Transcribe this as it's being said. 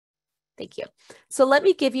Thank you. So let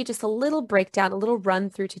me give you just a little breakdown, a little run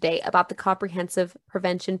through today about the Comprehensive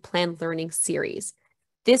Prevention Plan Learning Series.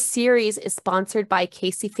 This series is sponsored by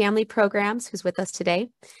Casey Family Programs, who's with us today,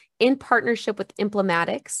 in partnership with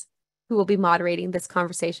Implematics, who will be moderating this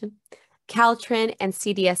conversation, Caltrin, and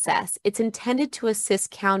CDSS. It's intended to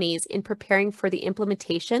assist counties in preparing for the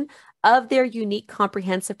implementation of their unique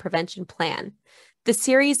comprehensive prevention plan. The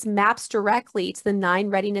series maps directly to the 9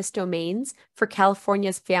 readiness domains for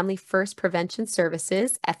California's Family First Prevention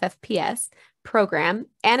Services, FFPS, program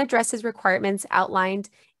and addresses requirements outlined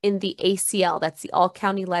in the ACL, that's the All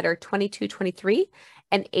County Letter 2223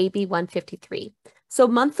 and AB 153. So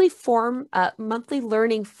monthly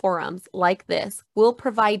learning forums like this will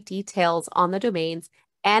provide details on the domains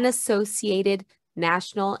and associated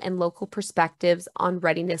national and local perspectives on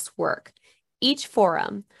readiness work. Each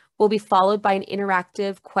forum will be followed by an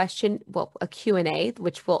interactive a Q&A,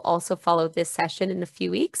 which will also follow this session in a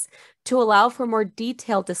few weeks to allow for more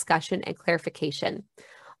detailed discussion and clarification.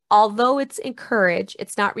 Although it's encouraged,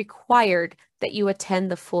 it's not required that you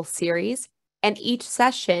attend the full series, and each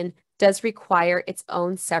session does require its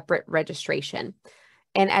own separate registration.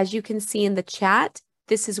 And as you can see in the chat,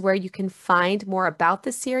 this is where you can find more about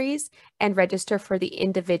the series and register for the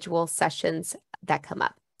individual sessions that come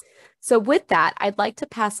up. So with that, I'd like to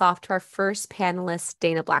pass off to our first panelist,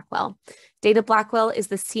 Dana Blackwell. Dana Blackwell is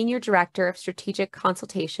the Senior Director of Strategic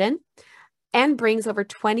Consultation and brings over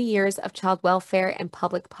 20 years of child welfare and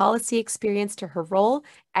public policy experience to her role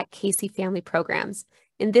at Casey Family Programs.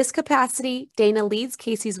 In this capacity, Dana leads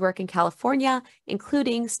Casey's work in California,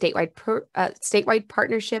 including statewide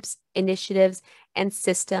partnerships, initiatives, and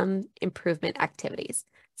system improvement activities.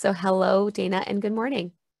 So hello, Dana, and good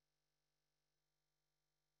morning.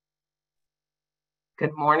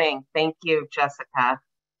 Good morning. Thank you, Jessica.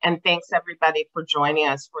 And thanks everybody for joining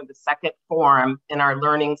us for the second forum in our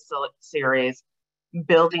learning series,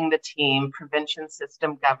 Building the Team, Prevention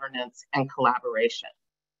System Governance and Collaboration.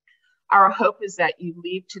 Our hope is that you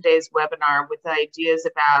leave today's webinar with ideas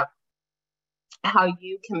about how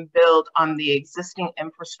you can build on the existing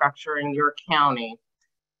infrastructure in your county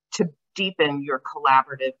to deepen your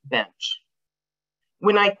collaborative bench.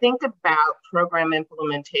 When I think about program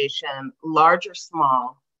implementation, large or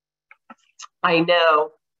small, I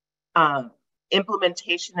know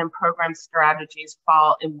implementation and program strategies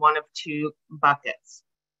fall in one of two buckets,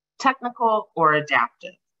 technical or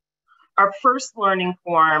adaptive. Our first learning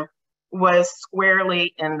forum was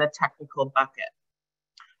squarely in the technical bucket.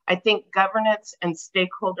 I think governance and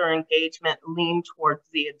stakeholder engagement lean towards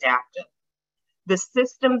the adaptive. The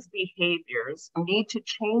system's behaviors need to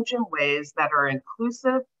change in ways that are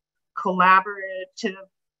inclusive, collaborative,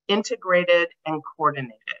 integrated, and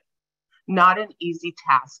coordinated. Not an easy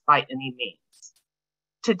task by any means.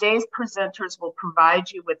 Today's presenters will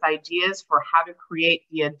provide you with ideas for how to create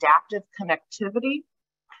the adaptive connectivity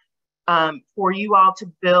for you all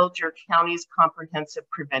to build your county's comprehensive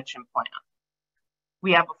prevention plan.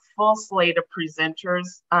 We have a full slate of presenters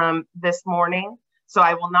this morning. So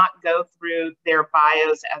I will not go through their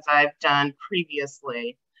bios as I've done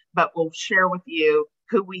previously, but we'll share with you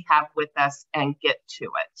who we have with us and get to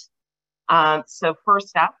it. So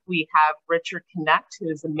first up, we have Richard Connect, who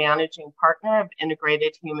is a managing partner of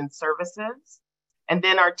Integrated Human Services. And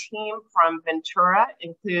then our team from Ventura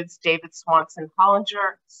includes David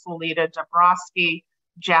Swanson-Hollinger, Solita Dabrowski,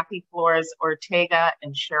 Jackie Flores-Ortega,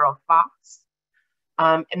 and Cheryl Fox.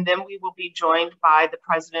 And then we will be joined by the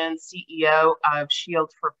president and CEO of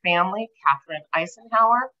Shield for Family, Catherine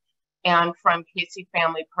Eisenhower, and from Casey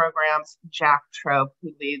Family Programs, Jack Trobe,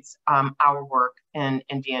 who leads our work in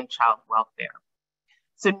Indian child welfare.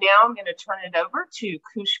 So now I'm going to turn it over to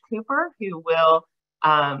Kush Cooper, who will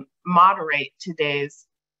moderate today's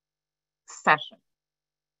session.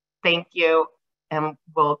 Thank you, and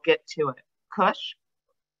we'll get to it. Kush?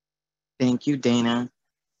 Thank you, Dana.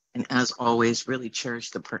 And as always, really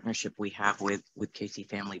cherish the partnership we have with Casey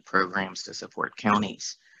Family Programs to support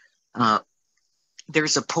counties.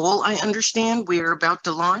 There's a poll I understand we're about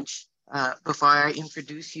to launch before I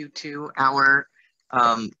introduce you to our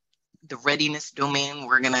the readiness domain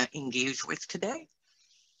we're going to engage with today.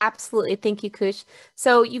 Absolutely. Thank you, Kush.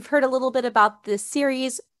 So you've heard a little bit about this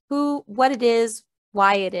series, what it is,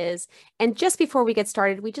 why it is. And just before we get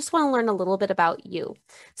started, we just want to learn a little bit about you.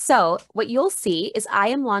 So what you'll see is I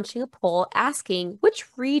am launching a poll asking which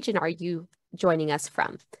region are you joining us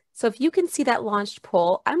from? So if you can see that launched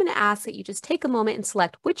poll, I'm going to ask that you just take a moment and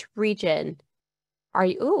select which region are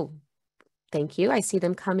you. Ooh, thank you. I see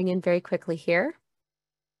them coming in very quickly here.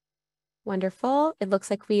 Wonderful. It looks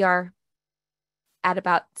like we are at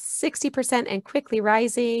about 60% and quickly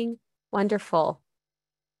rising. Wonderful.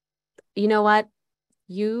 you know what?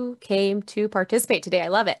 You came to participate today. I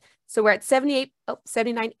love it. So we're at 78,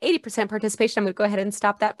 79, 80% participation. I'm going to go ahead and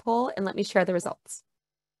stop that poll and let me share the results.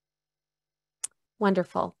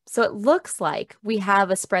 Wonderful. So it looks like we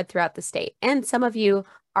have a spread throughout the state, and some of you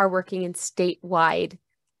are working in statewide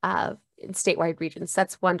regions.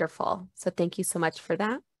 That's wonderful. So thank you so much for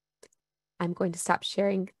that. I'm going to stop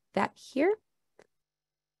sharing that here.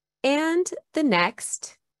 And the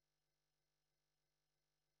next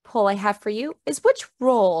poll I have for you is, which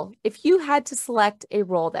role, if you had to select a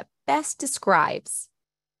role that best describes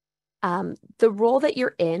the role that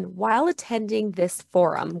you're in while attending this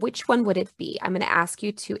forum, which one would it be? I'm going to ask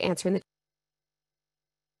you to answer in the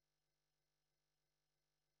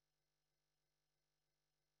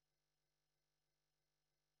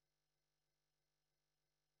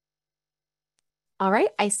All right,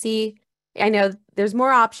 I know there's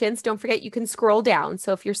more options. Don't forget you can scroll down.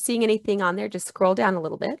 So if you're seeing anything on there, just scroll down a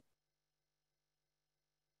little bit.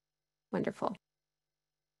 Wonderful.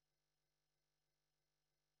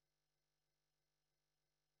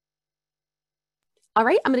 All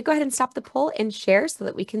right, I'm going to go ahead and stop the poll and share so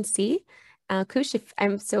that we can see. Kush, if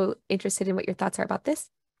I'm so interested in what your thoughts are about this.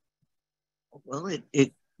 Well,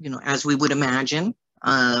 as we would imagine,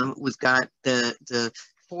 we've got the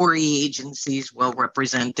 4E agencies well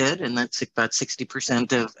represented, and that's about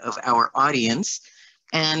 60% of our audience.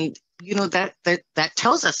 And, that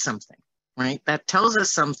tells us something, right? That tells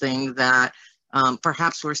us something that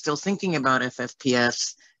perhaps we're still thinking about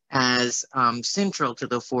FFPS as central to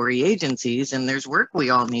the 4E agencies, and there's work we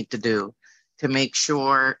all need to do to make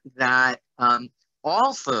sure that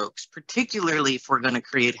all folks, particularly if we're going to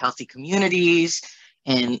create healthy communities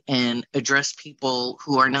and address people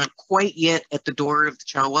who are not quite yet at the door of the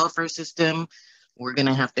child welfare system, we're going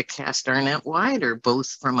to have to cast our net wider, both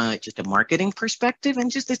from just a marketing perspective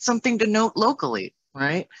and just it's something to note locally,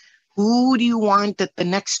 right? Who do you want at the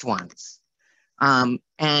next ones? And,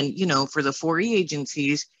 for the 4E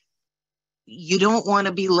agencies, you don't want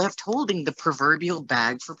to be left holding the proverbial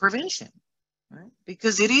bag for prevention, right?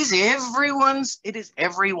 Because it is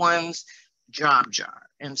everyone's job jar.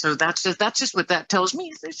 And so that's just what that tells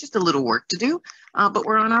me. There's just a little work to do, but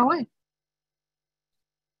we're on our way.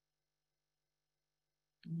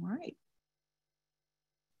 All right.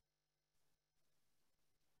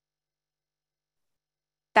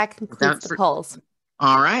 That concludes the polls.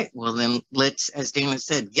 All right. Well, then let's, as Dana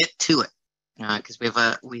said, get to it, because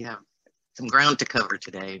we have some ground to cover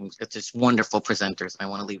today, and we've got just wonderful presenters. And I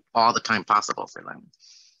want to leave all the time possible for them.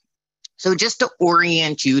 So just to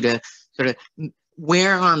orient you to sort of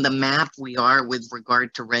where on the map we are with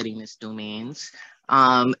regard to readiness domains,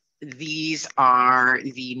 these are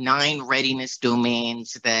the 9 readiness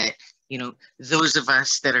domains that, those of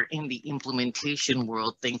us that are in the implementation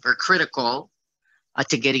world think are critical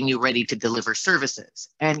to getting you ready to deliver services.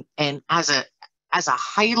 And as a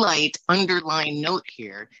highlight, underline note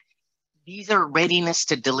here, these are readiness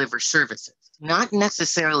to deliver services, not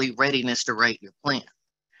necessarily readiness to write your plan.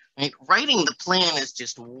 Right? Writing the plan is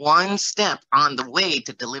just one step on the way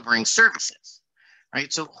to delivering services.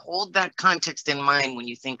 Right? So hold that context in mind when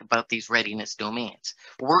you think about these readiness domains.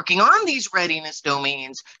 Working on these readiness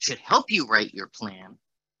domains should help you write your plan,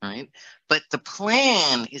 right? But the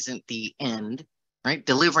plan isn't the end, right?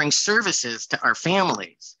 Delivering services to our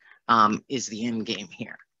families is the end game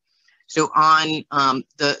here. So on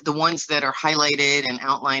the ones that are highlighted and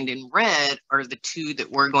outlined in red are the 2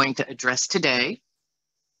 that we're going to address today.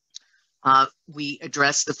 We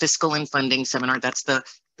address the fiscal and funding seminar. That's the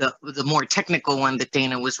more technical one that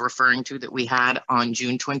Dana was referring to that we had on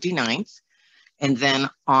June 29th. And then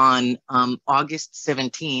on August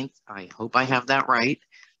 17th, I hope I have that right,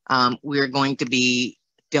 we're going to be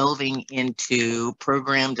delving into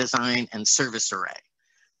program design and service array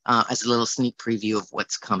as a little sneak preview of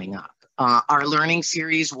what's coming up. Our learning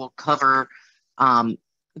series will cover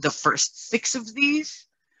the first 6 of these.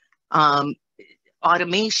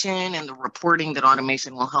 Automation and the reporting that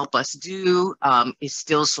automation will help us do is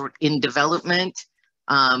still sort of in development,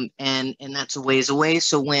 and that's a ways away.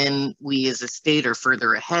 So when we as a state are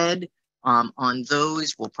further ahead on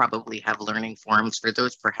those, we'll probably have learning forums for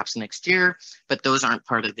those perhaps next year, but those aren't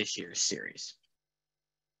part of this year's series.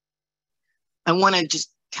 I want to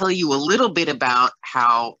just tell you a little bit about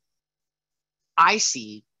how I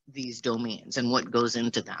see these domains and what goes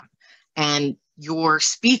into them. And your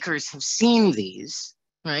speakers have seen these,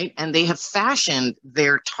 right? And they have fashioned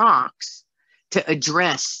their talks to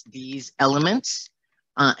address these elements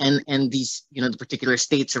and these, the particular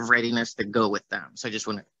states of readiness that go with them. So I just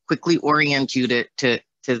want to quickly orient you to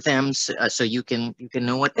them so you can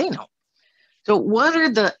know what they know. So what are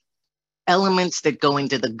the elements that go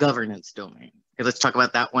into the governance domain. Okay, let's talk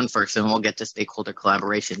about that one first, and we'll get to stakeholder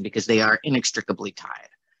collaboration because they are inextricably tied.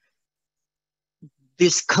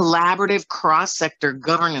 This collaborative cross-sector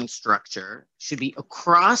governance structure should be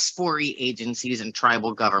across 4E agencies and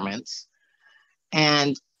tribal governments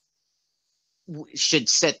and should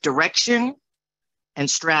set direction and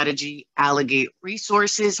strategy, allocate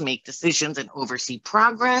resources, make decisions, and oversee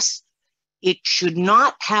progress. It should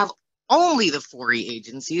not have only the 4E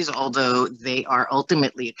agencies, although they are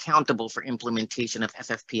ultimately accountable for implementation of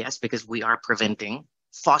FFPS because we are preventing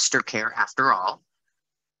foster care after all.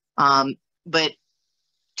 But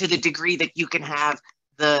to the degree that you can have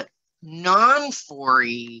the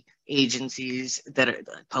non-4E agencies that are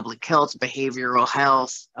public health, behavioral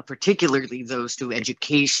health, particularly those to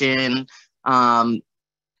education,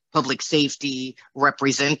 public safety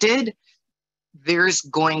represented, there's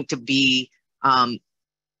going to be,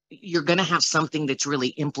 you're going to have something that's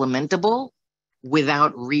really implementable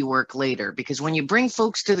without rework later. Because when you bring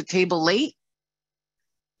folks to the table late,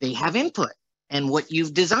 they have input, and what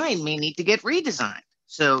you've designed may need to get redesigned.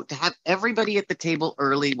 So to have everybody at the table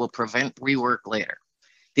early will prevent rework later.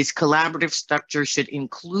 This collaborative structure should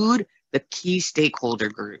include the key stakeholder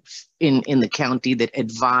groups in the county that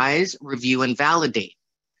advise, review, and validate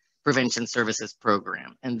prevention services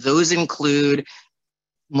program. And those include,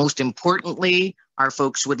 most importantly, our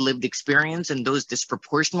folks with lived experience and those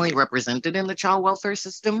disproportionately represented in the child welfare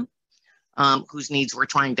system, whose needs we're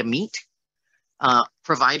trying to meet.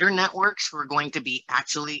 Provider networks who are going to be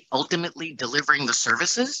actually ultimately delivering the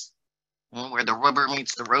services, where the rubber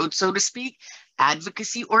meets the road, so to speak,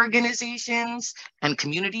 advocacy organizations and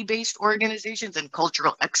community-based organizations and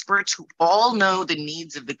cultural experts who all know the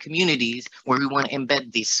needs of the communities where we want to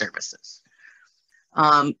embed these services.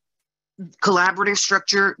 Collaborative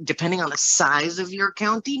structure, depending on the size of your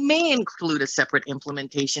county, may include a separate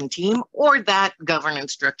implementation team, or that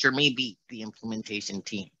governance structure may be the implementation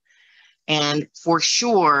team. And for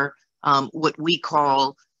sure, what we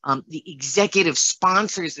call the executive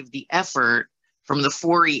sponsors of the effort from the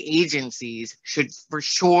 4E agencies should for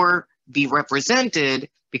sure be represented,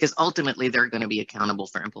 because ultimately they're going to be accountable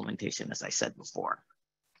for implementation, as I said before.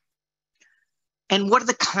 And what are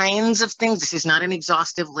the kinds of things, this is not an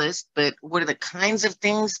exhaustive list, but what are the kinds of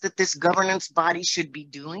things that this governance body should be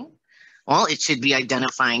doing? Well, it should be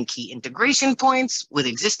identifying key integration points with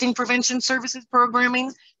existing prevention services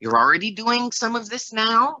programming. You're already doing some of this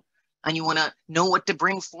now, and you want to know what to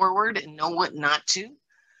bring forward and know what not to.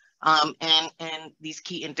 And these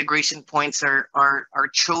key integration points are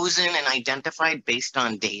chosen and identified based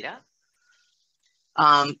on data.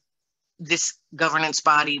 This governance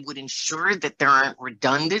body would ensure that there aren't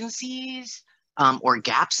redundancies or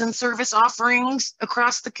gaps in service offerings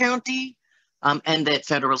across the county, and that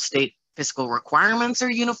federal, state, fiscal requirements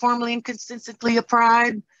are uniformly and consistently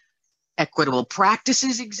applied. Equitable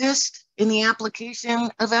practices exist in the application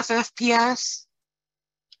of FFPS.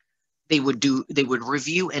 They would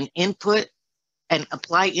review and input and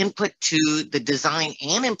apply input to the design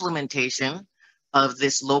and implementation of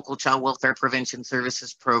this local child welfare prevention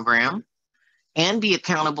services program and be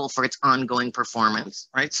accountable for its ongoing performance,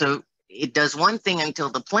 right? So it does one thing until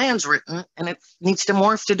the plan's written, and it needs to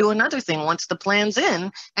morph to do another thing once the plan's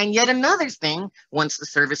in, and yet another thing once the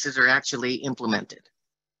services are actually implemented,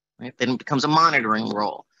 right? Then it becomes a monitoring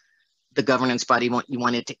role. The governance body, you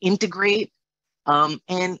want it to integrate, and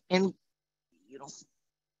those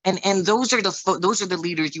are the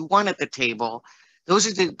leaders you want at the table. Those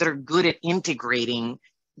are that are good at integrating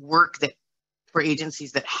work that for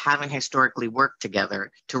agencies that haven't historically worked together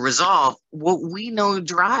to resolve what we know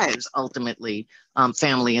drives ultimately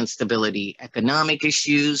family instability, economic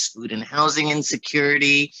issues, food and housing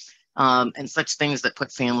insecurity, and such things that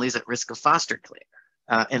put families at risk of foster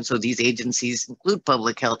care. And so these agencies include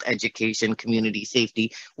public health, education, community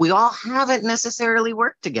safety. We all haven't necessarily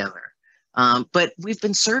worked together, but we've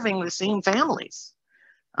been serving the same families.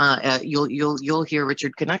 You'll hear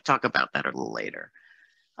Richard Knuck talk about that a little later.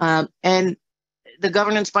 And the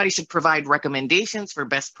governance body should provide recommendations for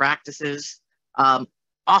best practices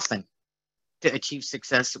often to achieve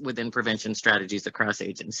success within prevention strategies across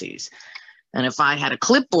agencies. And if I had a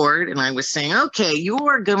clipboard and I was saying, okay,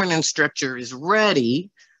 your governance structure is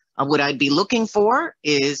ready, what I'd be looking for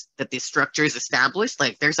is that this structure is established,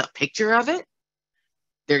 like there's a picture of it.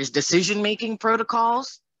 There's decision-making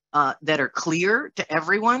protocols that are clear to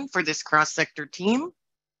everyone for this cross-sector team.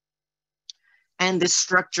 And this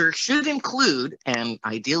structure should include, and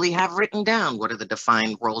ideally have written down, what are the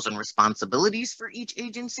defined roles and responsibilities for each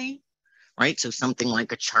agency, right? So something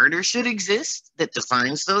like a charter should exist that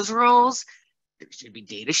defines those roles. There should be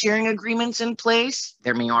data sharing agreements in place.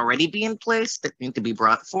 There may already be in place that need to be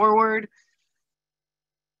brought forward.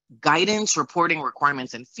 Guidance, reporting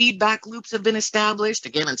requirements, and feedback loops have been established,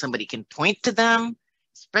 again, and somebody can point to them,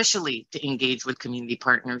 especially to engage with community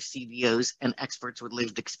partners, CBOs, and experts with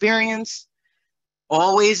lived experience.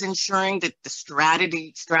 Always ensuring that the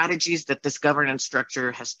strategies that this governance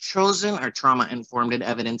structure has chosen are trauma-informed and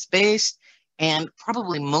evidence-based. And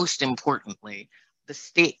probably most importantly,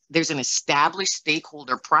 there's an established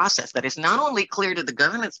stakeholder process that is not only clear to the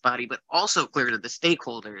governance body, but also clear to the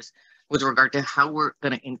stakeholders with regard to how we're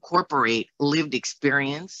going to incorporate lived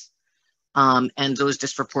experience and those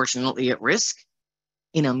disproportionately at risk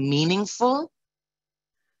in a meaningful,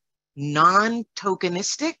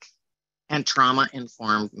 non-tokenistic, and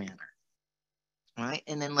trauma-informed manner. All right,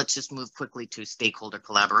 and then let's just move quickly to stakeholder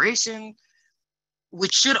collaboration,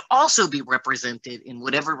 which should also be represented in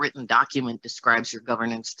whatever written document describes your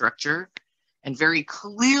governance structure, and very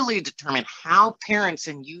clearly determine how parents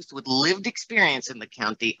and youth with lived experience in the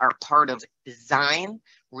county are part of design,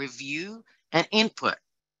 review, and input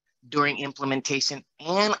during implementation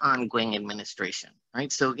and ongoing administration,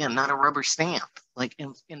 right? So again, not a rubber stamp, like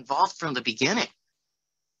involved from the beginning.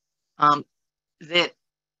 That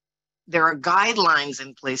there are guidelines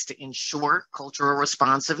in place to ensure cultural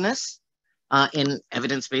responsiveness in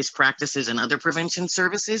evidence-based practices and other prevention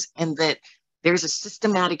services, and that there's a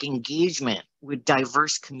systematic engagement with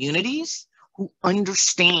diverse communities who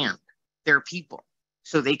understand their people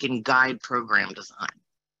so they can guide program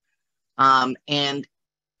design. And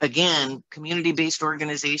again, community-based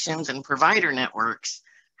organizations and provider networks,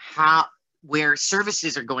 where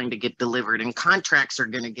services are going to get delivered and contracts are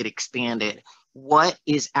going to get expanded. What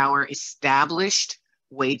is our established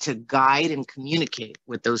way to guide and communicate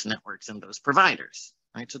with those networks and those providers,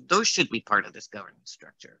 right? So those should be part of this governance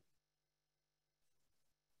structure.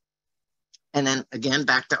 And then again,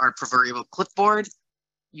 back to our proverbial clipboard,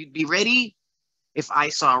 you'd be ready if I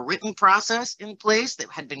saw a written process in place that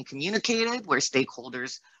had been communicated where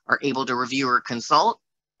stakeholders are able to review or consult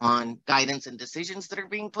on guidance and decisions that are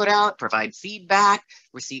being put out, provide feedback,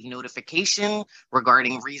 receive notification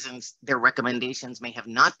regarding reasons their recommendations may have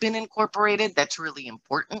not been incorporated. That's really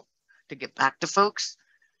important to get back to folks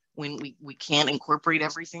when we can't incorporate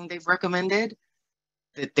everything they've recommended.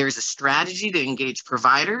 That there's a strategy to engage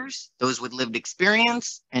providers, those with lived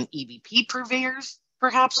experience, and EBP purveyors,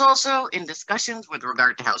 perhaps also in discussions with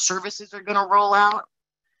regard to how services are going to roll out,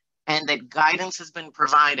 and that guidance has been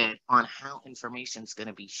provided on how information is going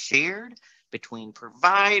to be shared between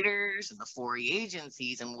providers and the 4E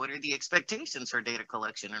agencies, and what are the expectations for data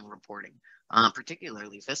collection and reporting,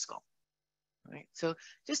 particularly fiscal. Right. So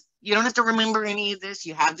just, you don't have to remember any of this.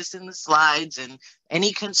 You have this in the slides, and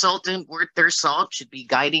any consultant worth their salt should be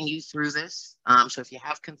guiding you through this. So if you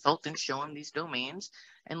have consultants, show them these domains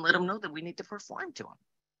and let them know that we need to perform to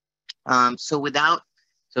them. So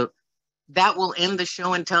that will end the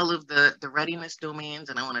show and tell of the readiness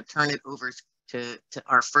domains, and I want to turn it over to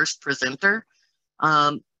our first presenter.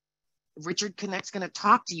 Richard Connect's going to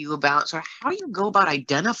talk to you about how you go about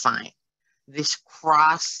identifying this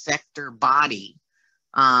cross-sector body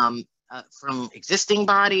from existing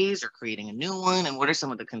bodies or creating a new one, and what are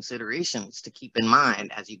some of the considerations to keep in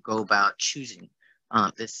mind as you go about choosing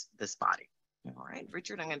this body. All right,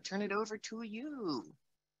 Richard, I'm going to turn it over to you.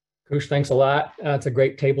 Kush, thanks a lot. It's a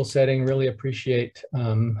great table setting. Really appreciate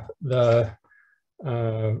the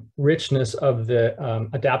richness of the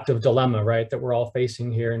adaptive dilemma, right, that we're all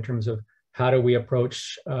facing here in terms of how do we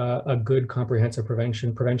approach a good comprehensive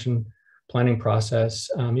prevention planning process.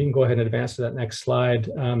 You can go ahead and advance to that next slide.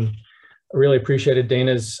 I really appreciated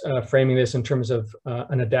Dana's framing this in terms of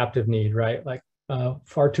an adaptive need, right? Like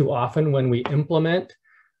far too often when we implement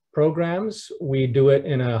programs, we do it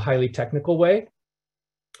in a highly technical way.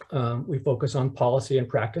 We focus on policy and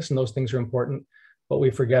practice, and those things are important, but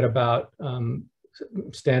we forget about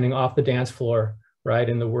standing off the dance floor, right?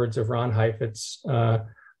 In the words of Ron Heifetz,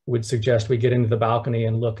 would suggest we get into the balcony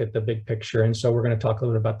and look at the big picture. And so we're going to talk a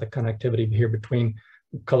little bit about the connectivity here between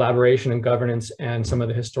collaboration and governance and some of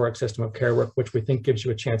the historic system of care work, which we think gives you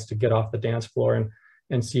a chance to get off the dance floor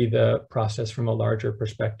and see the process from a larger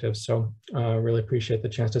perspective. So really appreciate the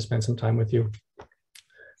chance to spend some time with you.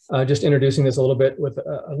 Just introducing this a little bit with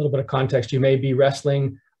a little bit of context. You may be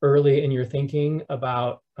wrestling early in your thinking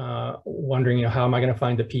about wondering, how am I going to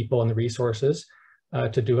find the people and the resources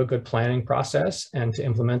to do a good planning process and to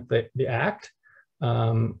implement the act.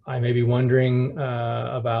 I may be wondering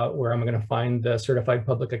about where I'm going to find the certified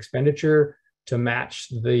public expenditure to match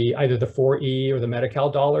either the 4E or the Medi-Cal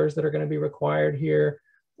dollars that are going to be required here.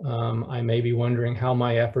 I may be wondering how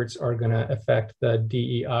my efforts are going to affect the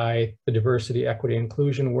DEI, the diversity, equity,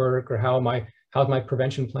 inclusion work, or how's my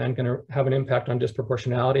prevention plan going to have an impact on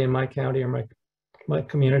disproportionality in my county or my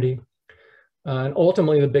community. And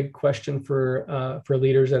ultimately, the big question for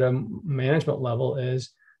leaders at a management level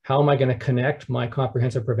is, how am I going to connect my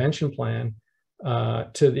comprehensive prevention plan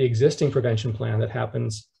to the existing prevention plan that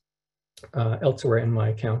happens elsewhere in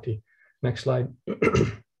my county? Next slide.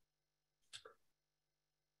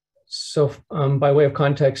 So by way of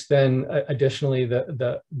context, then additionally,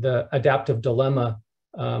 the adaptive dilemma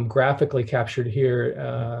graphically captured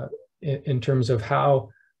here in terms of how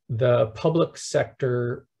the public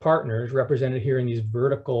sector partners represented here in these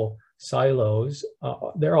vertical silos,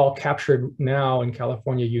 they're all captured now in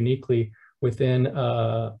California uniquely within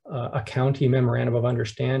a county memorandum of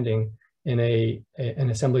understanding in an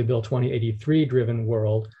Assembly Bill 2083 driven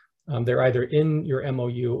world. They're either in your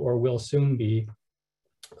MOU or will soon be.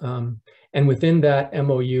 And within that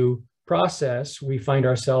MOU process, we find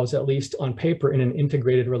ourselves, at least on paper, in an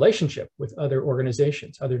integrated relationship with other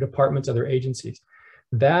organizations, other departments, other agencies.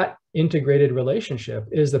 That integrated relationship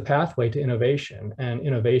is the pathway to innovation, and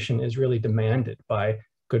innovation is really demanded by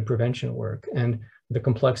good prevention work. And the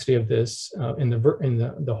complexity of this in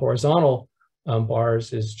the horizontal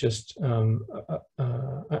bars is just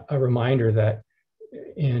a reminder that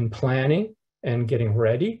in planning and getting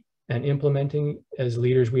ready and implementing, as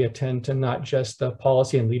leaders, we attend to not just the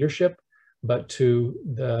policy and leadership, but to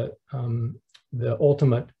the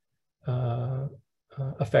ultimate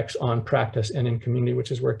effects on practice and in community,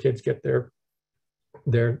 which is where kids get their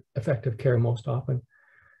effective care most often.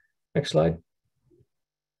 Next slide.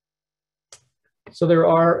 So there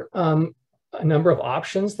are a number of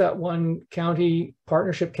options that one county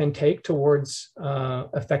partnership can take towards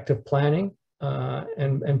effective planning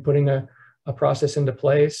and putting a process into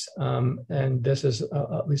place. And this is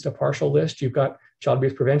at least a partial list. You've got child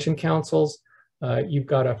abuse prevention councils. You've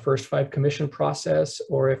got a first five commission process,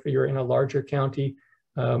 or if you're in a larger county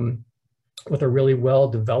with a really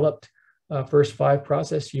well-developed first five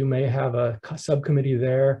process, you may have a subcommittee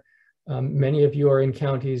there. Many of you are in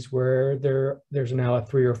counties where there's now a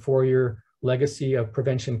 3 or 4 year legacy of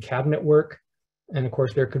prevention cabinet work. And of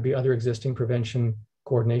course, there could be other existing prevention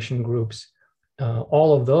coordination groups.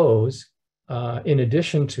 All of those, in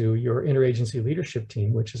addition to your interagency leadership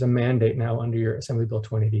team, which is a mandate now under your Assembly Bill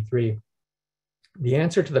 2083. The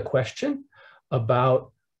answer to the question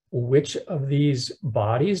about which of these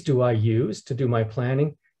bodies do I use to do my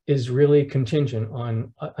planning is really contingent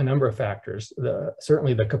on a number of factors.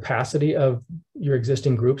 Certainly the capacity of your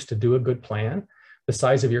existing groups to do a good plan, the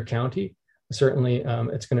size of your county. Certainly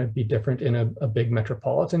it's going to be different in a big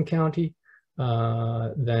metropolitan county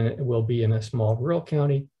than it will be in a small rural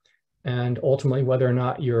county. And ultimately, whether or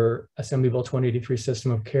not your Assembly Bill 2083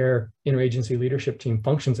 system of care interagency leadership team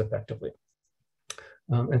functions effectively.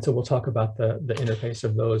 And so we'll talk about the interface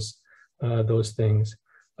of those things.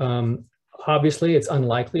 Obviously, it's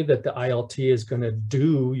unlikely that the ILT is going to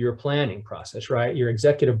do your planning process, right? Your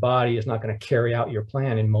executive body is not going to carry out your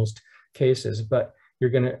plan in most cases, but you're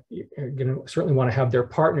going to certainly want to have their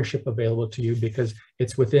partnership available to you, because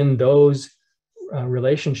it's within those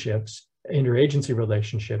relationships, interagency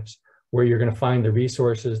relationships, where you're going to find the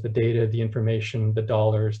resources, the data, the information, the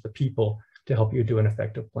dollars, the people to help you do an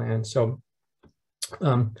effective plan. So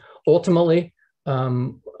ultimately,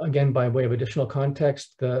 again, by way of additional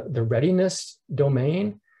context, the readiness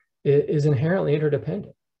domain is inherently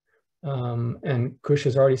interdependent. And Kush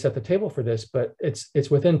has already set the table for this, but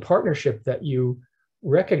it's within partnership that you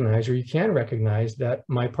recognize, or you can recognize, that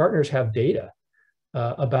my partners have data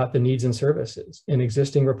about the needs and services in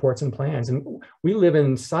existing reports and plans. And we live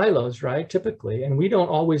in silos, right, typically, and we don't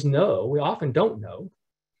always know, we often don't know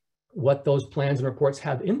what those plans and reports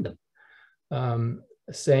have in them.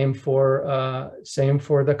 Same for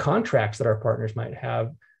the contracts that our partners might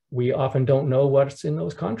have. We often don't know what's in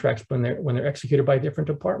those contracts when they're executed by different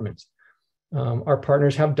departments. Our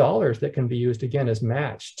partners have dollars that can be used, again, as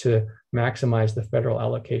match to maximize the federal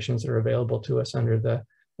allocations that are available to us under the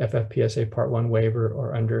FFPSA Part 1 waiver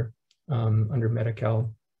or under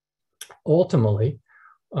Medi-Cal. Ultimately,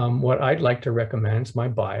 what I'd like to recommend, is my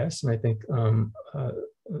bias, and I think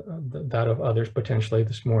that of others potentially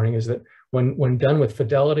this morning, is that when done with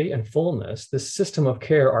fidelity and fullness, this system of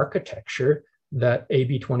care architecture that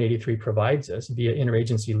AB 2083 provides us via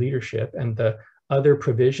interagency leadership and the other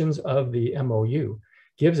provisions of the MOU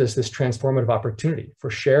gives us this transformative opportunity for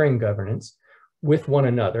sharing governance with one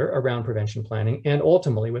another around prevention planning, and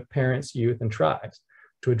ultimately with parents, youth, and tribes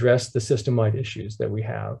to address the system-wide issues that we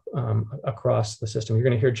have across the system. You're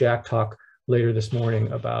going to hear Jack talk later this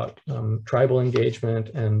morning about tribal engagement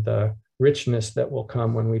and the richness that will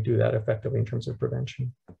come when we do that effectively in terms of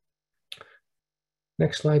prevention.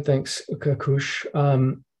 Next slide, thanks, Kush.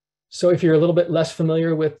 So if you're a little bit less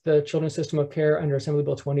familiar with the Children's System of Care under Assembly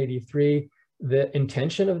Bill 2083, the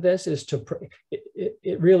intention of this is to,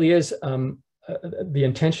 it really is the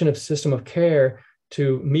intention of system of care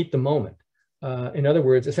to meet the moment. In other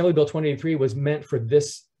words, Assembly Bill 2083 was meant for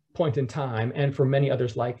this point in time and for many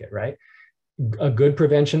others like it, right? A good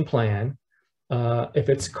prevention plan, if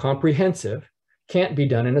it's comprehensive, can't be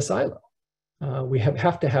done in a silo. We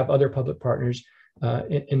have to have other public partners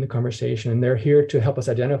in the conversation, and they're here to help us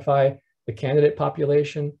identify the candidate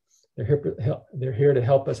population. They're here to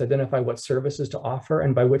help us identify what services to offer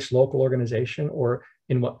and by which local organization or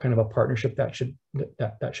in what kind of a partnership that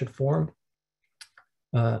should form.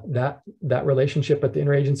 That relationship at the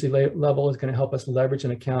interagency level is going to help us leverage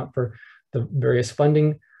and account for the various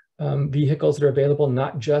funding vehicles that are available,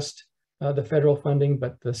 not just the federal funding,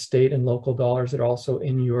 but the state and local dollars that are also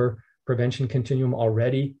in your prevention continuum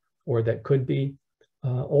already, or that could be.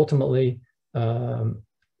 Ultimately,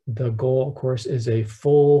 the goal, of course, is a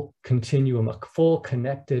full continuum, a full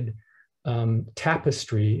connected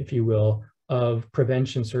tapestry, if you will, of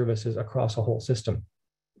prevention services across a whole system.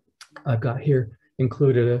 I've got here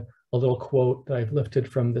included a little quote that I've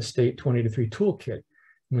lifted from the State 2023 Toolkit.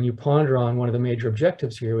 When you ponder on one of the major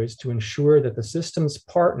objectives here is to ensure that the system's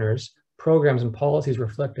partners, programs, and policies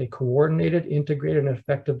reflect a coordinated, integrated, and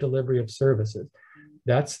effective delivery of services.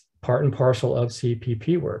 That's part and parcel of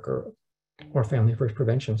CPP work or Family First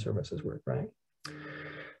Prevention Services work, right?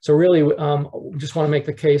 So really, just want to make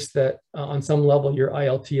the case that on some level, your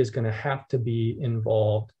ILT is going to have to be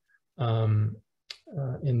involved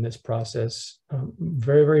in this process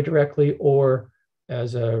very, very directly, or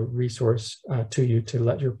as a resource to you to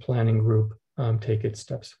let your planning group take its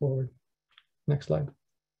steps forward. Next slide.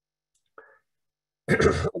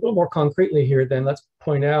 A little more concretely here, then, let's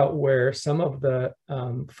point out where some of the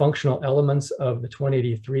functional elements of the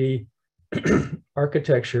 2083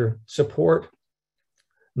 architecture support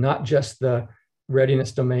not just the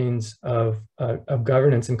readiness domains of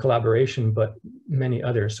governance and collaboration, but many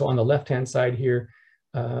others. So on the left-hand side here,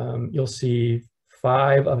 you'll see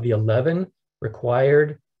 5 of the 11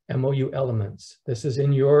 required MOU elements. This is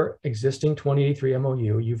in your existing 2083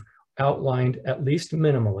 MOU. You've outlined, at least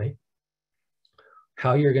minimally,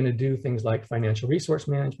 how you're going to do things like financial resource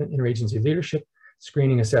management, interagency leadership,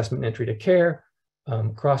 screening, assessment, entry to care,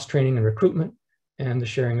 cross-training and recruitment, and the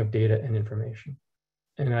sharing of data and information.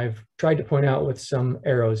 And I've tried to point out with some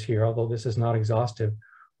arrows here, although this is not exhaustive,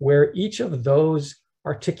 where each of those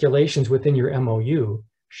articulations within your MOU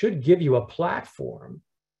should give you a platform.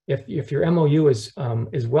 If your MOU is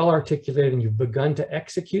well articulated and you've begun to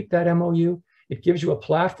execute that MOU, it gives you a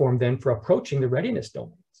platform then for approaching the readiness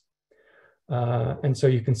domains. And so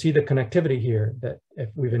you can see the connectivity here, that if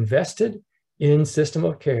we've invested in system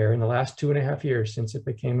of care in the last 2.5 years since it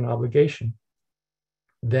became an obligation,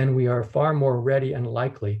 then we are far more ready and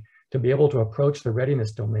likely to be able to approach the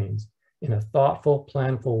readiness domains in a thoughtful,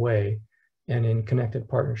 planful way and in connected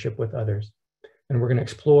partnership with others. And we're going to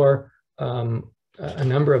explore a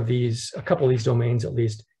number of these, a couple of these domains at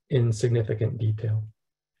least, in significant detail.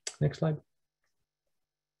 Next slide.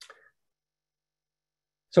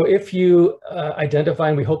 So if you identify,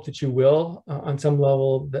 and we hope that you will, on some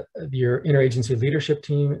level, your interagency leadership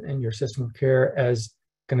team and your system of care as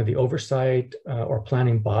kind of the oversight or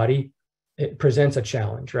planning body, it presents a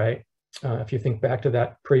challenge, right? If you think back to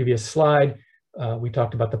that previous slide, we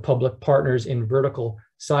talked about the public partners in vertical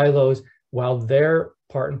silos. While they're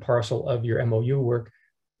part and parcel of your MOU work,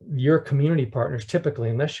 your community partners typically,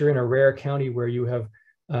 unless you're in a rare county where you have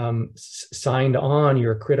signed on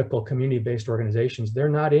your critical community-based organizations, they're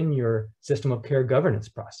not in your system of care governance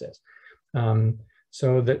process.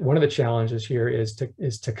 So that one of the challenges here is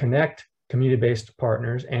to connect community-based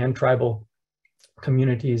partners and tribal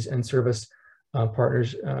communities and service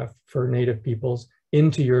partners for Native peoples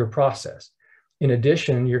into your process. In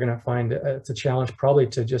addition, you're going to find that it's a challenge probably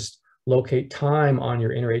to just locate time on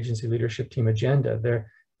your interagency leadership team agenda.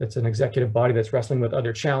 That's an executive body that's wrestling with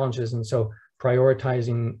other challenges, and so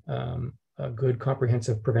prioritizing a good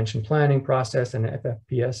comprehensive prevention planning process and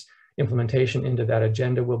FFPS implementation into that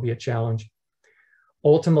agenda will be a challenge.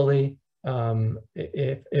 Ultimately,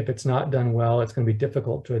 if it's not done well, it's going to be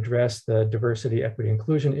difficult to address the diversity, equity,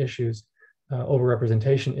 inclusion issues,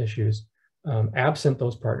 overrepresentation issues, absent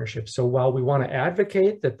those partnerships. So while we want to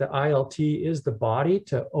advocate that the ILT is the body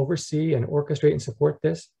to oversee and orchestrate and support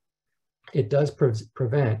this, it does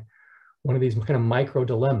prevent one of these kind of micro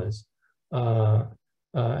dilemmas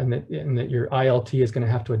and that your ILT is going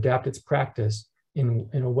to have to adapt its practice in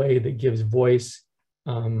a way that gives voice,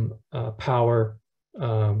 power,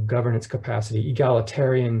 governance capacity,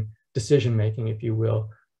 egalitarian decision-making, if you will,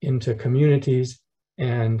 into communities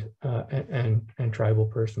and tribal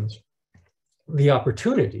persons. The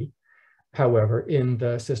opportunity, however, in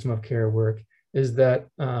the system of care work is that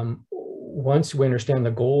once we understand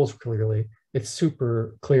the goals clearly, it's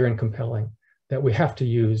super clear and compelling that we have to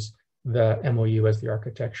use the MOU as the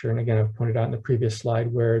architecture. And again, I've pointed out in the previous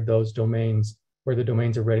slide where those domains, where the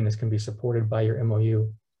domains of readiness can be supported by your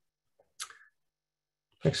MOU.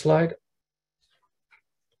 Next slide.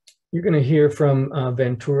 You're going to hear from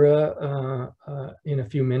Ventura in a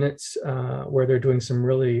few minutes, where they're doing some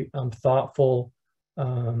really thoughtful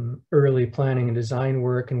early planning and design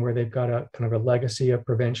work, and where they've got a kind of a legacy of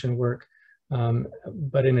prevention work.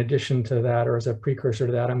 But in addition to that, or as a precursor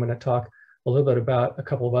to that, I'm going to talk a little bit about a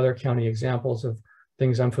couple of other county examples of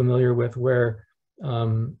things I'm familiar with where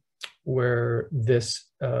this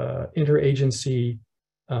interagency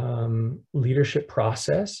leadership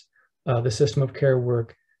process, the system of care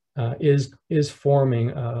work, is forming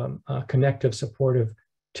a connective, supportive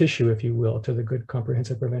tissue, if you will, to the good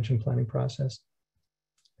comprehensive prevention planning process.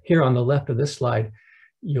 Here on the left of this slide,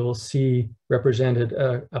 you'll see represented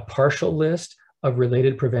a partial list of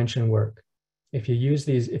related prevention work. If you use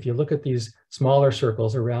these, if you look at these smaller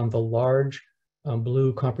circles around the large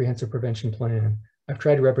blue comprehensive prevention plan, I've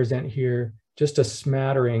tried to represent here just a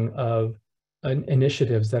smattering of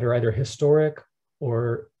initiatives that are either historic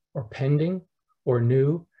or pending or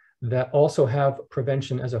new, that also have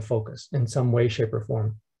prevention as a focus in some way, shape, or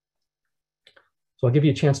form. So I'll give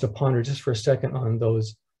you a chance to ponder just for a second on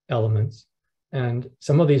those elements. And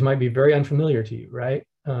some of these might be very unfamiliar to you, right?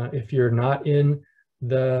 If you're not in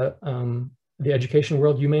the education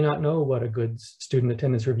world, you may not know what a good student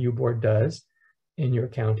attendance review board does in your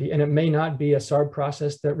county. And it may not be a SARB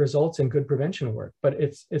process that results in good prevention work, but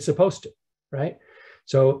it's supposed to, right?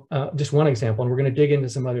 So just one example, and we're going to dig into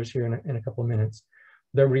some others here in a couple of minutes.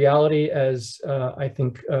 The reality, as I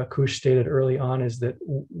think Kush stated early on, is that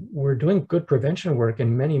we're doing good prevention work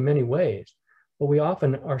in many, many ways, but we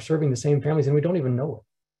often are serving the same families and we don't even know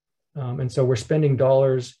it. And so we're spending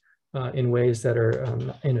dollars in ways that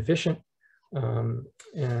are inefficient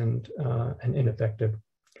and ineffective.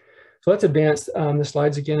 So let's advance the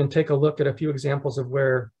slides again and take a look at a few examples of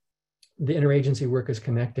where the interagency work is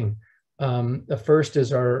connecting. The first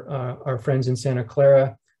is our friends in Santa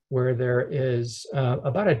Clara, where there is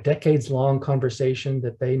about a decades-long conversation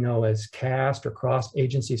that they know as CAST, or Cross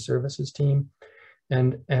Agency Services Team,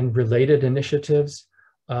 and related initiatives,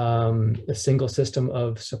 a single system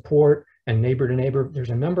of support and neighbor to neighbor. There's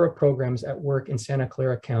a number of programs at work in Santa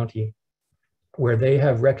Clara County where they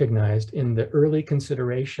have recognized in the early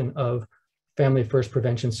consideration of Family First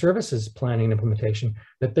Prevention Services planning and implementation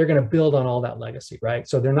that they're going to build on all that legacy, right?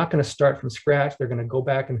 So they're not going to start from scratch. They're going to go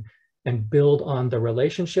back and build on the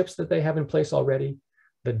relationships that they have in place already,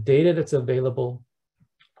 the data that's available,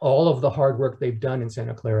 all of the hard work they've done in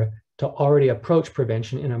Santa Clara to already approach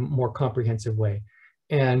prevention in a more comprehensive way,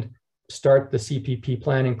 and start the CPP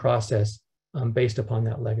planning process based upon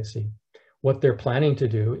that legacy. What they're planning to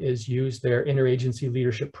do is use their interagency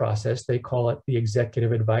leadership process. They call it the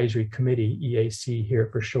Executive Advisory Committee, EAC here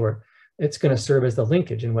for short. It's going to serve as the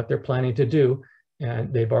linkage in what they're planning to do.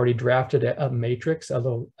 And they've already drafted a matrix, a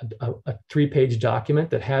 3-page document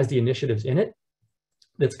that has the initiatives in it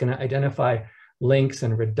that's going to identify links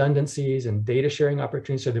and redundancies and data sharing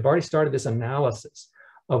opportunities. So they've already started this analysis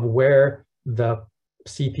of where the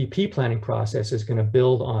CPP planning process is going to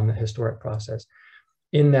build on the historic process.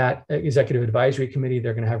 In that Executive Advisory Committee,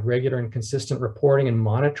 they're going to have regular and consistent reporting and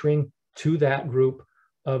monitoring to that group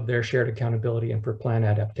of their shared accountability and for plan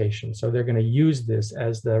adaptation. So they're going to use this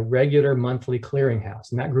as the regular monthly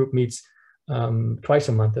clearinghouse. And that group meets twice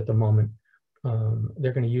a month at the moment.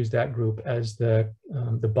 They're going to use that group as the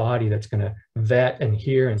body that's going to vet and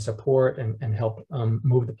hear and support and help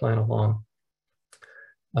move the plan along.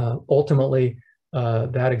 Ultimately,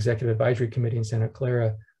 that Executive Advisory Committee in Santa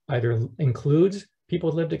Clara either includes people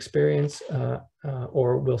with lived experience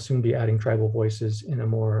or will soon be adding tribal voices in a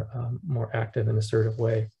more active and assertive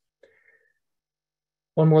way.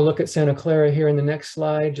 One more look at Santa Clara here in the next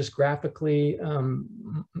slide, just graphically,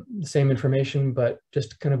 the same information, but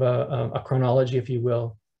just kind of a chronology, if you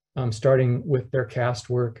will, starting with their CAST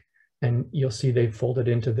work. And you'll see they've folded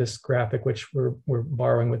into this graphic, which we're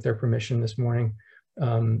borrowing with their permission this morning,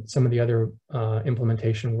 some of the other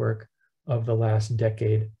implementation work of the last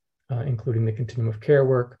decade, including the continuum of care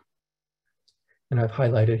work. And I've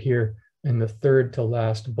highlighted here in the third to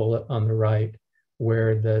last bullet on the right,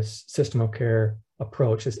 where the system of care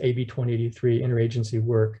approach, this AB 2083 interagency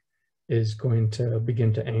work, is going to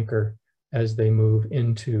begin to anchor as they move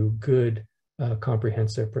into good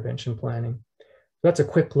comprehensive prevention planning. That's a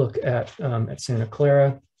quick look at Santa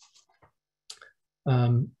Clara.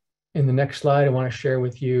 In the next slide, I want to share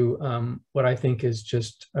with you what I think is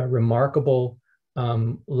just a remarkable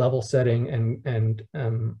level setting and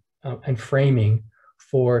framing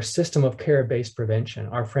for system of care-based prevention.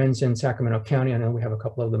 Our friends in Sacramento County, I know we have a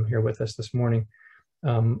couple of them here with us this morning,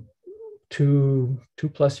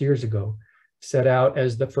 2+ years ago, set out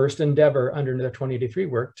as the first endeavor under the 2083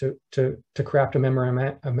 work to craft a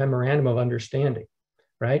memorandum of understanding,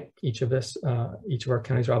 right? Each of our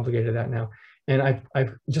counties are obligated to that now. And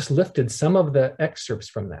I've just lifted some of the excerpts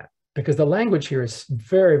from that because the language here is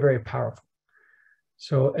very, very powerful.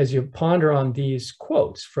 So as you ponder on these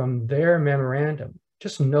quotes from their memorandum,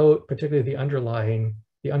 just note particularly the underlying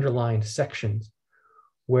sections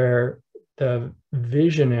where the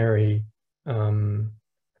visionary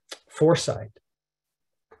foresight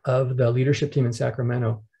of the leadership team in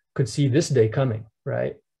Sacramento could see this day coming,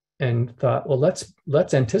 right? And thought, well,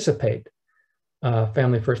 let's anticipate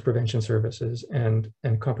family first prevention services and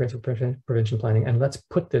comprehensive prevention planning, and let's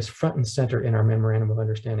put this front and center in our memorandum of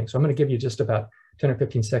understanding. So I'm going to give you just about 10 or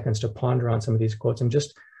 15 seconds to ponder on some of these quotes and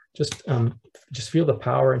just feel the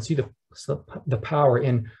power and see the power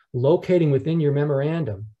in locating within your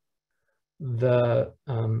memorandum the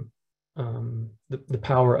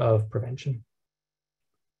power of prevention.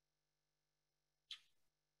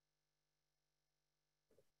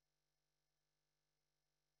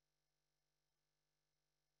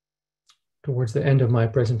 Towards the end of my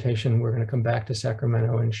presentation, we're going to come back to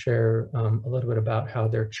Sacramento and share a little bit about how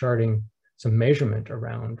they're charting some measurement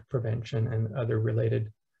around prevention and other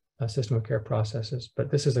related system of care processes. But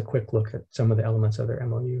this is a quick look at some of the elements of their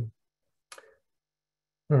MOU.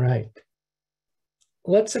 All right.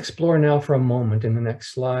 Let's explore now for a moment in the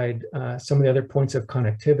next slide some of the other points of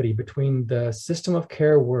connectivity between the system of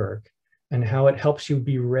care work and how it helps you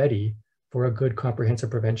be ready for a good comprehensive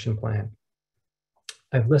prevention plan.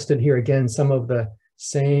 I've listed here again some of the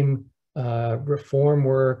same reform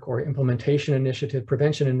work or implementation initiative,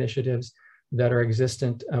 prevention initiatives that are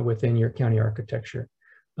existent within your county architecture.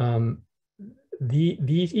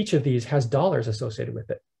 Each of these has dollars associated with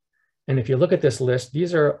it. And if you look at this list,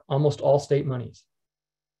 these are almost all state monies.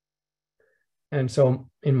 And so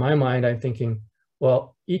in my mind, I'm thinking,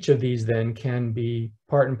 well, each of these then can be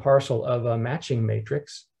part and parcel of a matching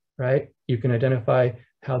matrix, right? You can identify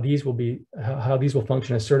how these will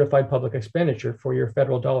function as certified public expenditure for your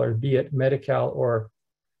federal dollars, be it Medi-Cal or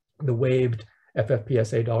the waived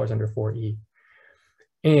FFPSA dollars under 4E.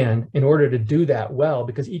 And in order to do that well,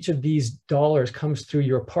 because each of these dollars comes through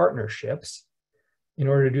your partnerships, in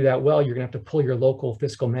order to do that well, you're going to have to pull your local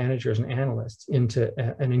fiscal managers and analysts into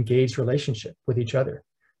an engaged relationship with each other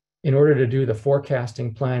in order to do the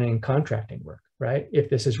forecasting, planning, contracting work, right? If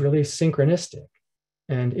this is really synchronistic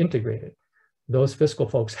and integrated, those fiscal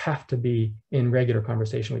folks have to be in regular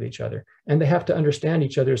conversation with each other, and they have to understand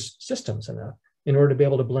each other's systems enough in order to be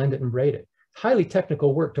able to blend it and braid it. Highly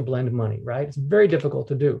technical work to blend money, right? It's very difficult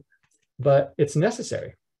to do, but it's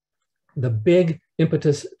necessary. The big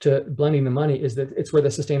impetus to blending the money is that it's where the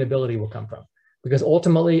sustainability will come from, because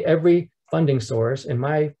ultimately every funding source in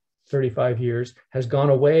my 35 years has gone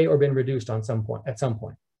away or been reduced at some point.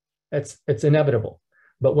 It's inevitable.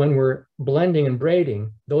 But when we're blending and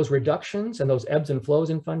braiding, those reductions and those ebbs and flows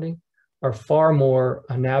in funding are far more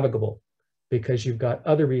navigable because you've got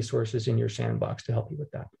other resources in your sandbox to help you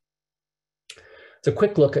with that. It's a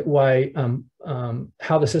quick look at why,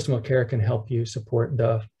 how the system of care can help you support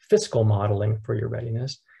the fiscal modeling for your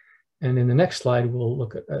readiness. And in the next slide, we'll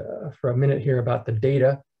look at, for a minute here about the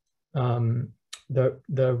data.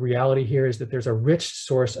 The reality here is that there's a rich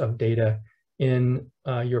source of data in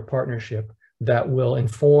your partnership that will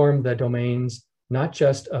inform the domains, not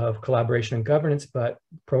just of collaboration and governance, but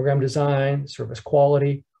program design, service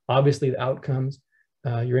quality, obviously the outcomes,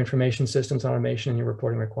 your information systems automation, and your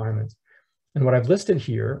reporting requirements. And what I've listed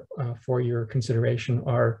here for your consideration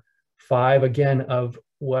are 5, again, of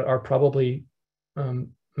what are probably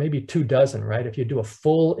maybe 24, right? If you do a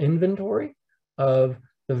full inventory of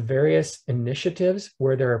the various initiatives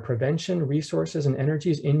where there are prevention resources and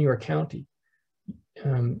energies in your county,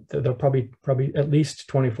 there'll probably at least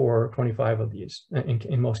 24 or 25 of these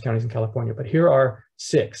in most counties in California, but here are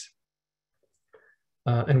 6.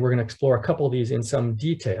 And we're going to explore a couple of these in some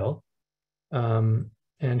detail.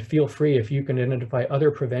 And feel free, if you can identify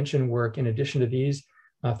other prevention work in addition to these,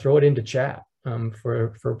 throw it into chat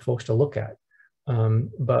for folks to look at.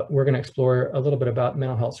 But we're going to explore a little bit about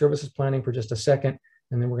mental health services planning for just a second,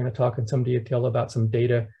 And then we're going to talk in some detail about some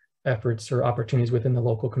data efforts or opportunities within the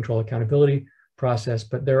local control accountability process,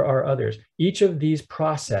 but there are others. Each of these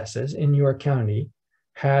processes in your county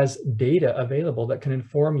has data available that can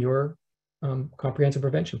inform your comprehensive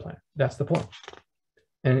prevention plan. That's the point.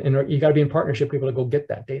 And you got to be in partnership to be able to go get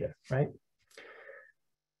that data, right?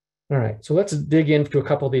 All right, so let's dig into a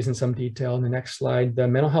couple of these in some detail in the next slide. The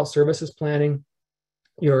mental health services planning,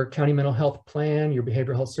 your county mental health plan, your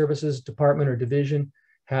behavioral health services department or division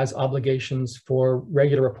has obligations for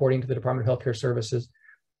regular reporting to the Department of Healthcare Services.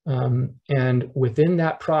 And within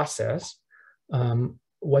that process,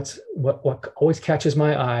 what always catches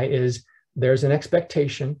my eye is there's an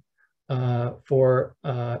expectation for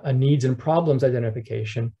a needs and problems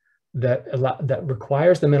identification that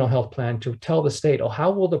requires the mental health plan to tell the state, oh,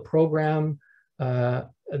 how will the program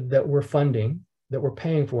that we're funding, that we're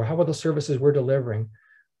paying for, how will the services we're delivering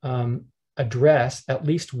address at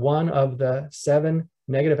least one of the 7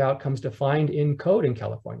 negative outcomes defined in code in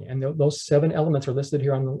California? And those 7 elements are listed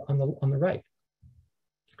here on the right.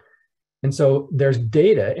 And so there's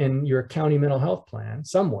data in your county mental health plan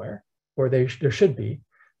somewhere, or there should be,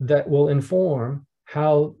 that will inform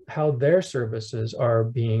how their services are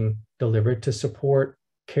being delivered to support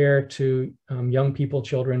care to young people,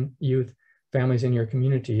 children, youth, families in your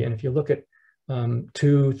community. And if you look at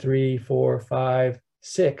 2, 3, 4, 5,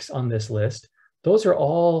 6 on this list, those are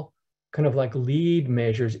all kind of like lead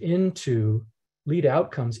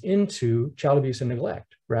outcomes into child abuse and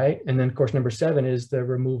neglect, right? And then of course, number 7 is the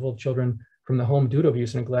removal of children from the home due to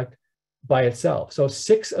abuse and neglect by itself. So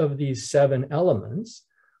 6 of these 7 elements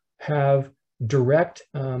have direct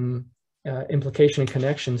implication and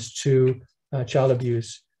connections to child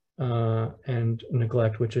abuse and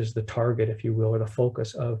neglect, which is the target, if you will, or the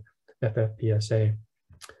focus of FFPSA.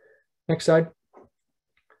 Next slide.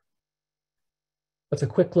 That's a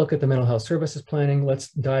quick look at the mental health services planning.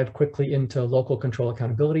 Let's dive quickly into local control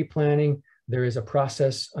accountability planning. There is a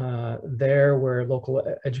process there where local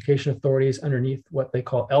education authorities, underneath what they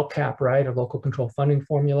call LCAP, right, a local control funding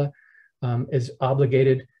formula, is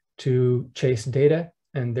obligated to chase data.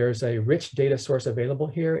 And there's a rich data source available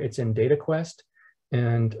here. It's in DataQuest.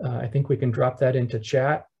 And I think we can drop that into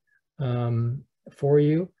chat for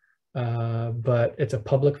you. But it's a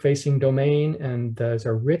public facing domain, and there's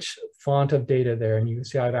a rich font of data there. And you can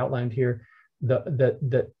see I've outlined here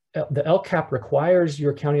the LCAP requires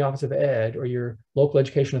your county office of ed or your local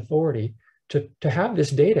education authority to have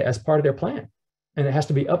this data as part of their plan. And it has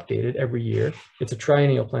to be updated every year. It's a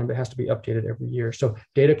triennial plan, but it has to be updated every year. So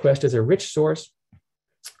DataQuest is a rich source.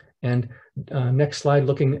 And next slide,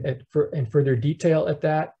 looking at in further detail at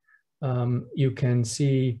that, you can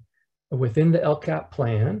see within the LCAP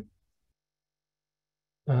plan,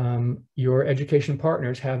 your education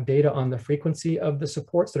partners have data on the frequency of the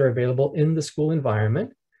supports that are available in the school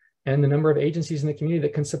environment and the number of agencies in the community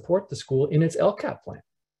that can support the school in its LCAP plan.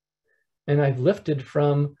 And I've lifted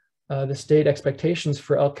from the state expectations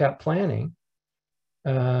for LCAP planning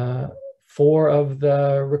 4 of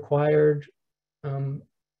the required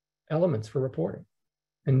elements for reporting.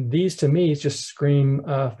 And these to me just scream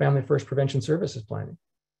family first prevention services planning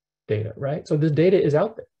data, right? So this data is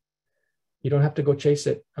out there. You don't have to go chase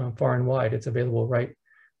it far and wide. It's available right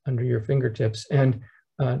under your fingertips. And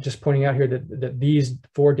just pointing out here that these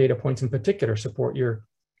 4 data points in particular support your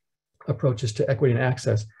approaches to equity and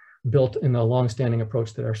access, built in the longstanding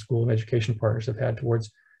approach that our school and education partners have had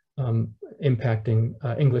towards impacting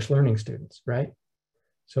English learning students, right?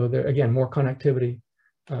 So there, again, more connectivity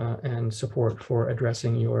and support for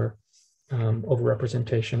addressing your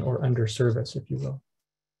overrepresentation or underservice, if you will.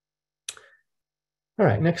 All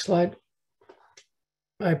right, next slide.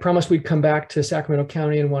 I promised we'd come back to Sacramento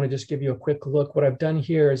County and want to just give you a quick look. What I've done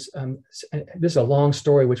here is, this is a long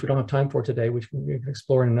story, which we don't have time for today, which we can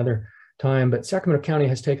explore in another time, but Sacramento County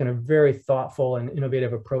has taken a very thoughtful and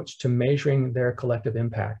innovative approach to measuring their collective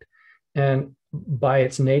impact. And by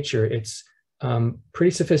its nature, it's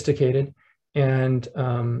pretty sophisticated and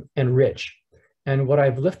rich. And what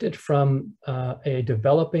I've lifted from a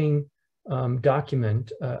developing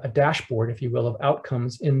document, a dashboard, if you will, of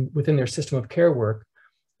outcomes within their system of care work,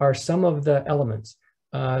 are some of the elements.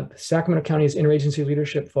 Sacramento County's interagency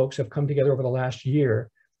leadership folks have come together over the last year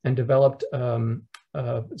and developed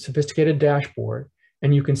a sophisticated dashboard.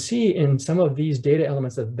 And you can see in some of these data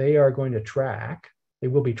elements that they are going to track, they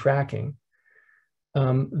will be tracking,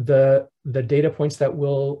 the data points that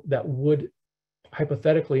would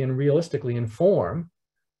hypothetically and realistically inform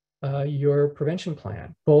your prevention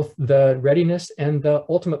plan, both the readiness and the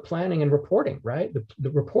ultimate planning and reporting, right?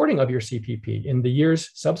 The reporting of your CPP in the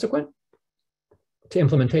years subsequent to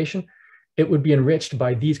implementation, it would be enriched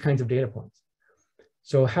by these kinds of data points.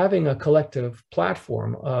 So having a collective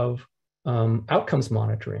platform of outcomes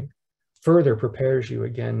monitoring further prepares you,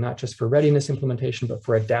 again, not just for readiness implementation, but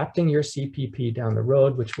for adapting your CPP down the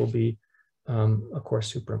road, which will be, of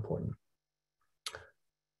course, super important.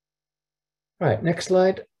 All right, next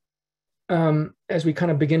slide. As we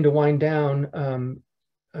kind of begin to wind down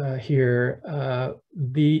here,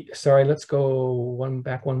 sorry, let's go one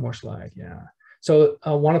more slide, yeah. So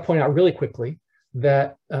I want to point out really quickly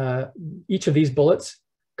that each of these bullets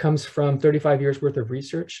comes from 35 years worth of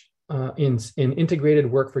research in integrated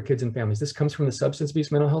work for kids and families. This comes from the Substance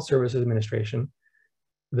Abuse Mental Health Services Administration.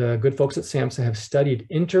 The good folks at SAMHSA have studied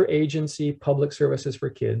interagency public services for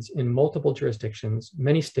kids in multiple jurisdictions,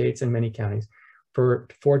 many states and many counties for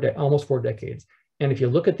almost 4 decades. And if you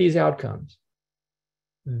look at these outcomes,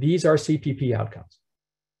 these are CPP outcomes,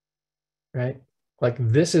 right? Like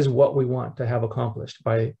this is what we want to have accomplished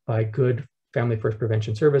by good family first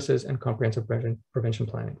prevention services and comprehensive prevention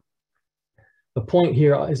planning. The point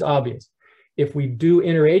here is obvious. If we do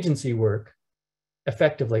interagency work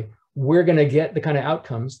effectively, we're going to get the kind of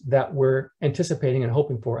outcomes that we're anticipating and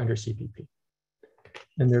hoping for under CPP.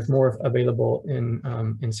 And there's more available in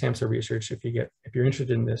SAMHSA research. If you're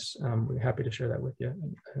interested in this, we're happy to share that with you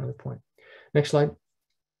at another point. Next slide.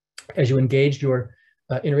 As you engaged your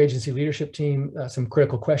interagency leadership team, some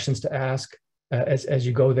critical questions to ask as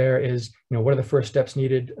you go there is, what are the first steps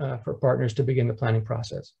needed for partners to begin the planning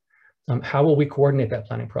process? How will we coordinate that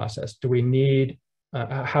planning process? Do we need,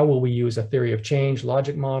 how will we use a theory of change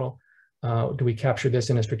logic model? Do we capture this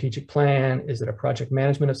in a strategic plan? Is it a project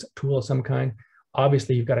management tool of some kind?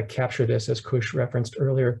 Obviously, you've got to capture this, as Kush referenced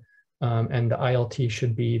earlier, and the ILT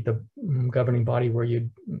should be the governing body where you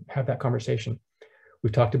have that conversation.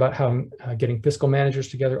 We've talked about how getting fiscal managers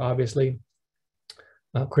together, obviously.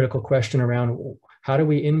 A critical question around how do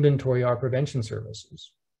we inventory our prevention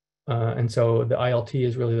services? And so the ILT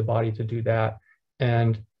is really the body to do that.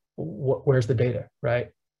 And where's the data, right?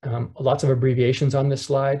 Lots of abbreviations on this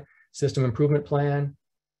slide. System improvement plan,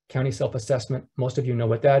 county self-assessment. Most of you know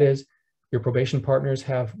what that is. Your probation partners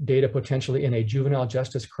have data potentially in a Juvenile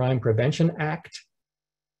Justice Crime Prevention Act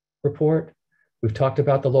report. We've talked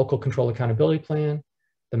about the Local Control Accountability Plan,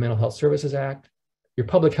 the Mental Health Services Act. Your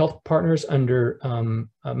public health partners under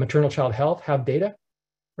maternal child health have data,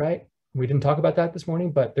 right? We didn't talk about that this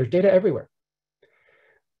morning, but there's data everywhere.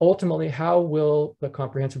 Ultimately, how will the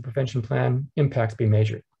comprehensive prevention plan impacts be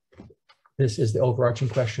measured? This is the overarching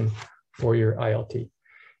question for your ILT.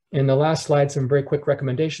 In the last slide, some very quick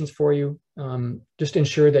recommendations for you. Just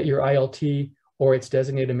ensure that your ILT or its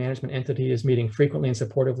designated management entity is meeting frequently and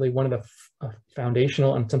supportively. One of the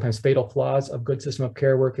foundational and sometimes fatal flaws of good system of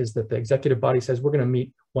care work is that the executive body says we're going to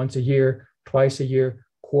meet once a year, twice a year,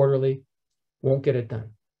 quarterly, won't get it done,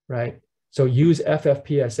 right? So use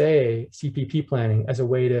FFPSA CPP planning as a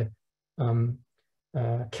way to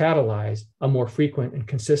catalyze a more frequent and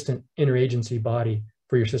consistent interagency body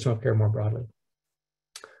for your system of care more broadly.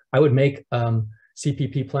 I would make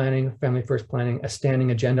CPP planning, family first planning, a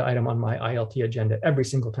standing agenda item on my ILT agenda. Every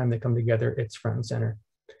single time they come together, it's front and center.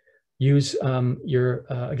 Use your,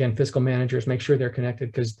 again, fiscal managers, make sure they're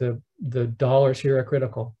connected because the dollars here are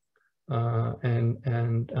critical and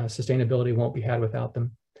sustainability won't be had without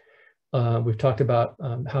them. We've talked about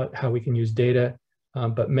how we can use data,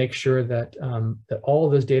 but make sure that, that all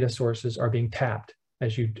of those data sources are being tapped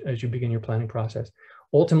as you begin your planning process.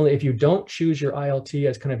 Ultimately, if you don't choose your ILT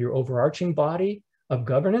as kind of your overarching body of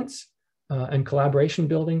governance and collaboration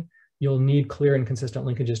building, you'll need clear and consistent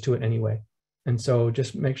linkages to it anyway. And so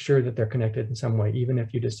just make sure that they're connected in some way, even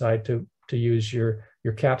if you decide to use your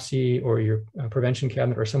CAPC or your prevention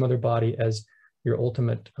cabinet or some other body as your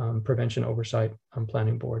ultimate prevention oversight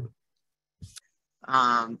planning board.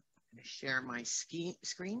 I'm going to share my screen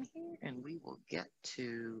here and we will get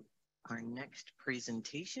to our next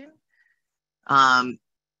presentation.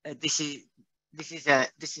 This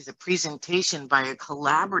is a presentation by a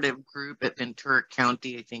collaborative group at Ventura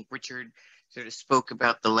County. I think Richard sort of spoke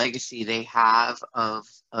about the legacy they have of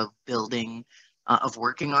building, of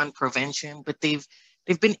working on prevention, but they've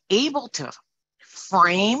been able to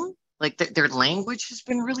frame, like their language has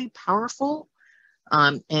been really powerful.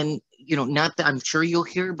 And, you know, not that I'm sure you'll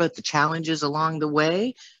hear about the challenges along the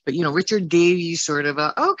way, but, you know, Richard gave you sort of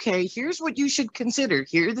a, okay, here's what you should consider.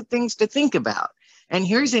 Here are the things to think about. And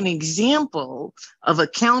here's an example of a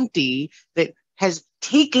county that has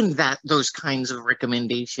taken those kinds of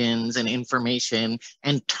recommendations and information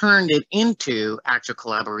and turned it into actual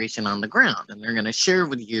collaboration on the ground. And they're going to share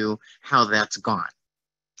with you how that's gone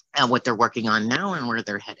and what they're working on now and where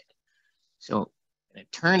they're headed. So I'm going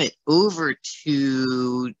to turn it over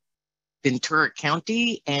to Ventura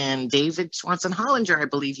County. And David Swanson-Hollinger, I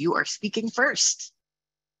believe you are speaking first.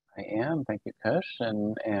 I am. Thank you, Kush,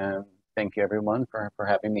 and thank you everyone for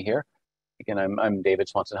having me here. Again, I'm David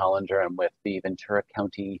Swanson-Hollinger. I'm with the Ventura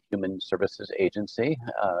County Human Services Agency,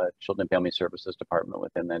 Children and Family Services Department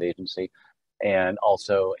within that agency, and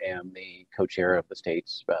also am the co-chair of the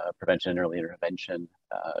state's Prevention and Early Intervention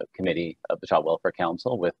Committee of the Child Welfare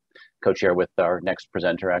Council, with co-chair with our next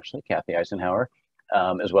presenter, actually, Kathy Eisenhower,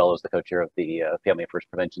 as well as the co-chair of the Family First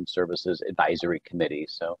Prevention Services Advisory Committee.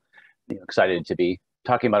 So, excited to be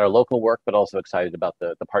talking about our local work, but also excited about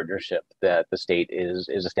the partnership that the state is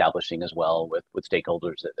establishing as well with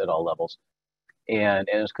stakeholders at all levels. And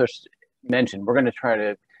as Kush mentioned, we're going to try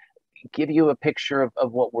to give you a picture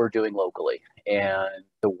of what we're doing locally and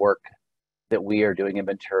the work that we are doing in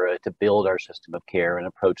Ventura to build our system of care and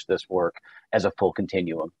approach this work as a full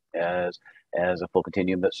continuum, as a full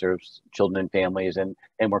continuum that serves children and families. And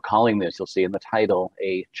we're calling this, you'll see in the title,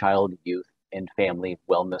 a child, youth, and family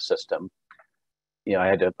wellness system. I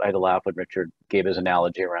had to laugh when Richard gave his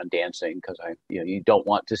analogy around dancing, because you don't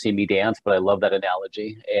want to see me dance, but I love that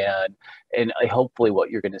analogy. And hopefully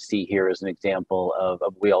what you're going to see here is an example of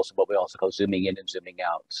what we also call zooming in and zooming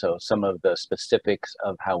out. So some of the specifics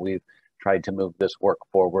of how we've tried to move this work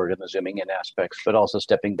forward in the zooming in aspects, but also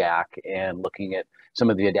stepping back and looking at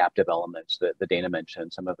some of the adaptive elements that Dana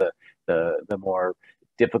mentioned, some of the more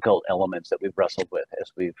difficult elements that we've wrestled with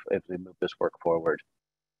as we move this work forward.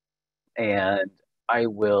 And I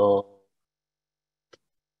will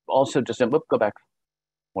also just go back. I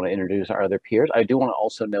want to introduce our other peers. I do want to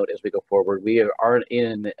also note as we go forward, we are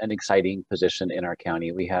in an exciting position in our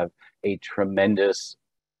county. We have a tremendous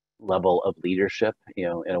level of leadership,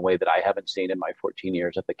 in a way that I haven't seen in my 14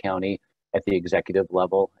 years at the county, at the executive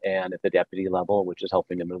level and at the deputy level, which is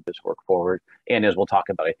helping to move this work forward. And as we'll talk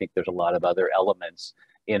about, I think there's a lot of other elements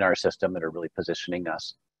in our system that are really positioning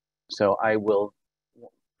us. So I will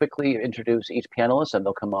quickly introduce each panelist, and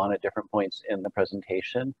they'll come on at different points in the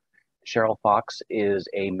presentation. Cheryl Fox is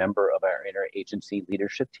a member of our interagency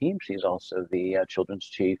leadership team. She's also the children's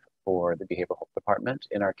chief for the behavioral health department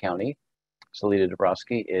in our county. Salita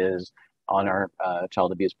Dabrowski is on our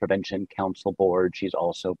Child Abuse Prevention Council board. She's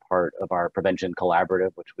also part of our prevention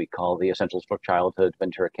collaborative, which we call the Essentials for Childhood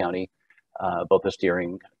Ventura County, both the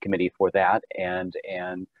steering committee for that and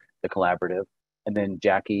the collaborative. And then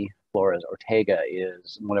Jackie Flores Ortega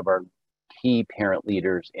is one of our key parent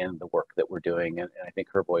leaders in the work that we're doing. And I think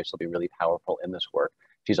her voice will be really powerful in this work.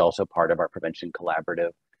 She's also part of our prevention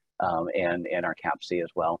collaborative and our CAPC as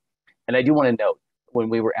well. And I do want to note, when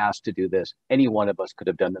we were asked to do this, any one of us could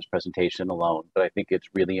have done this presentation alone, but I think it's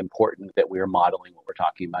really important that we are modeling what we're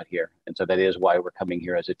talking about here. And so that is why we're coming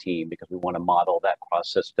here as a team, because we want to model that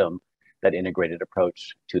cross-system, that integrated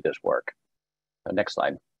approach to this work. So next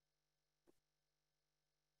slide.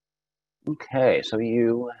 Okay, so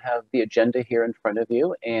you have the agenda here in front of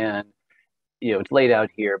you, and it's laid out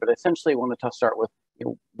here, but essentially I want to start with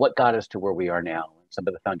what got us to where we are now, and some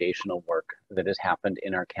of the foundational work that has happened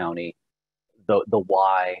in our county, the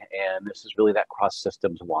why, and this is really that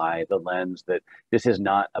cross-systems why, the lens that this is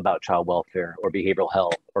not about child welfare or behavioral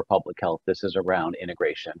health or public health. This is around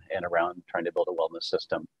integration and around trying to build a wellness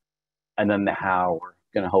system. And then the how, we're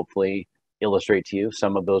going to hopefully illustrate to you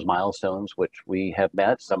some of those milestones which we have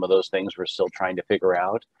met, some of those things we're still trying to figure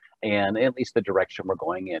out, and at least the direction we're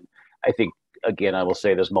going in. I think, again, I will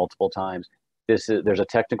say this multiple times, there's a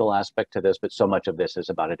technical aspect to this, but so much of this is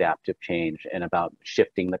about adaptive change and about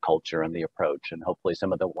shifting the culture and the approach, and hopefully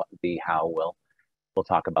some of the how we'll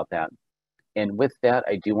talk about that. And with that,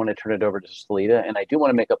 I do want to turn it over to Salita, and I do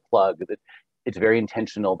want to make a plug that it's very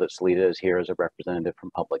intentional that Salita is here as a representative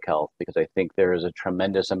from public health, because I think there is a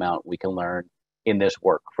tremendous amount we can learn in this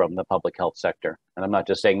work from the public health sector. And I'm not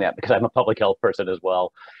just saying that because I'm a public health person as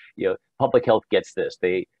well. Public health gets this.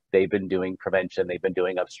 They've been doing prevention. They've been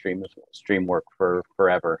doing upstream work for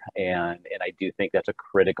forever. And I do think that's a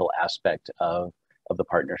critical aspect of the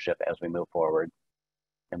partnership as we move forward.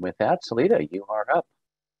 And with that, Salita, you are up.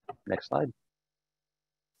 Next slide.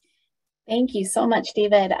 Thank you so much,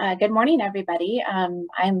 David. Good morning, everybody.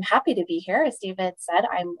 I'm happy to be here. As David said,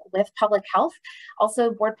 I'm with Public Health,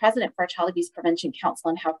 also board president for Child Abuse Prevention Council,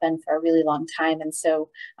 and have been for a really long time. And so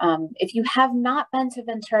if you have not been to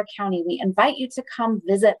Ventura County, we invite you to come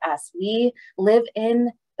visit us. We live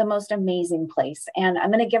in the most amazing place. And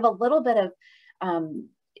I'm going to give a little bit of,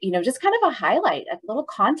 just kind of a highlight, a little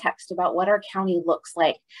context about what our county looks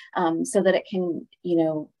like, so that it can,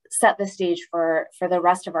 set the stage for the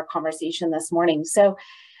rest of our conversation this morning. So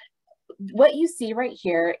what you see right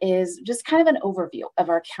here is just kind of an overview of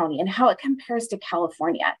our county and how it compares to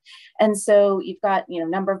California. And so you've got,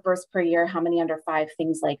 number of births per year, how many under 5,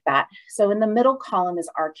 things like that. So in the middle column is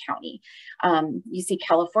our county. You see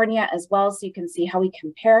California as well, so you can see how we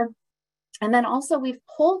compare. And then also we've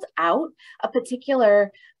pulled out a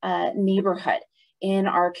particular neighborhood in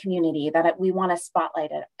our community that we want to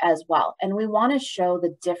spotlight it as well. And we want to show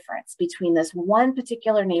the difference between this one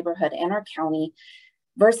particular neighborhood in our county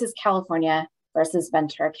versus California versus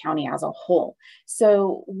Ventura County as a whole.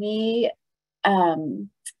 So we,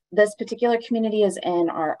 this particular community is in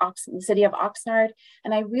the city of Oxnard,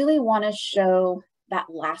 and I really want to show that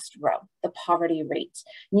last row, the poverty rate.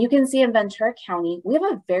 And you can see in Ventura County, we have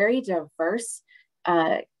a very diverse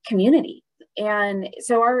community. And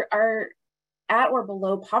so our at or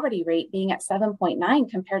below poverty rate being at 7.9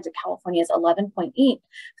 compared to California's 11.8. Then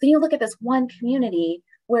you look at this one community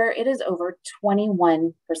where it is over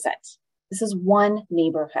 21%. This is one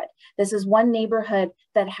neighborhood. This is one neighborhood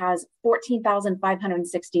that has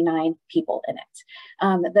 14,569 people in it,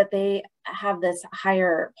 that they have this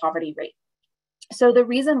higher poverty rate. So the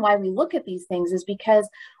reason why we look at these things is because,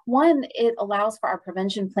 one, it allows for our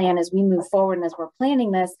prevention plan as we move forward and as we're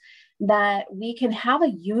planning this, that we can have a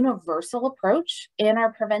universal approach in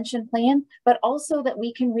our prevention plan, but also that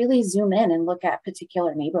we can really zoom in and look at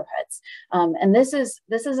particular neighborhoods. And this is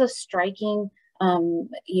a striking,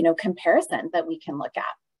 comparison that we can look at.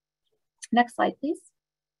 Next slide, please.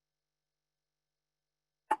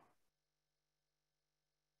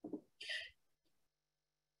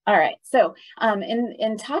 All right, so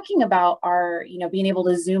in talking about our, being able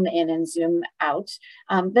to zoom in and zoom out,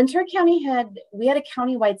 Ventura County we had a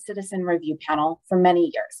countywide citizen review panel for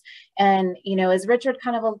many years. And, as Richard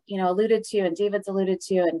kind of, alluded to, and David's alluded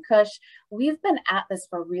to, and Kush, we've been at this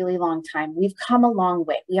for a really long time. We've come a long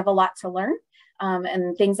way. We have a lot to learn.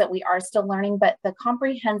 And things that we are still learning, but the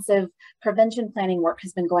comprehensive prevention planning work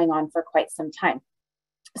has been going on for quite some time.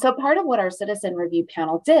 So part of what our citizen review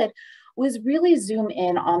panel did was really zoom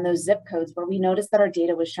in on those zip codes where we noticed that our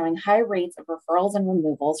data was showing high rates of referrals and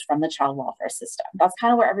removals from the child welfare system. That's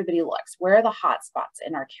kind of where everybody looks. Where are the hot spots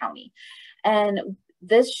in our county? And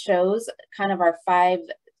this shows kind of our 5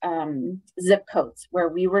 zip codes where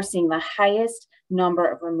we were seeing the highest number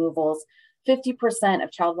of removals, 50%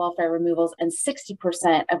 of child welfare removals, and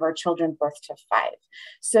 60% of our children birth to 5.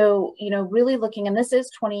 So, really looking, and this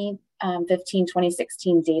is 2015,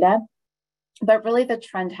 2016 data, but really the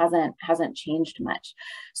trend hasn't changed much.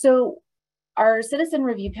 So our citizen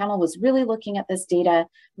review panel was really looking at this data,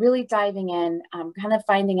 really diving in, kind of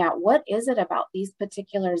finding out what is it about these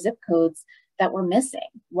particular zip codes that we're missing?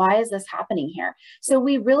 Why is this happening here? So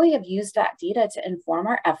we really have used that data to inform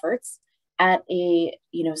our efforts at a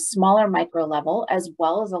smaller micro level as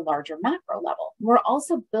well as a larger macro level. We're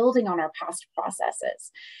also building on our past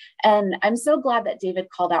processes. And I'm so glad that David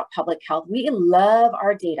called out public health. We love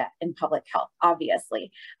our data in public health,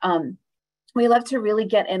 obviously. We love to really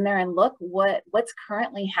get in there and look what's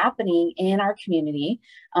currently happening in our community.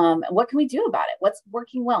 What can we do about it? What's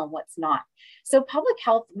working well and what's not? So public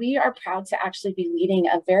health, we are proud to actually be leading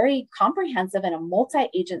a very comprehensive and a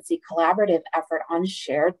multi-agency collaborative effort on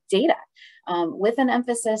shared data, with an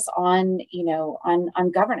emphasis on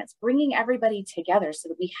governance, bringing everybody together so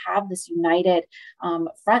that we have this united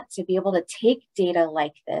front to be able to take data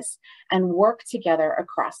like this and work together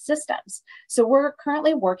across systems. So we're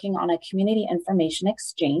currently working on a community information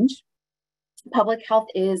exchange. Public health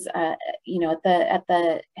is, at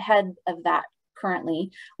the head of that currently,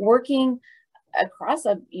 working across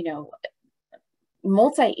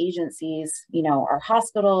multi-agencies, our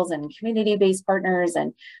hospitals and community-based partners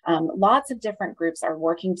and lots of different groups are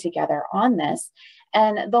working together on this.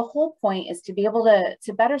 And the whole point is to be able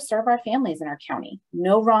to better serve our families in our county.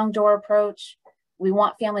 No wrong door approach. We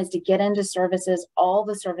want families to get into services, all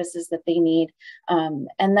the services that they need,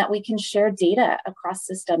 and that we can share data across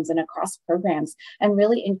systems and across programs and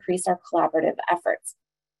really increase our collaborative efforts.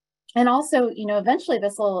 And also, eventually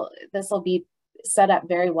this will be set up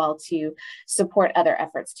very well to support other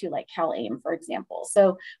efforts too, like CalAIM, for example.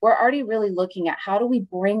 So we're already really looking at how do we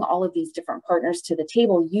bring all of these different partners to the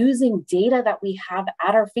table using data that we have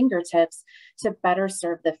at our fingertips to better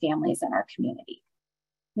serve the families in our community.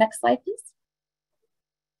 Next slide, please.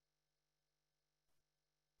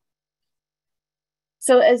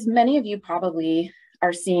 So as many of you probably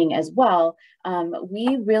are seeing as well,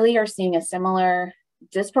 we really are seeing a similar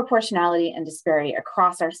disproportionality and disparity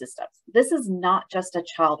across our systems. This is not just a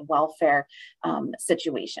child welfare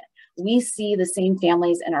situation. We see the same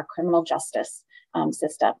families in our criminal justice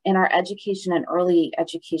system, in our education and early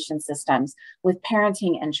education systems, with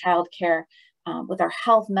parenting and childcare, with our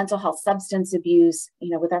health, mental health, substance abuse,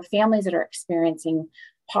 with our families that are experiencing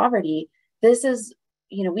poverty. This is,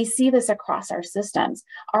 we see this across our systems.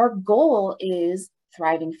 Our goal is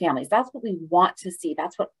thriving families. That's what we want to see.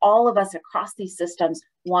 That's what all of us across these systems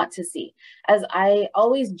want to see. As I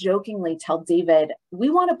always jokingly tell David, we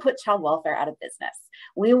want to put child welfare out of business.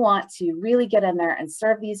 We want to really get in there and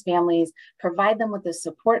serve these families, provide them with the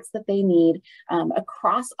supports that they need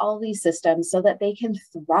across all these systems so that they can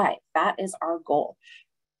thrive. That is our goal.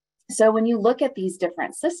 So when you look at these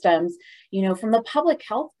different systems, from the public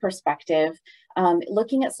health perspective,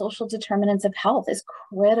 looking at social determinants of health is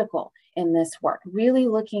critical in this work, really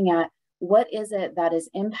looking at what is it that is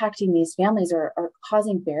impacting these families or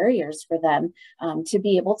causing barriers for them to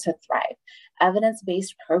be able to thrive.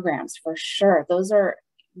 Evidence-based programs, for sure. Those are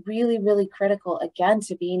really, really critical, again,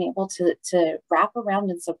 to being able to wrap around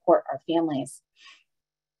and support our families.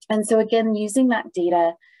 And so again, using that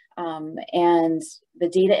data and the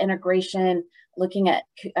data integration, looking at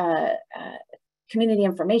community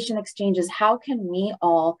information exchanges, how can we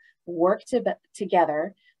all work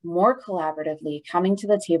together more collaboratively, coming to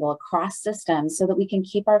the table across systems so that we can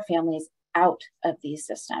keep our families out of these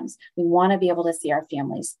systems. We want to be able to see our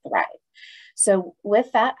families thrive. So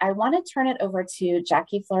with that, I want to turn it over to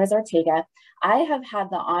Jackie Flores-Ortega. I have had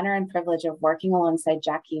the honor and privilege of working alongside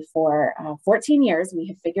Jackie for 14 years. We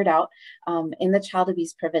have figured out in the Child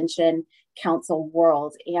Abuse Prevention Council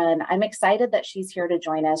world, and I'm excited that she's here to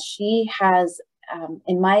join us. She has,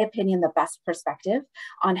 in my opinion, the best perspective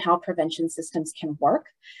on how prevention systems can work.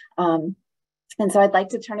 And so I'd like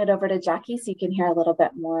to turn it over to Jackie so you can hear a little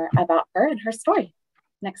bit more about her and her story.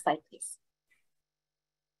 Next slide, please.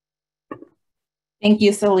 Thank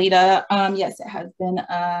you, Salida. Yes, it has been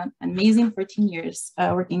an amazing 14 years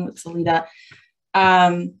working with Salida.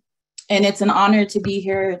 And it's an honor to be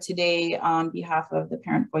here today on behalf of the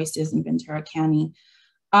Parent Voices in Ventura County.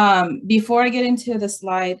 Before I get into the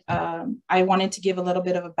slide, I wanted to give a little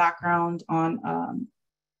bit of a background on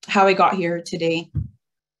how I got here today.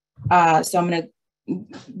 So I'm going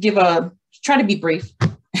to try to be brief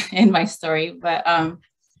in my story, but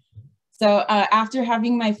so after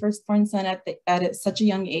having my firstborn son at such a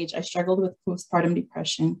young age, I struggled with postpartum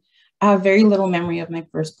depression. I have very little memory of my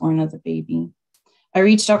firstborn as a baby. I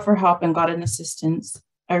reached out for help and got an assistance.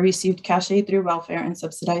 I received cash aid through welfare and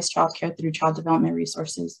subsidized childcare through child development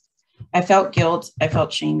resources. I felt guilt, I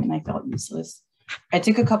felt shame, and I felt useless. I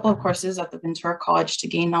took a couple of courses at the Ventura College to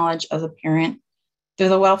gain knowledge as a parent. Through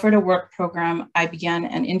the Welfare to Work program, I began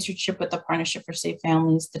an internship with the Partnership for Safe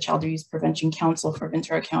Families, the Child Abuse Prevention Council for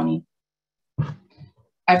Ventura County.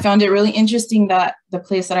 I found it really interesting that the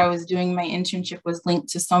place that I was doing my internship was linked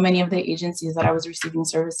to so many of the agencies that I was receiving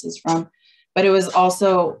services from, but it was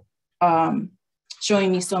also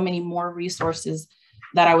showing me so many more resources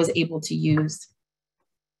that I was able to use.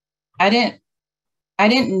 I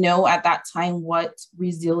didn't know at that time what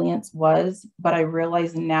resilience was, but I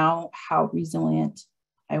realize now how resilient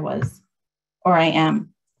I was, or I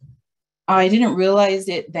am. I didn't realize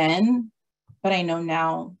it then, but I know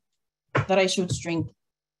now that I showed strength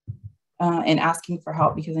in asking for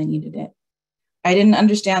help because I needed it. I didn't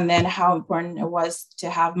understand then how important it was to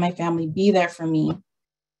have my family be there for me,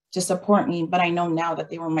 to support me, but I know now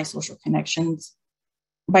that they were my social connections.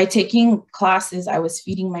 By taking classes, I was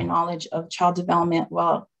feeding my knowledge of child development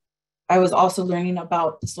while I was also learning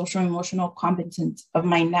about the social and emotional competence of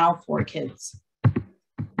my now 4 kids.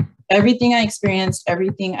 Everything I experienced,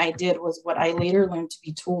 everything I did was what I later learned to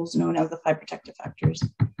be tools known as the 5 protective factors.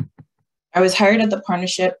 I was hired at the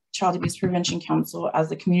Partnership Child Abuse Prevention Council as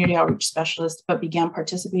the community outreach specialist, but began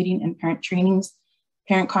participating in parent trainings,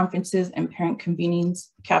 parent conferences, and parent convenings,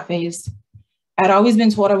 cafes. I'd always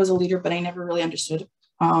been told I was a leader, but I never really understood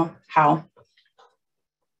how.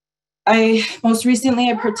 Most recently,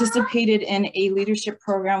 I participated in a leadership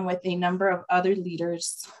program with a number of other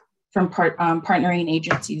leaders from partnering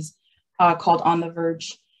agencies called On the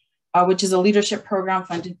Verge, which is a leadership program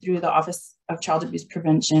funded through the Office of Child Abuse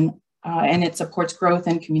Prevention, and it supports growth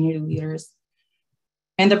and community leaders.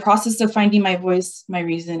 In the process of finding my voice, my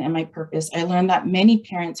reason, and my purpose, I learned that many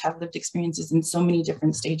parents have lived experiences in so many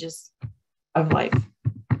different stages of life.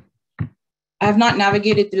 I have not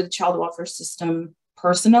navigated through the child welfare system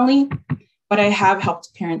personally, but I have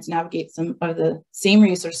helped parents navigate some of the same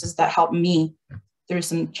resources that helped me through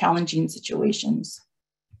some challenging situations.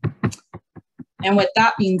 And with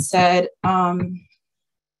that being said,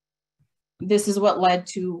 this is what led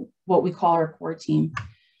to what we call our core team.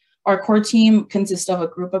 Our core team consists of a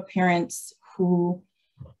group of parents who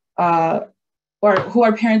are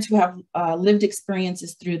parents who have lived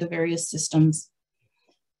experiences through the various systems.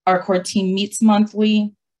 Our core team meets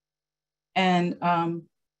monthly. and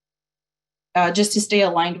just to stay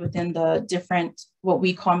aligned within the different, what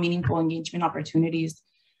we call meaningful engagement opportunities.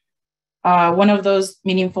 One of those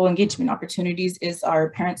meaningful engagement opportunities is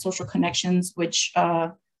our parent social connections, which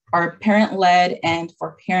are parent-led and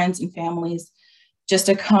for parents and families just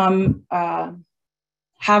to come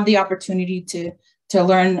have the opportunity to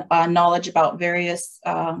learn knowledge about various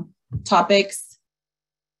topics,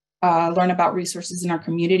 learn about resources in our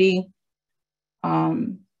community.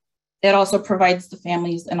 It also provides the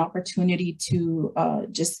families an opportunity to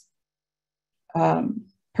just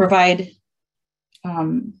provide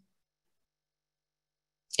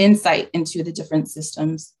insight into the different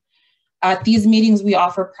systems. At these meetings, we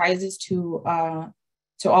offer prizes to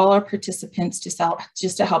all our participants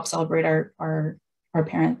just to help celebrate our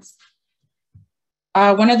parents.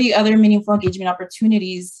 One of the other meaningful engagement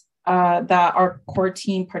opportunities that our core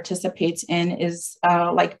team participates in is,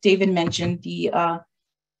 like David mentioned, the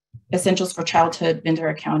Essentials for Childhood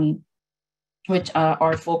Ventura County, which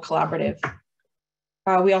are full collaborative.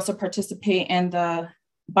 We also participate in the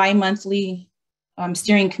bi-monthly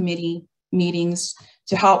steering committee meetings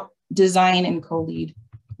to help design and co-lead,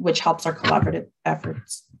 which helps our collaborative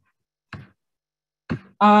efforts.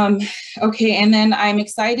 Okay, and then I'm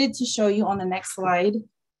excited to show you on the next slide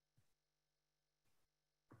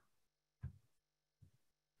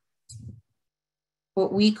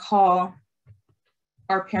what we call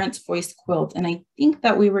our Parents' Voice Quilt. And I think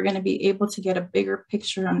that we were going to be able to get a bigger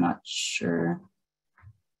picture. I'm not sure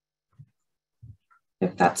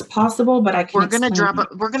if that's possible, but I can. We're gonna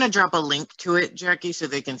drop a link to it, Jackie, so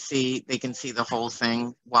they can see the whole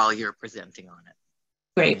thing while you're presenting on it.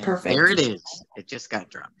 Great, And perfect. there it is. It just got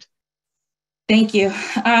dropped. Thank you.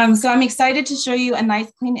 So I'm excited to show you a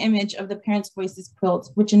nice clean image of the Parents' Voices quilt,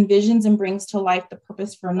 which envisions and brings to life the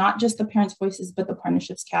purpose for not just the Parents' Voices, but the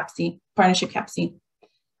partnership CAPC.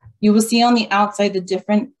 You will see on the outside the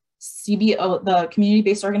different CBO, the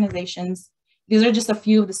community-based organizations. These are just a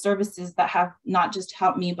few of the services that have not just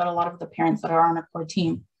helped me, but a lot of the parents that are on our core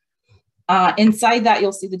team. Inside that,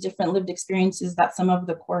 you'll see the different lived experiences that some of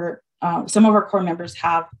our core members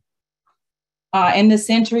have. In the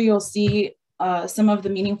center, you'll see some of the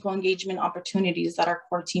meaningful engagement opportunities that our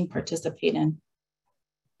core team participate in.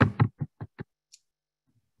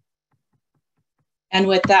 And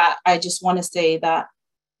with that, I just want to say that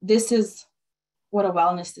this is what a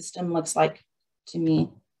wellness system looks like to me.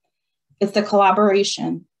 It's the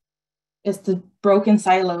collaboration, it's the broken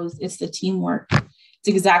silos, it's the teamwork. It's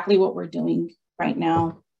exactly what we're doing right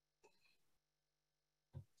now.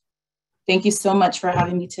 Thank you so much for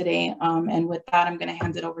having me today. And with that, I'm going to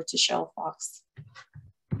hand it over to Cheryl Fox.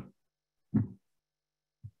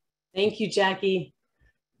 Thank you, Jackie.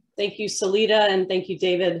 Thank you, Salida, and thank you,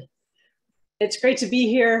 David. It's great to be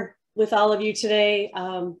here with all of you today.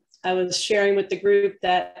 I was sharing with the group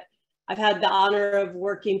that I've had the honor of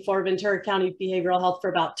working for Ventura County Behavioral Health for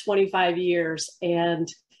about 25 years. And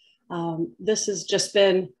this has just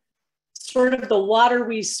been sort of the water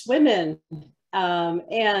we swim in.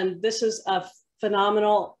 And this is a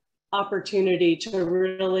phenomenal opportunity to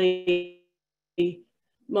really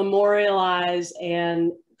memorialize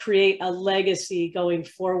and create a legacy going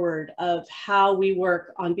forward of how we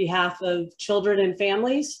work on behalf of children and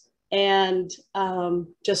families. And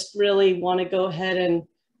just really want to go ahead and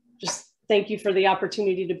just thank you for the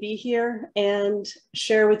opportunity to be here and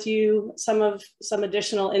share with you some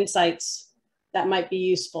additional insights that might be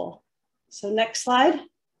useful. So next slide.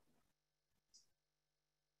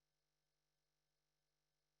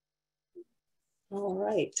 All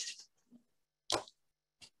right.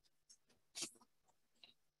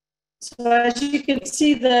 So as you can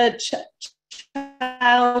see, the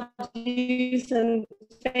child, youth, and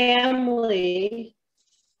family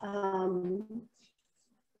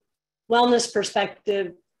wellness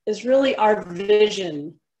perspective is really our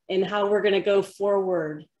vision in how we're going to go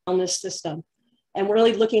forward on this system. And we're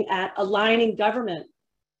really looking at aligning government,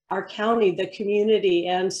 our county, the community,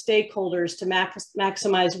 and stakeholders to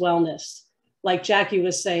maximize wellness. Like Jackie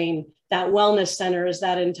was saying, that wellness center is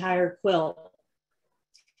that entire quilt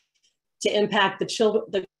to impact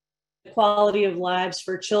the quality of lives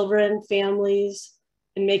for children, families,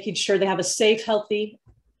 and making sure they have a safe, healthy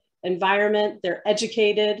environment, they're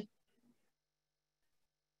educated,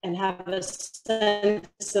 and have a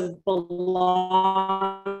sense of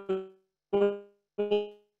belonging,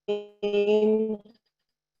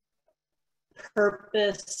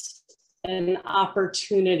 purpose, and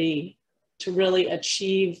opportunity to really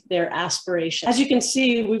achieve their aspiration. As you can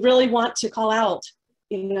see, we really want to call out,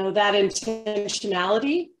 that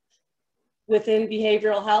intentionality within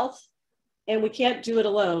behavioral health, and we can't do it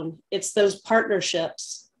alone. It's those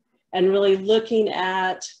partnerships and really looking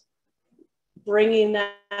at bringing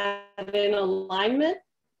that in alignment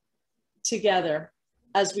together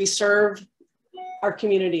as we serve our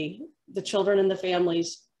community, the children and the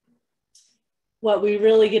families. What we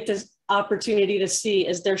really get this opportunity to see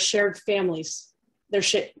is their shared families,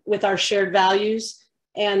 with our shared values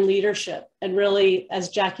and leadership. And really, as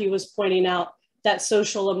Jackie was pointing out, that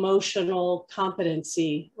social emotional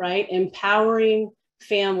competency, right? Empowering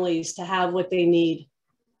families to have what they need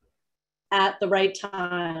at the right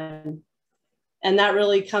time. And that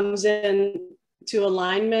really comes in to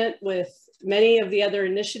alignment with many of the other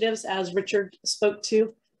initiatives, as Richard spoke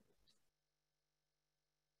to.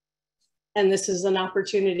 And this is an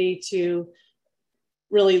opportunity to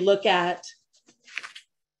really look at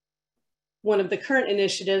one of the current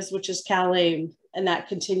initiatives, which is CalAIM, and that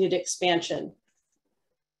continued expansion.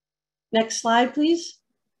 Next slide, please.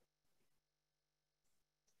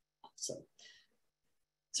 Awesome.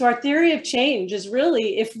 So our theory of change is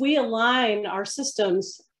really, if we align our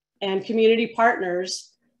systems and community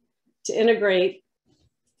partners to integrate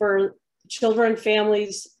for children,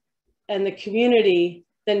 families, and the community,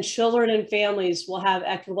 then children and families will have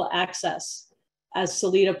equitable access, as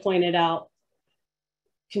Salita pointed out,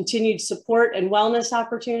 continued support and wellness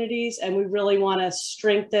opportunities, and we really want to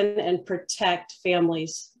strengthen and protect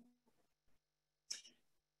families.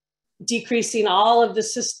 Decreasing all of the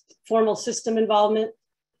formal system involvement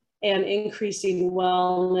and increasing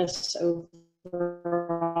wellness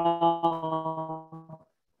overall.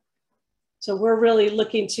 So we're really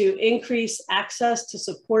looking to increase access to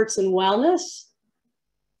supports and wellness,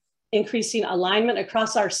 increasing alignment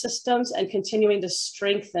across our systems, and continuing to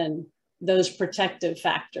strengthen those protective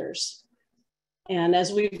factors. And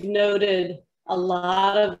as we've noted, a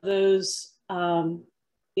lot of those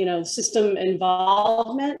system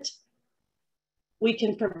involvement, we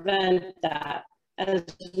can prevent that as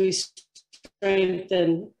we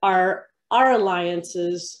strengthen our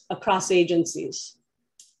alliances across agencies.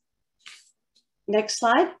 Next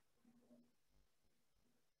slide.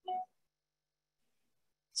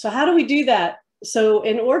 So how do we do that? So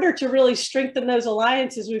in order to really strengthen those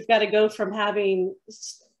alliances, we've got to go from having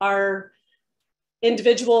our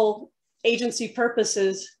individual agency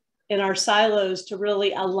purposes in our silos to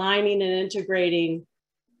really aligning and integrating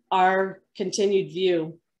our continued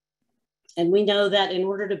view. And we know that in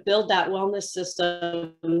order to build that wellness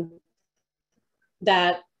system,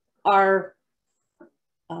 that our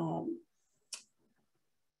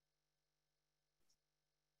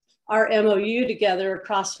MOU together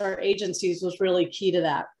across our agencies was really key to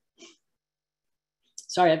that.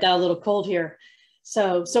 Sorry, I've got a little cold here.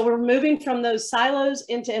 So we're moving from those silos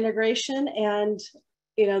into integration, and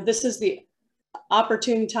this is the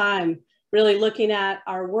opportune time, really looking at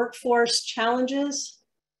our workforce challenges.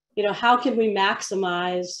 How can we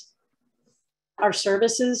maximize our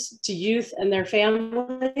services to youth and their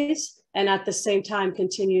families, and at the same time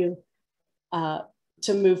continue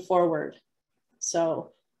to move forward?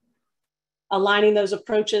 So aligning those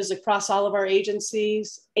approaches across all of our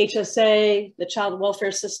agencies, HSA, the child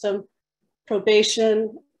welfare system,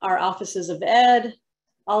 probation, our offices of ed,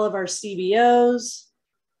 all of our CBOs.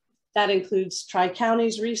 That includes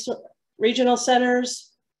Tri-Counties regional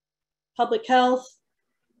centers, public health,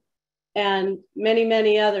 and many,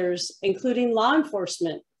 many others, including law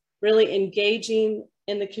enforcement, really engaging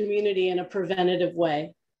in the community in a preventative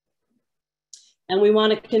way. And we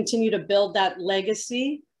want to continue to build that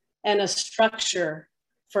legacy and a structure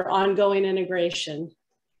for ongoing integration.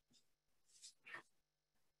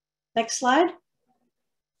 Next slide.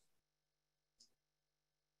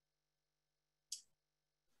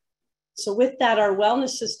 So with that, our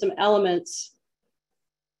wellness system elements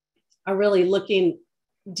are really looking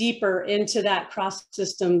deeper into that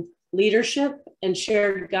cross-system leadership and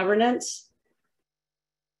shared governance.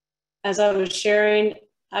 As I was sharing,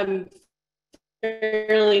 I'm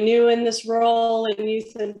fairly new in this role in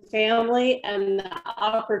youth and family, and the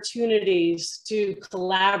opportunities to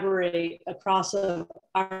collaborate across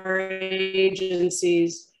our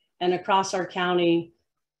agencies and across our county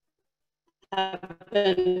have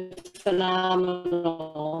been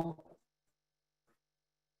phenomenal.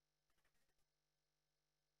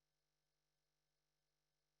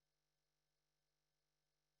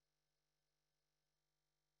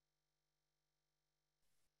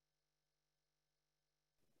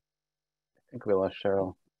 I think we lost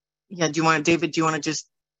Cheryl. Yeah, David, do you want to just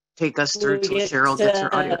take us through till Cheryl gets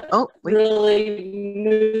her audio? Oh, wait. Really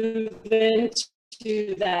move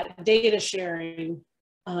into that data sharing.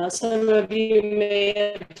 Some of you may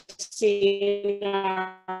have seen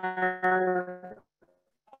our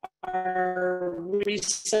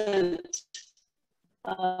recent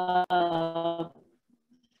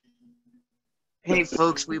Hey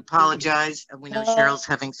folks, we apologize. We know Cheryl's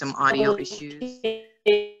having some audio issues.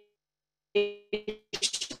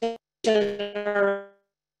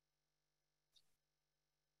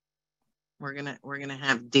 We're gonna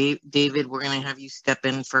have David. We're gonna have you step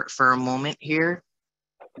in for a moment here.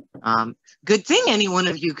 Good thing any one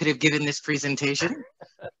of you could have given this presentation.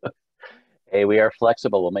 Hey, we are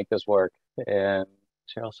flexible. We'll make this work. And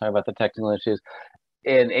Cheryl, sorry about the technical issues.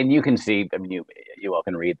 And you can see, I mean, you all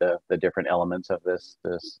can read the different elements of this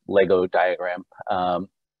Lego diagram. You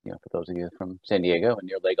know, for those of you from San Diego and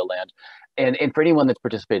near Legoland, and for anyone that's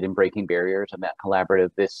participated in Breaking Barriers and that collaborative,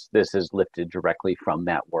 this is lifted directly from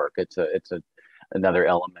that work. It's another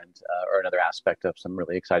element or another aspect of some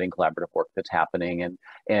really exciting collaborative work that's happening.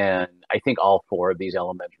 And I think all four of these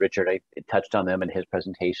elements, Richard, I touched on them in his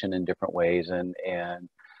presentation in different ways, and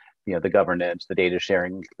you know, the governance, the data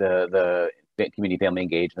sharing, the community family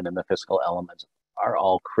engagement, and the fiscal elements are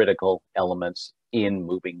all critical elements in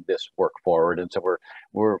moving this work forward. And so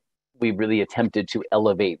we really attempted to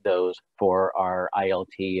elevate those for our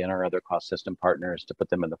ILT and our other cross-system partners to put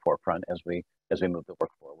them in the forefront as we move the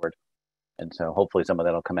work forward. And so hopefully some of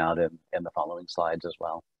that will come out in the following slides as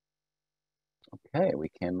well. Okay, we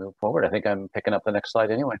can move forward. I think I'm picking up the next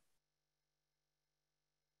slide anyway.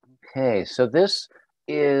 Okay, so this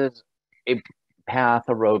is a path,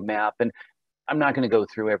 a roadmap, and I'm not going to go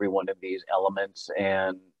through every one of these elements,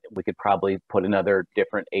 and we could probably put another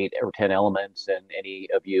different 8 or 10 elements, and any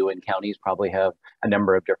of you in counties probably have a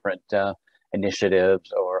number of different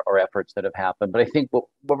initiatives or efforts that have happened. But I think what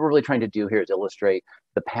we're really trying to do here is illustrate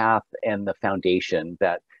the path and the foundation,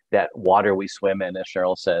 that water we swim in, as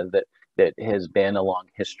Cheryl said, that has been a long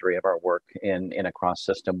history of our work in a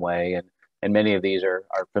cross-system way. And many of these are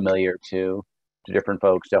familiar to different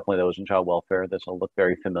folks, definitely those in child welfare. This will look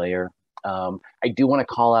very familiar. I do want to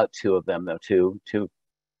call out 2 of them, though,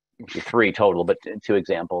 3 total, but 2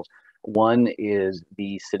 examples. One is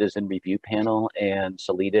the Citizen Review Panel, and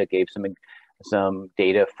Salida gave some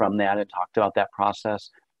data from that and talked about that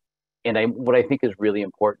process. And what I think is really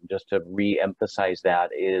important, just to re-emphasize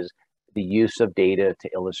that, is the use of data to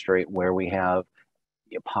illustrate where we have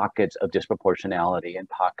pockets of disproportionality and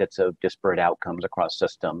pockets of disparate outcomes across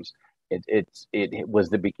systems. It was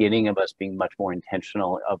the beginning of us being much more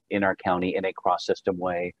intentional in our county in a cross-system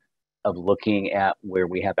way of looking at where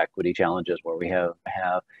we have equity challenges, where we have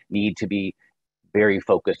need to be very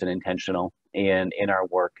focused and intentional in our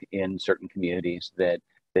work in certain communities that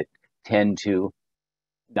tend to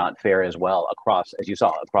not fare as well across, as you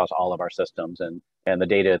saw, across all of our systems. And the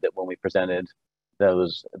data that when we presented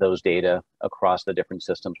those data across the different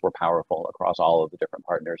systems were powerful across all of the different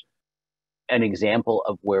partners. An example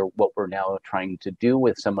of what we're now trying to do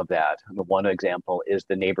with some of that, the one example is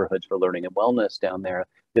the Neighborhoods for Learning and Wellness down there.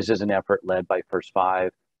 This is an effort led by First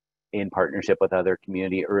Five in partnership with other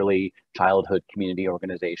early childhood community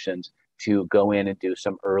organizations to go in and do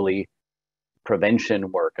some early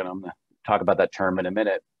prevention work. And I'm going to talk about that term in a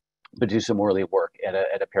minute, but do some early work at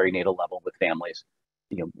a perinatal level with families,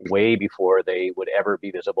 way before they would ever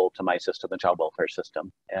be visible to my system, the child welfare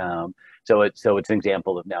system. So it's an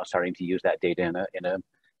example of now starting to use that data in a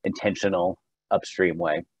intentional upstream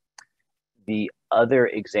way. The other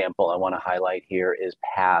example I want to highlight here is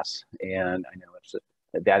PASS, and I know it's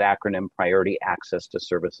that acronym, Priority Access to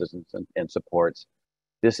Services and Supports.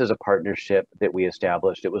 This is a partnership that we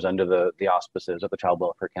established. It was under the auspices of the Child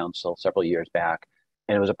Welfare Council several years back,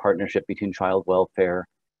 and it was a partnership between child welfare,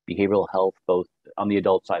 behavioral health, both on the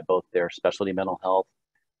adult side, both their specialty mental health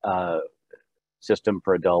system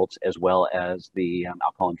for adults, as well as the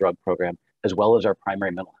alcohol and drug program, as well as our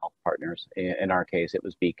primary mental health partners. In our case, it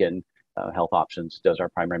was Beacon Health Options does our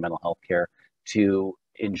primary mental health care, to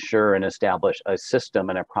ensure and establish a system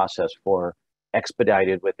and a process for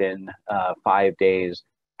expedited within 5 days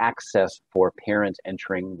access for parents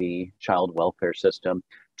entering the child welfare system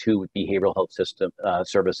to behavioral health system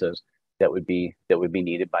services that would be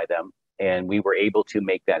needed by them. And we were able to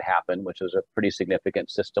make that happen, which was a pretty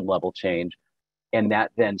significant system level change. And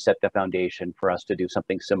that then set the foundation for us to do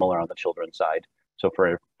something similar on the children's side. So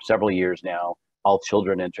for several years now, all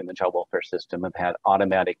children entering the child welfare system have had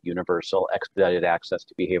automatic, universal, expedited access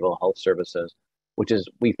to behavioral health services, which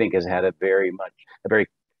we think has had a very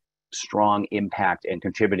strong impact and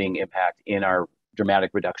contributing impact in our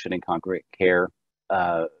dramatic reduction in congregate care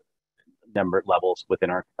number levels within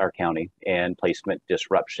our county and placement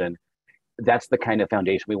disruption. That's the kind of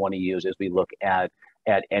foundation we want to use as we look at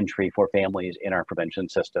entry for families in our prevention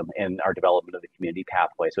system and our development of the community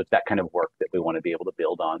pathway. So it's that kind of work that we want to be able to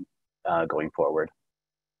build on going forward.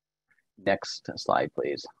 Next slide,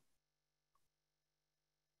 please.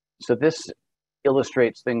 So this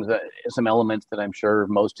illustrates things that some elements that I'm sure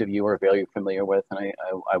most of you are very familiar with, and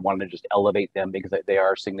I want to just elevate them because they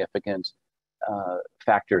are significant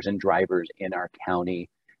factors and drivers in our county.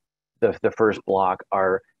 The first block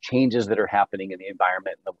are changes that are happening in the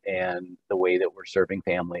environment and the way that we're serving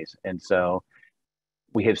families. And so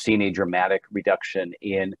we have seen a dramatic reduction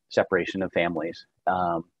in separation of families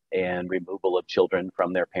and removal of children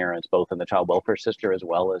from their parents, both in the child welfare system as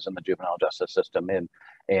well as in the juvenile justice system,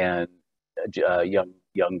 and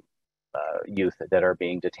young youth that are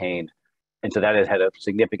being detained. And so that has had a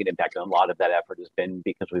significant impact. And a lot of that effort has been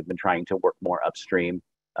because we've been trying to work more upstream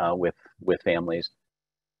with families.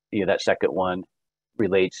 That second one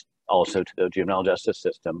relates also to the juvenile justice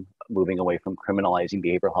system, moving away from criminalizing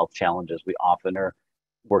behavioral health challenges. We often are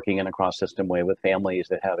working in a cross-system way with families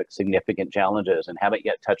that have significant challenges and haven't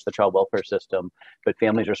yet touched the child welfare system, but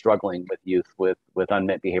families are struggling with youth with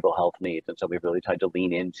unmet behavioral health needs. And so we've really tried to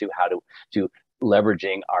lean into how to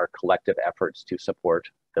leveraging our collective efforts to support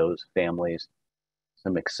those families.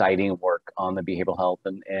 Some exciting work on the behavioral health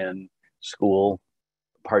and school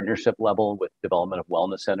partnership level with development of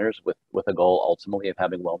wellness centers with a goal ultimately of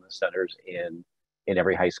having wellness centers in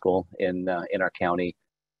every high school in our county.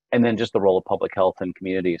 And then just the role of public health in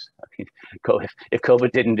communities. I mean, if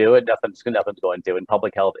COVID didn't do it, nothing's going to. And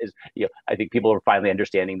public health is, I think people are finally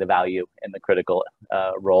understanding the value and the critical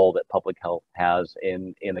role that public health has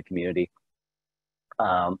in the community.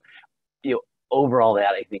 Overall,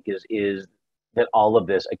 that I think is that all of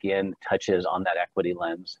this again touches on that equity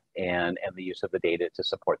lens and the use of the data to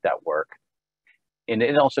support that work. And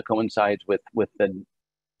it also coincides with the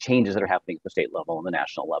changes that are happening at the state level and the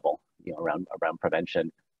national level, around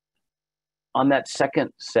prevention. On that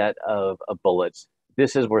second set of bullets,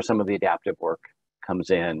 this is where some of the adaptive work comes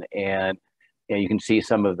in. And you can see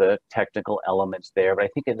some of the technical elements there, but I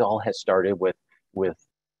think it all has started with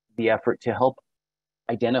the effort to help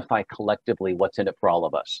identify collectively what's in it for all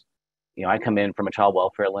of us. I come in from a child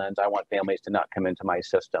welfare lens. I want families to not come into my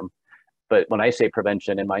system. But when I say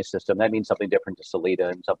prevention in my system, that means something different to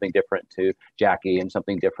Salita and something different to Jackie and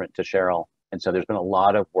something different to Cheryl. And so there's been a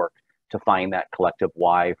lot of work to find that collective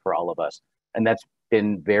why for all of us. And that's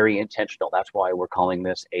been very intentional. That's why we're calling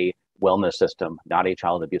this a wellness system, not a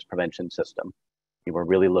child abuse prevention system. We're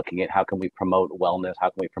really looking at how can we promote wellness, how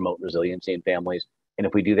can we promote resiliency in families. And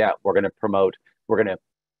if we do that, we're going to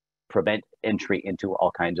prevent entry into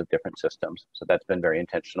all kinds of different systems. So that's been very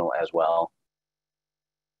intentional as well.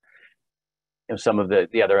 Some of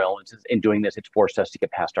the other elements in doing this, it's forced us to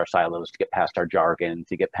get past our silos, to get past our jargon,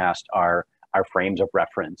 to get past our frames of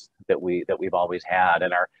reference that we've always had,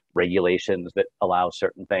 and our regulations that allow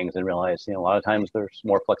certain things, and realize a lot of times there's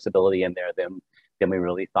more flexibility in there than we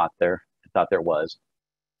really thought there was.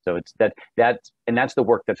 So it's that's the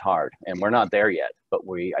work that's hard, and we're not there yet, but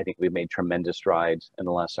I think we've made tremendous strides in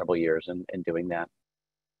the last several years in doing that.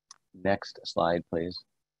 Next slide, please.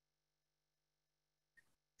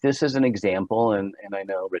 This is an example, and I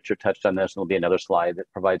know Richard touched on this, and there'll be another slide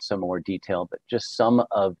that provides some more detail, but just some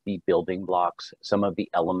of the building blocks, some of the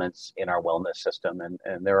elements in our wellness system,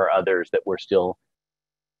 and there are others that we're still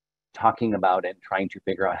talking about and trying to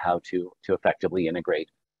figure out how to effectively integrate.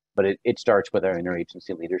 But it starts with our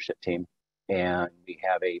interagency leadership team, and we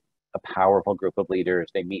have a powerful group of leaders.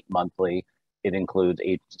 They meet monthly. It includes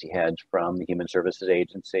agency heads from the Human Services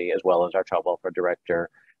Agency, as well as our child welfare director,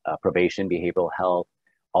 probation, behavioral health,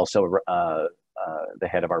 also the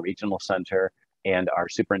head of our regional center, and our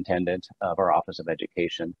superintendent of our Office of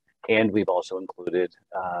Education. And we've also included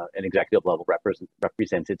an executive level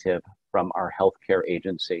representative from our healthcare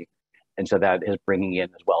agency. And so that is bringing in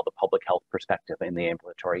as well the public health perspective and the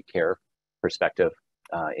ambulatory care perspective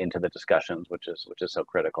into the discussions, which is so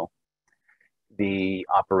critical. The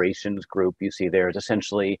operations group you see there is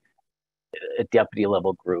essentially a deputy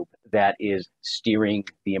level group that is steering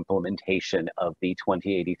the implementation of the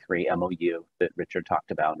 2083 MOU that Richard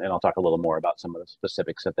talked about. And I'll talk a little more about some of the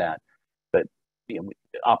specifics of that. But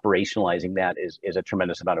operationalizing that is a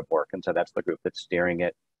tremendous amount of work. And so that's the group that's steering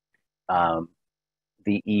it.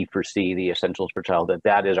 The E for C, the Essentials for Childhood,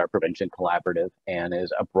 that is our prevention collaborative and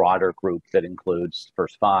is a broader group that includes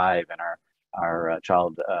First Five and our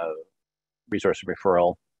child resource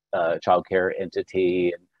referral child care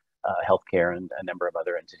entity, and healthcare, and a number of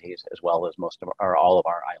other entities, as well as all of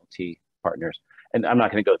our ILT partners. And I'm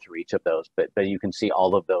not going to go through each of those, but you can see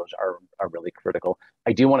all of those are really critical.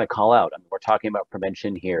 I do want to call out, we're talking about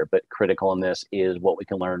prevention here, but critical in this is what we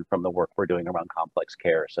can learn from the work we're doing around complex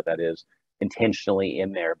care. So that is intentionally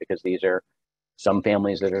in there, because these are some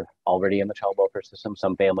families that are already in the child welfare system,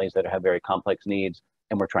 some families that have very complex needs,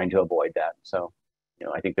 and we're trying to avoid that. So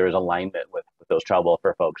I think there is alignment with those child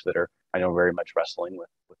welfare folks that are, I know, very much wrestling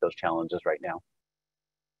with those challenges right now.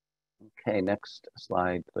 Okay, next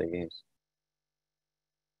slide, please.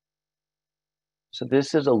 So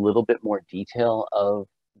this is a little bit more detail of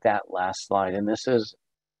that last slide. And this is,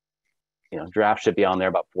 draft should be on there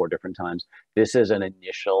about 4 different times. This is an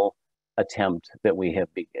initial attempt that we have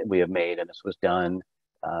made, and this was done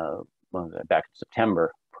back in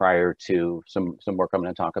September, prior to some work I'm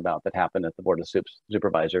going to talk about that happened at the Board of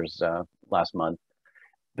Supervisors last month.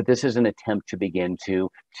 But this is an attempt to begin to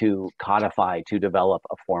codify, to develop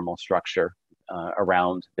a formal structure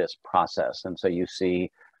around this process. And so you see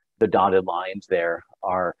the dotted lines there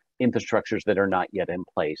are infrastructures that are not yet in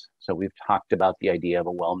place. So we've talked about the idea of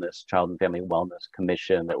a child and family wellness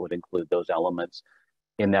commission that would include those elements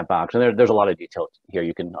in that box. And there's a lot of detail here.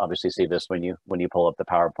 You can obviously see this when you pull up the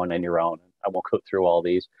PowerPoint on your own. I won't go through all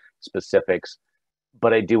these specifics,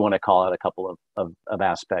 but I do want to call out a couple of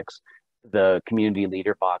aspects. The community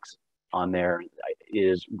leader box on there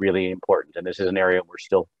is really important, and this is an area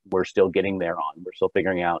we're still getting there on. We're still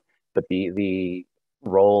figuring out, but the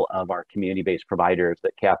role of our community-based providers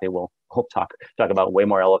that Kathy will talk about way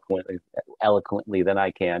more eloquently than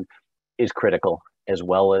I can is critical, as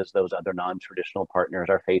well as those other non-traditional partners,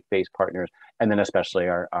 our faith-based partners, and then especially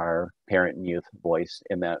our parent and youth voice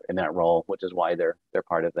in that role, which is why they're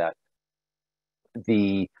part of that.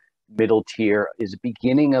 The middle tier is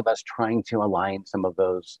beginning of us trying to align some of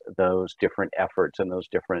those different efforts and those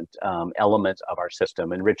different elements of our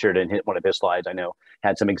system. And Richard, in one of his slides, I know,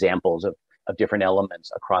 had some examples of different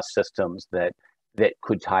elements across systems that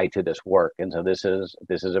could tie to this work. And so this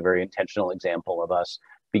is a very intentional example of us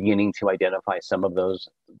beginning to identify some of those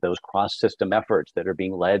cross-system efforts that are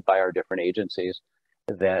being led by our different agencies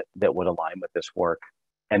that would align with this work.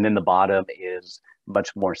 And then the bottom is much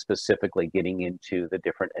more specifically getting into the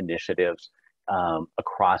different initiatives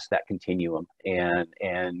across that continuum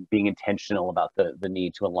and being intentional about the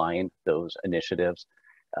need to align those initiatives,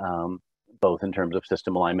 both in terms of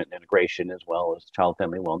system alignment and integration, as well as child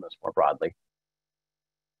family wellness more broadly.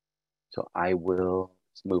 So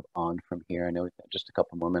let's move on from here. I know we've got just a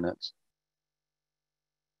couple more minutes.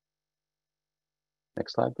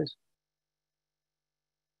 Next slide, please.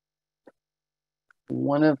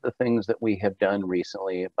 One of the things that we have done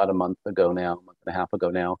recently, about a month and a half ago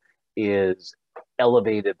now, is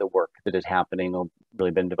elevated the work that is happening, or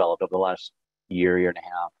really been developed over the last year and a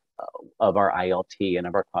half, of our ILT and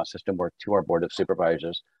of our cross-system work to our Board of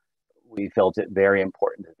Supervisors. We felt it very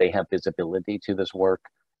important that they have visibility to this work.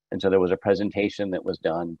 And so there was a presentation that was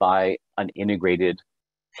done by an integrated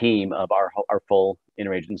team of our full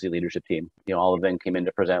interagency leadership team. All of them came in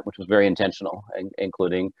to present, which was very intentional,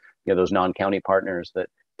 including those non-county partners that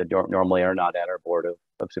normally are not at our Board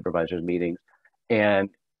of Supervisors meetings. And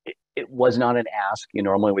it was not an ask.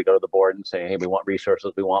 Normally we go to the board and say, hey, we want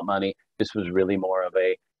resources, we want money. This was really more of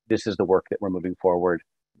this is the work that we're moving forward.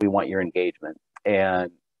 We want your engagement.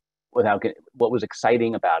 And what was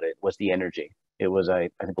exciting about it was the energy. It was I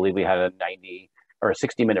believe we had a 90 or a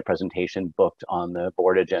 60-minute presentation booked on the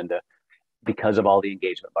board agenda because of all the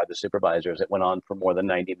engagement by the supervisors. It went on for more than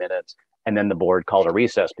 90 minutes. And then the board called a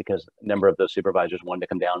recess because a number of those supervisors wanted to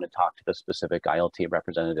come down and talk to the specific ILT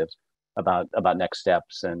representatives about next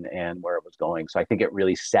steps and where it was going. So I think it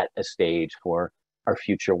really set a stage for our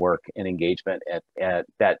future work and engagement at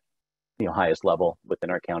that highest level within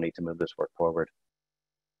our county to move this work forward.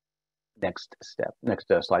 Next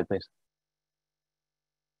slide, please.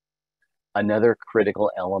 Another critical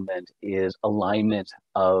element is alignment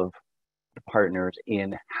of the partners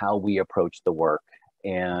in how we approach the work.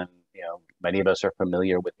 And many of us are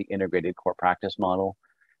familiar with the integrated core practice model.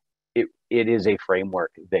 It is a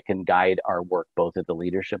framework that can guide our work both at the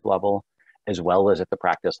leadership level as well as at the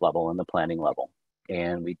practice level and the planning level.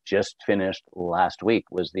 And we just finished last week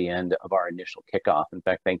was the end of our initial kickoff. In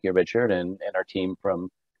fact, thank you, Richard, and our team from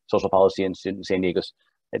Social Policy Institute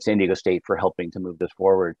at San Diego State for helping to move this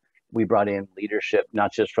forward. We brought in leadership,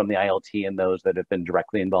 not just from the ILT and those that have been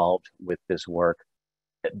directly involved with this work,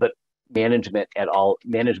 but management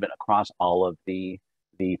across all of the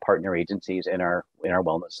partner agencies in our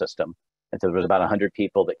wellness system. And so there was about 100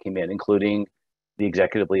 people that came in, including the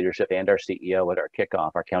executive leadership and our CEO at our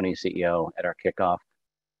kickoff, our county CEO at our kickoff,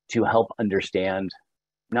 to help understand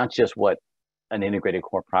not just what an integrated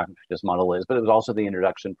core practice model is, but it was also the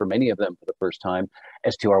introduction for many of them for the first time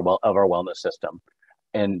as to our wellness system.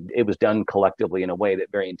 And it was done collectively in a way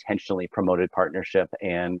that very intentionally promoted partnership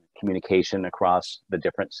and communication across the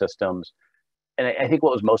different systems. And I think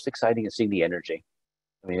what was most exciting is seeing the energy.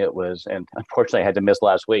 I mean, it was, and unfortunately I had to miss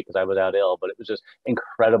last week because I was out ill, but it was just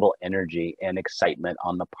incredible energy and excitement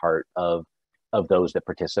on the part of of those that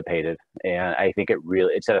participated. And I think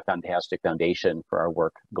it set a fantastic foundation for our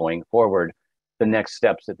work going forward. The next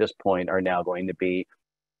steps at this point are now going to be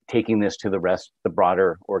taking this to the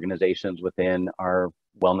broader organizations within our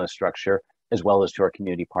wellness structure, as well as to our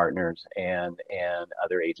community partners and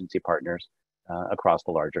other agency partners across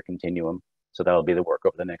the larger continuum. So that'll be the work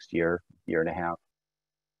over the next year and a half.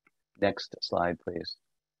 Next slide, please.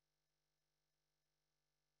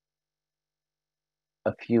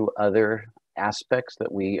 A few other aspects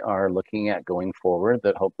that we are looking at going forward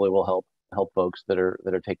that hopefully will help folks that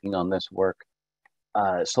are taking on this work.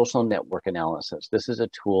 Social network analysis. This is a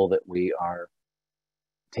tool that we are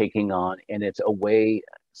taking on, and it's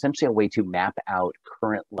essentially a way to map out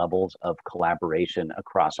current levels of collaboration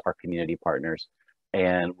across our community partners.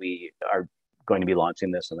 And we are going to be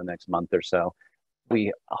launching this in the next month or so.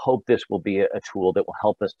 We hope this will be a tool that will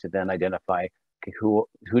help us to then identify who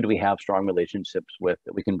do we have strong relationships with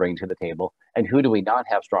that we can bring to the table, and who do we not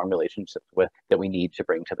have strong relationships with that we need to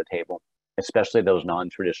bring to the table, especially those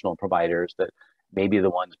non-traditional providers that may be the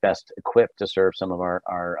ones best equipped to serve some of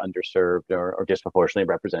our underserved or disproportionately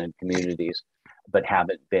represented communities, but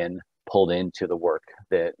haven't been pulled into the work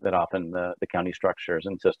that often the county structures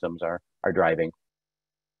and systems are driving.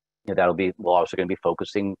 And we're also going to be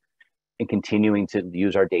focusing and continuing to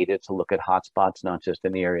use our data to look at hotspots, not just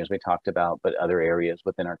in the areas we talked about, but other areas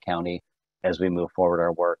within our county as we move forward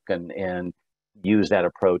our work, and use that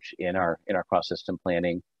approach in our cross-system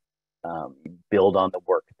planning. Build on the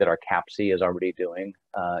work that our CAPC is already doing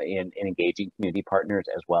in engaging community partners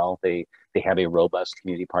as well. They have a robust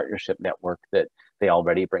community partnership network that they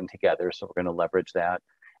already bring together, so we're going to leverage that.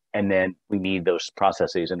 And then we need those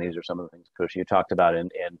processes, and these are some of the things, Coach, you talked about,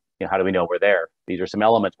 and how do we know we're there? These are some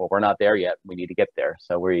elements. Well, we're not there yet. We need to get there.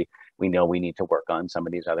 So we know we need to work on some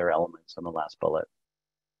of these other elements on the last bullet.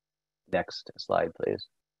 Next slide, please.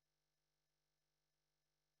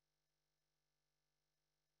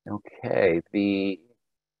 Okay, the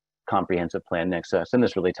comprehensive plan nexus, and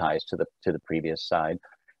this really ties to the previous side.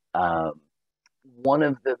 One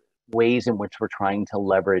of the ways in which we're trying to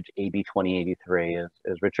leverage AB 2083, as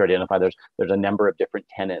Richard identified, there's a number of different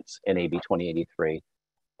tenets in AB 2083.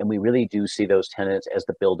 And we really do see those tenets as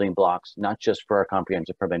the building blocks, not just for our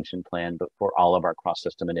comprehensive prevention plan, but for all of our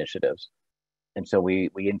cross-system initiatives. And so we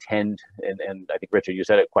intend, and I think, Richard, you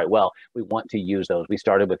said it quite well, we want to use those. We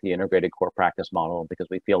started with the integrated core practice model because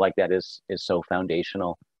we feel like that is so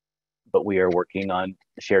foundational. But we are working on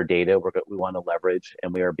shared data we want to leverage,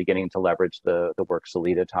 and we are beginning to leverage the work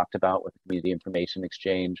Salida talked about with the community information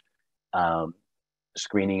exchange.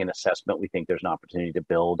 Screening and assessment, we think there's an opportunity to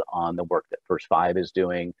build on the work that First Five is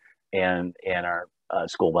doing, and our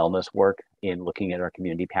school wellness work in looking at our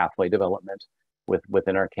community pathway development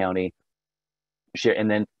within our county.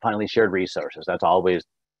 And then finally, shared resources. That's always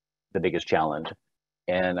the biggest challenge.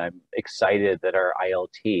 And I'm excited that our ILT,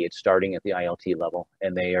 it's starting at the ILT level,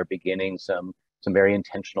 and they are beginning some very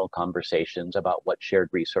intentional conversations about what shared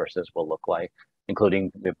resources will look like,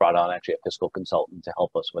 including we've brought on actually a fiscal consultant to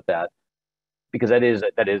help us with that, because that is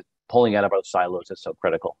pulling out of our silos is so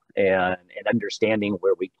critical, and understanding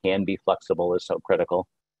where we can be flexible is so critical.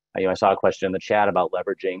 I saw a question in the chat about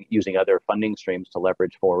using other funding streams to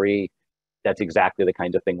leverage 4E. That's exactly the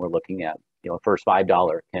kind of thing we're looking at. First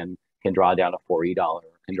 $5 can draw down a 4E dollar,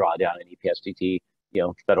 can draw down an EPSDT,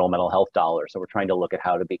 federal mental health dollar. So we're trying to look at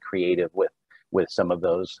how to be creative with some of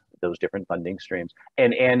those different funding streams,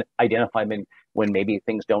 and identify when maybe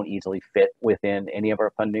things don't easily fit within any of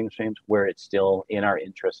our funding streams, where it's still in our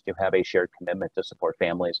interest to have a shared commitment to support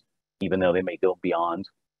families, even though they may go beyond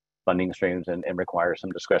funding streams and require some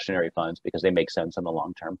discretionary funds because they make sense in the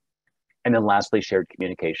long term. And then lastly, shared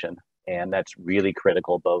communication. And that's really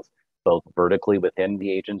critical, both vertically within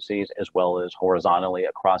the agencies as well as horizontally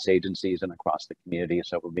across agencies and across the community.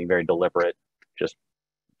 So we're being very deliberate, just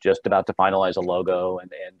about to finalize a logo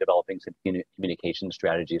and developing some communication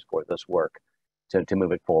strategies for this work to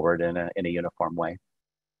move it forward in a uniform way.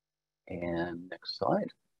 And next slide.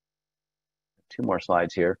 2 more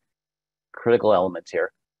slides here. Critical elements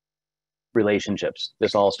here. Relationships.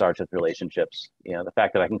 This all starts with relationships. The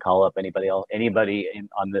fact that I can call up anybody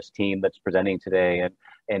on this team that's presenting today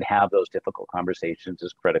and have those difficult conversations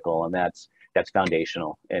is critical, and that's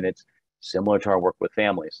foundational. And it's similar to our work with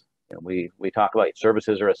families. We talk about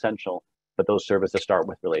services are essential, but those services start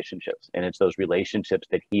with relationships, and it's those relationships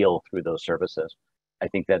that heal through those services. I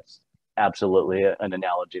think that's absolutely an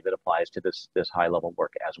analogy that applies to this high level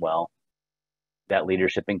work as well. That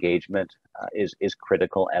leadership engagement is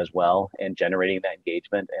critical as well, and generating that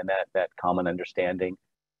engagement and that common understanding,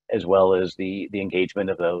 as well as the engagement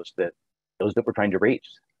of those that we're trying to reach,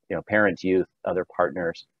 parents, youth, other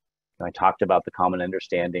partners. I talked about the common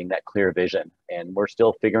understanding, that clear vision, and we're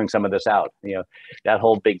still figuring some of this out. That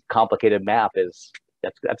whole big complicated map is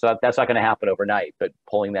that's not going to happen overnight, but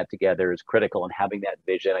pulling that together is critical, and having that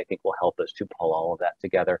vision, I think, will help us to pull all of that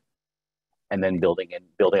together, and then building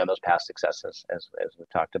on those past successes as we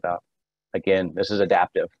talked about. Again, this is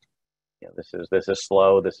adaptive. This is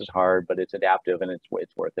slow, this is hard, but it's adaptive, and it's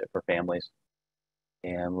worth it for families.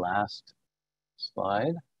 And last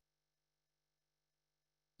slide.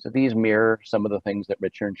 So these mirror some of the things that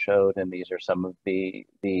Richard showed, and these are some of the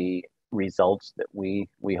results that we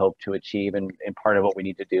hope to achieve. And part of what we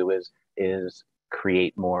need to do is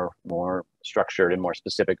create more structured and more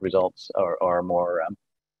specific results, or more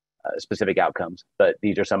specific outcomes. But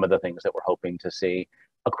these are some of the things that we're hoping to see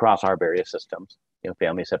across our various systems.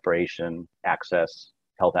 Family separation, access,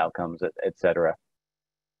 health outcomes, et cetera.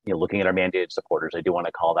 Looking at our mandated supporters, I do want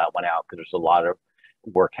to call that one out, because there's a lot of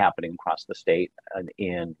work happening across the state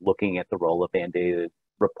in looking at the role of mandated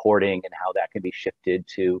reporting and how that can be shifted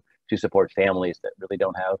to support families that really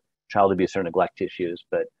don't have child abuse or neglect issues,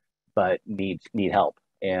 but need help.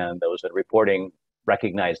 And those that are reporting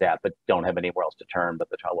recognize that, but don't have anywhere else to turn but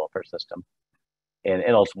the child welfare system. And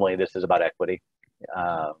ultimately, this is about equity.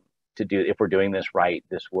 If we're doing this right,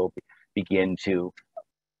 this will begin to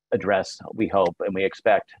address, we hope and we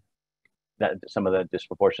expect, that some of the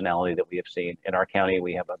disproportionality that we have seen in our county.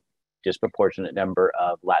 We have a disproportionate number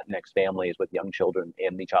of Latinx families with young children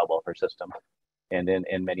in the child welfare system, and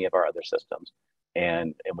in many of our other systems.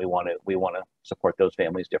 And we want to support those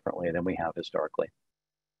families differently than we have historically.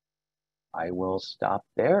 I will stop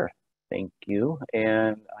there. Thank you,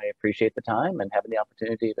 and I appreciate the time and having the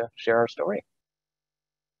opportunity to share our story.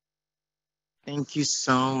 Thank you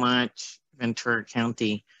so much, Ventura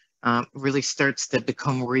County. Really starts to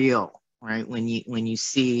become real, right? When you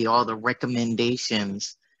see all the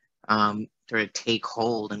recommendations sort of take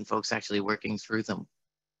hold and folks actually working through them.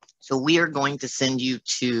 So we are going to send you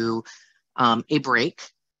to a break.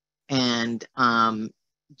 And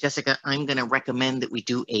Jessica, I'm going to recommend that we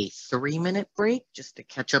do a 3-minute break just to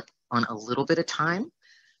catch up on a little bit of time.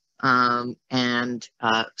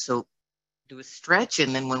 So do a stretch.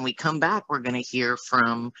 And then when we come back, we're going to hear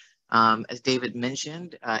from, as David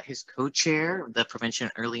mentioned, his co-chair of the Prevention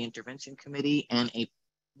and Early Intervention Committee, and a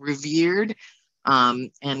revered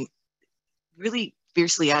and really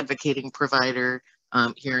fiercely advocating provider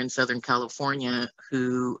here in Southern California,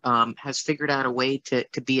 who has figured out a way to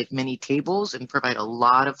be at many tables and provide a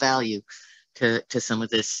lot of value to some of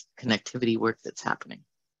this connectivity work that's happening.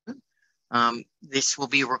 This will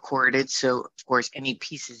be recorded, so of course any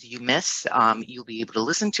pieces you miss, you'll be able to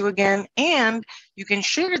listen to again, and you can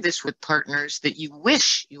share this with partners that you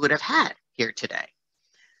wish you would have had here today.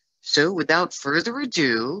 So without further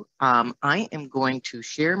ado, I am going to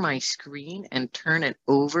share my screen and turn it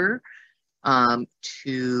over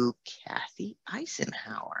to Kathy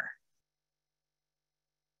Eisenhower.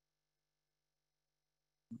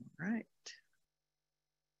 All right.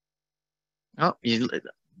 Oh,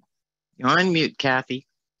 you're on mute, Kathy.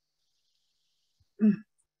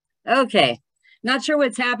 Okay. Not sure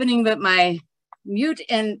what's happening, but my mute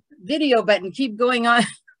and video button keep going on.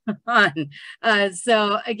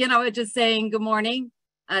 So again, I was just saying good morning.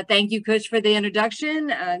 Thank you, Kush, for the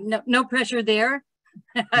introduction. No pressure there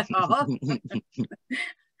at all.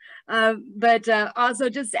 But also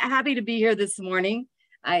just happy to be here this morning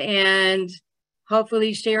and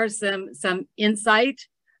hopefully share some insight.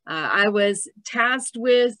 I was tasked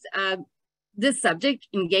with this subject,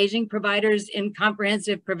 engaging providers in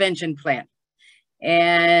comprehensive prevention plan.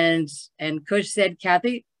 And Kush said,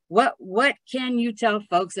 Kathy, what can you tell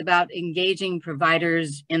folks about engaging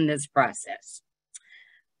providers in this process?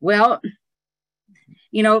 Well,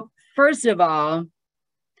 first of all,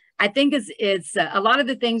 I think it's a lot of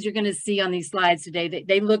the things you're going to see on these slides today,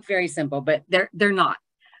 they look very simple, but they're not.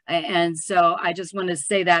 And so I just want to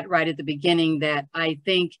say that right at the beginning, that I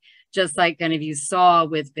think, just like kind of you saw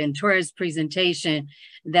with Ventura's presentation,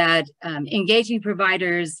 that engaging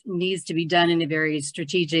providers needs to be done in a very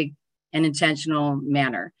strategic and intentional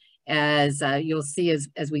manner, as you'll see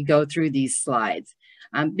as we go through these slides.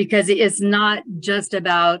 Because it's not just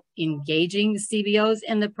about engaging CBOs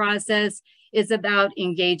in the process, it's about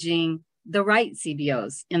engaging the right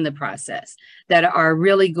CBOs in the process that are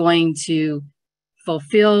really going to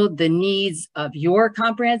fulfill the needs of your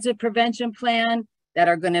comprehensive prevention plan, that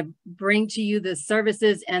are going to bring to you the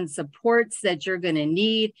services and supports that you're going to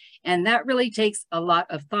need. And that really takes a lot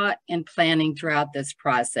of thought and planning throughout this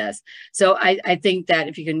process. So I think that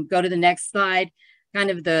if you can go to the next slide, kind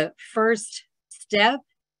of the first step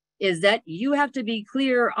is that you have to be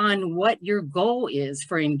clear on what your goal is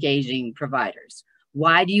for engaging providers.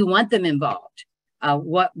 Why do you want them involved?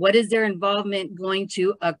 What is their involvement going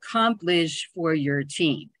to accomplish for your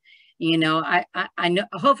team? You know, I know,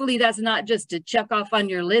 hopefully that's not just to check off on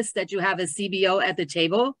your list that you have a CBO at the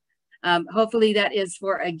table. Hopefully that is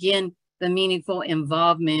for, again, the meaningful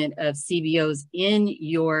involvement of CBOs in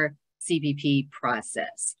your CPP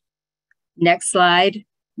process. Next slide,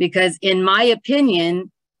 because in my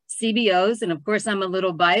opinion, CBOs, and of course I'm a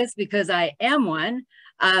little biased because I am one,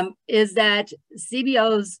 is that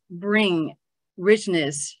CBOs bring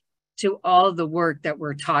richness to all the work that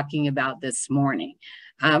we're talking about this morning.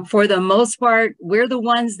 For the most part, we're the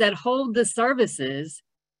ones that hold the services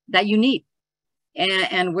that you need.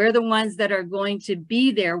 And we're the ones that are going to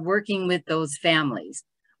be there working with those families.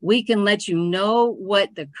 We can let you know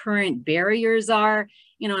what the current barriers are,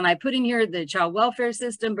 you know, and I put in here the child welfare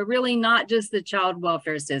system, but really not just the child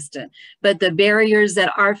welfare system, but the barriers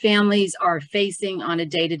that our families are facing on a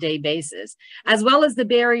day-to-day basis, as well as the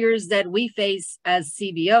barriers that we face as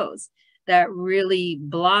CBOs that really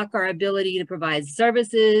block our ability to provide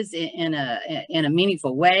services in a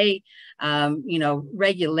meaningful way, you know,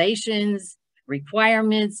 regulations,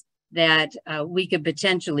 requirements that we could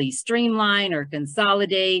potentially streamline or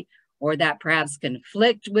consolidate, or that perhaps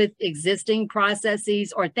conflict with existing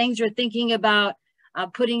processes or things you're thinking about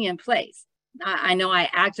putting in place. I know I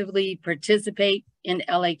actively participate in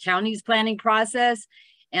LA County's planning process,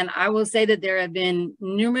 and I will say that there have been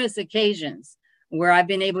numerous occasions where I've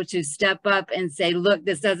been able to step up and say, look,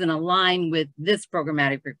 this doesn't align with this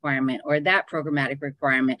programmatic requirement or that programmatic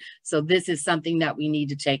requirement. So this is something that we need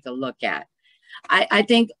to take a look at. I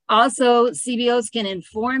think also CBOs can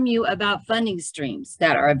inform you about funding streams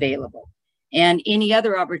that are available and any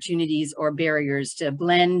other opportunities or barriers to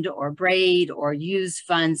blend or braid or use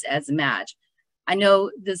funds as a match. I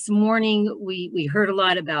know this morning we heard a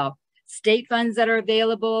lot about state funds that are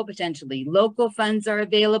available, potentially local funds are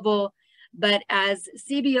available, but as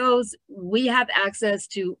CBOs, we have access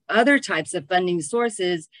to other types of funding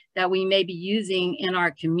sources that we may be using in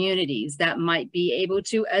our communities that might be able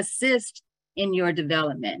to assist in your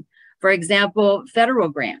development. For example, federal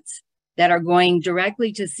grants that are going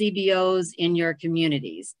directly to CBOs in your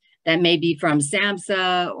communities. That may be from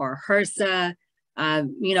SAMHSA or HRSA.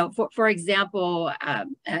 You know, for example,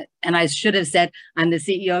 and I should have said I'm the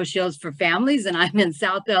CEO of Shields for Families and I'm in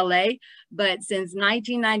South LA, but since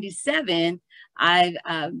 1997,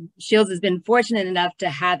 Shields has been fortunate enough to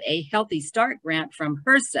have a Healthy Start grant from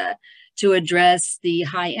HRSA to address the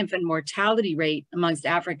high infant mortality rate amongst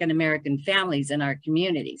African-American families in our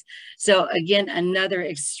communities. So again, another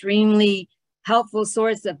extremely helpful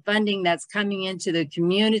source of funding that's coming into the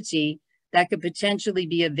community that could potentially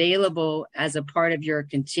be available as a part of your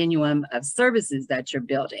continuum of services that you're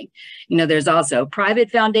building. You know, there's also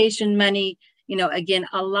private foundation money, you know, again,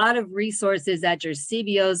 a lot of resources that your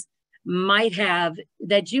CBOs might have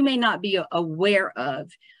that you may not be aware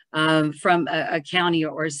of from a county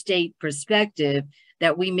or state perspective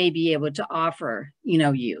that we may be able to offer, you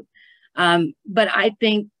know, you. But I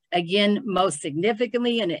think, again, most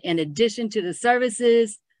significantly, in addition to the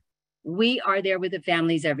services, we are there with the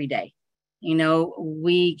families every day. You know,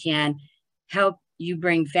 we can help you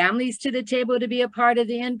bring families to the table to be a part of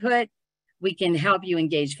the input. We can help you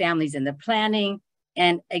engage families in the planning.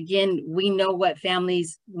 And again, we know what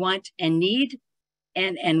families want and need.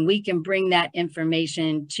 And we can bring that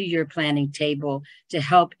information to your planning table to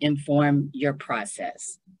help inform your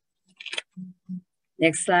process.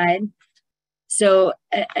 Next slide. So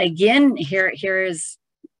again, here is,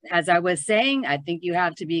 as I was saying, I think you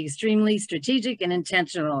have to be extremely strategic and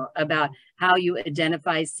intentional about how you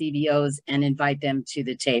identify CBOs and invite them to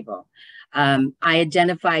the table. I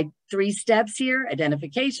identified 3 steps here: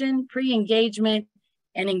 identification, pre-engagement,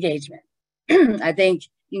 and engagement. I think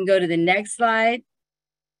you can go to the next slide.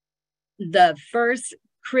 The first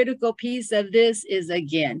critical piece of this is,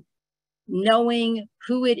 again, knowing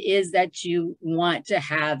who it is that you want to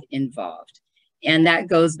have involved. And that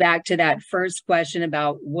goes back to that first question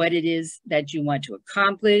about what it is that you want to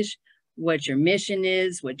accomplish, what your mission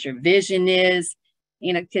is, what your vision is.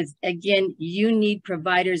 You know, because again, you need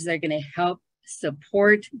providers that are going to help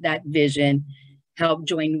support that vision, help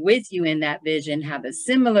join with you in that vision, have a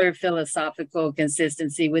similar philosophical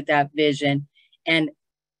consistency with that vision, and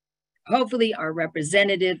hopefully are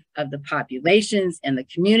representative of the populations and the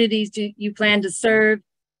communities you plan to serve.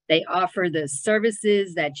 They offer the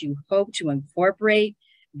services that you hope to incorporate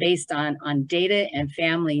based on data and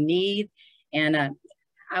family need. And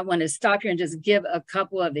I want to stop here and just give a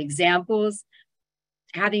couple of examples.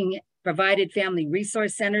 Having provided family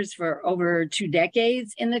resource centers for over 2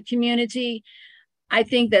 decades in the community, I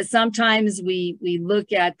think that sometimes we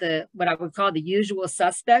look at what I would call the usual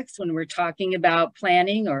suspects when we're talking about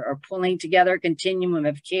planning or pulling together a continuum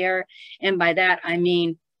of care. And by that, I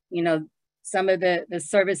mean, you know, some of the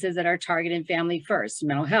services that are targeted family first: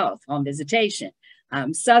 mental health, home visitation,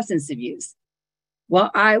 substance abuse.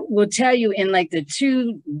 Well, I will tell you, in like the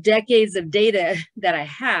 2 decades of data that I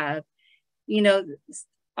have, you know,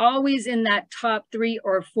 always in that top 3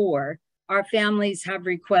 or 4, our families have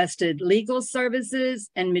requested legal services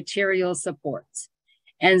and material supports.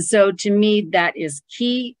 And so to me, that is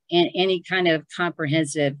key in any kind of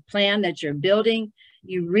comprehensive plan that you're building.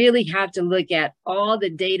 You really have to look at all the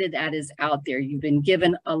data that is out there. You've been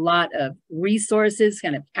given a lot of resources,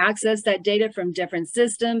 kind of access that data from different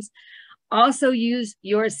systems. Also use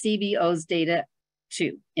your CBOs data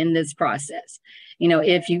too in this process. You know,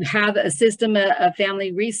 if you have a system of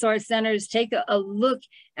family resource centers, take a look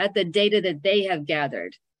at the data that they have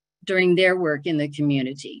gathered during their work in the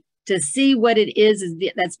community to see what it is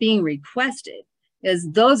that's being requested, because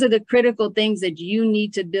those are the critical things that you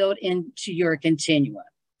need to build into your continuum.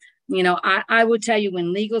 You know, I will tell you,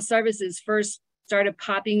 when legal services first started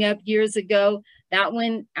popping up years ago, that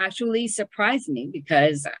one actually surprised me,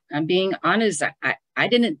 because I'm being honest, I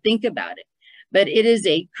didn't think about it. But it is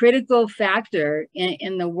a critical factor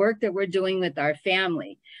in the work that we're doing with our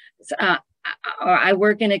family. I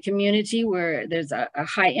work in a community where there's a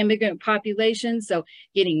high immigrant population, so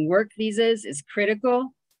getting work visas is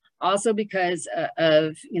critical. Also because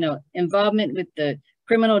of, you know, involvement with the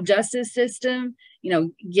criminal justice system, you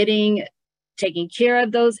know, taking care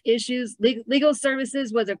of those issues. Legal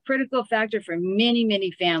services was a critical factor for many,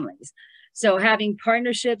 many families. So having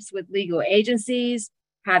partnerships with legal agencies,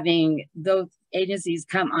 having those agencies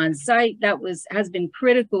come on site, has been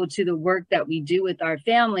critical to the work that we do with our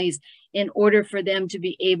families in order for them to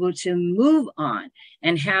be able to move on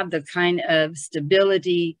and have the kind of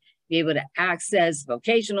stability, be able to access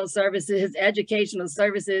vocational services, educational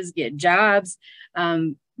services, get jobs.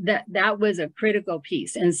 That was a critical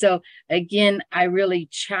piece. And so again, I really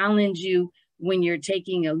challenge you, when you're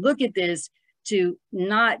taking a look at this, to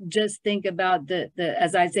not just think about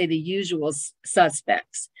as I say, the usual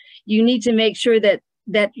suspects. You need to make sure that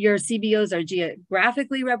your CBOs are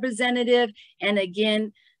geographically representative. And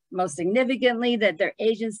again, most significantly, that they're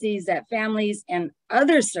agencies that families and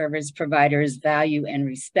other service providers value and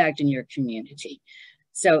respect in your community.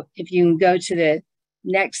 So if you can go to the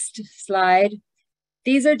next slide.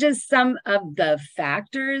 These are just some of the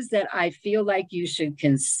factors that I feel like you should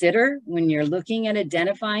consider when you're looking at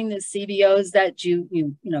identifying the CBOs that you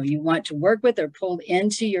want to work with or pull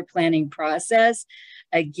into your planning process.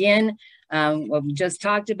 Again, what we just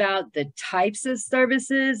talked about, the types of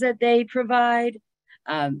services that they provide.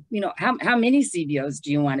 How many CBOs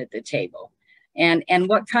do you want at the table? And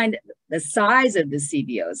what kind of the size of the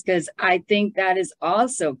CBOs, because I think that is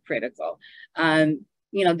also critical.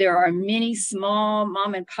 There are many small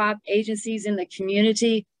mom and pop agencies in the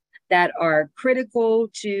community that are critical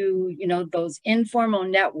to, those informal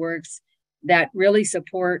networks that really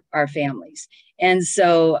support our families. And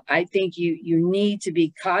so I think you need to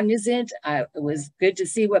be cognizant. It was good to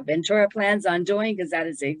see what Ventura plans on doing, because that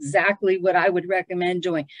is exactly what I would recommend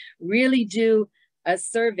doing. Really do a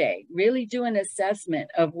survey, really do an assessment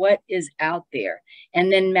of what is out there,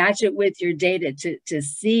 and then match it with your data to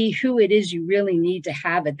see who it is you really need to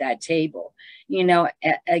have at that table.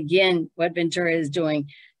 Again, what Ventura is doing,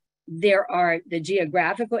 there are the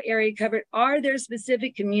geographical area covered. Are there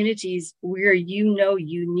specific communities where you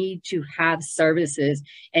need to have services,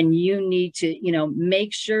 and you need to,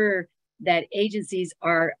 make sure that agencies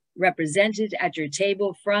are represented at your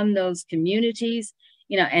table from those communities?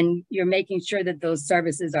 And you're making sure that those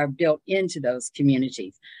services are built into those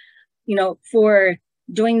communities. For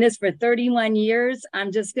doing this for 31 years,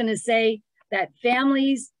 I'm just going to say that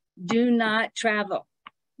families do not travel,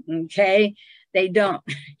 okay? They don't.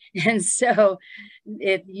 And so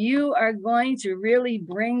if you are going to really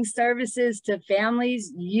bring services to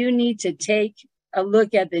families, you need to take a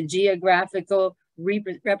look at the geographical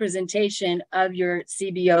representation of your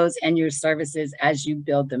CBOs and your services as you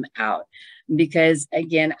build them out. Because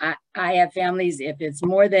again, I have families, if it's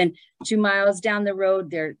more than 2 miles down the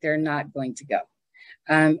road, they're not going to go.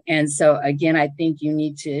 And so again, I think you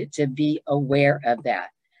need to be aware of that.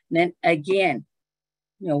 And then again,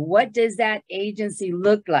 what does that agency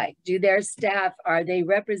look like? Do their staff, are they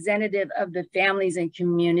representative of the families and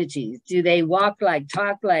communities? Do they walk like,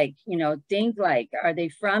 talk like, think like? Are they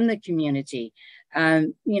from the community?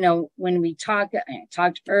 When we talked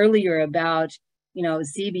earlier about,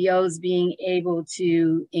 CBOs being able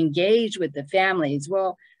to engage with the families.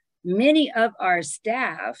 Well, many of our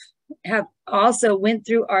staff have also went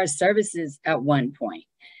through our services at one point.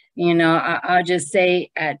 You know, I'll just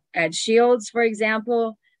say at Shields, for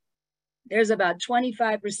example, there's about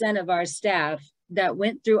 25% of our staff that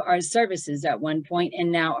went through our services at one point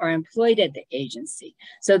and now are employed at the agency.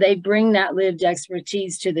 So they bring that lived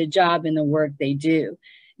expertise to the job and the work they do.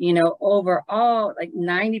 You know, overall, like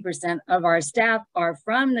 90% of our staff are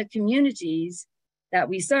from the communities that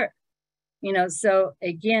we serve. You know, so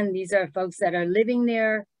again, these are folks that are living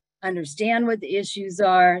there, understand what the issues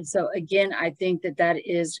are. So again, I think that that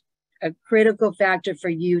is a critical factor for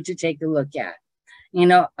you to take a look at. You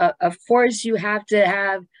know, of course, you have to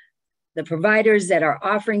have the providers that are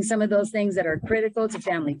offering some of those things that are critical to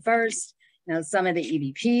Family First, you know, some of the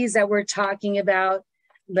EBPs that we're talking about.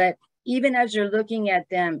 But even as you're looking at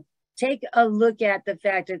them, take a look at the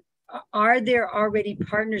fact that are there already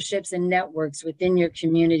partnerships and networks within your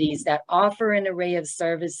communities that offer an array of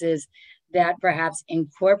services that perhaps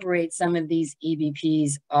incorporate some of these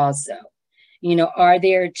EBPs also? You know, are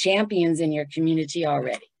there champions in your community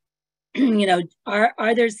already? You know,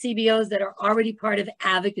 are there CBOs that are already part of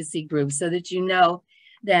advocacy groups so that you know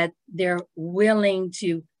that they're willing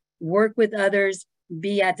to work with others,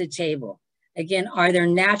 be at the table? Again, are there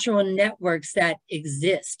natural networks that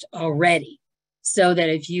exist already so that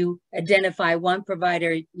if you identify one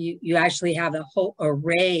provider, you actually have a whole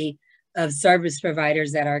array of service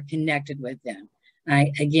providers that are connected with them?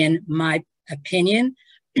 Again, my opinion,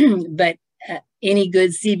 but any good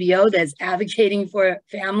CBO that's advocating for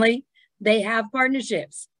family, they have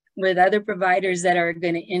partnerships with other providers that are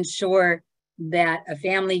going to ensure that a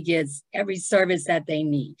family gets every service that they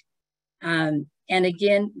need. And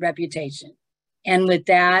again, reputation. And with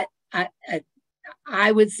that,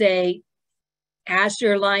 I would say, ask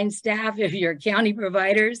your line staff, if you're county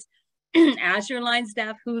providers, ask your line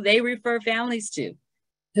staff who they refer families to,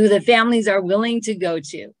 who the families are willing to go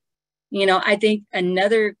to. You know, I think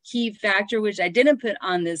another key factor, which I didn't put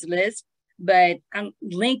on this list, but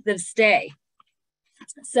length of stay.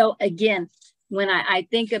 So again, when I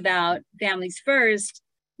think about Families First,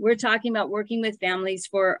 we're talking about working with families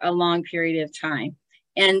for a long period of time.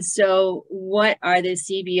 And so what are the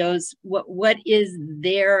CBOs? What is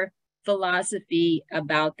their philosophy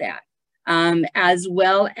about that? As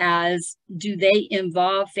well as, do they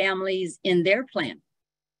involve families in their plan?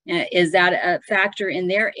 Is that a factor in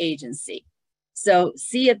their agency? So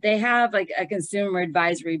see if they have like a consumer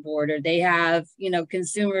advisory board, or they have, you know,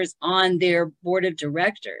 consumers on their board of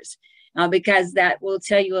directors, because that will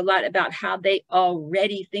tell you a lot about how they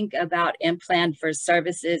already think about and plan for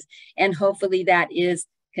services. And hopefully that is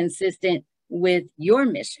consistent with your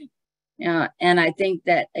mission. And I think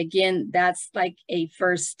that, again, that's like a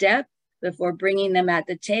first step before bringing them at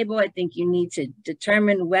the table. I think you need to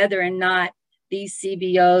determine whether or not these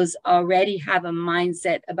CBOs already have a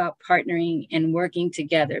mindset about partnering and working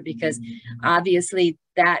together, because obviously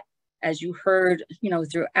that, as you heard, you know,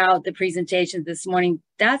 throughout the presentation this morning,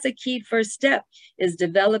 that's a key first step, is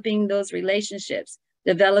developing those relationships,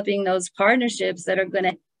 developing those partnerships that are going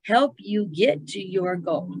to help you get to your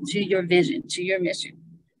goal, to your vision, to your mission.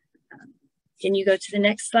 Can you go to the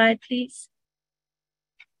next slide, please?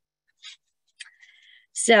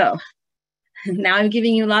 So now I'm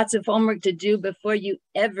giving you lots of homework to do before you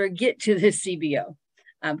ever get to the CBO,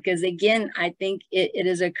 because again, I think it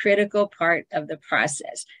is a critical part of the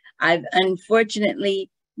process. I've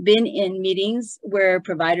unfortunately been in meetings where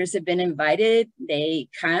providers have been invited, they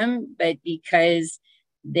come, but because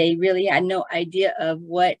they really had no idea of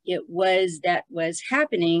what it was that was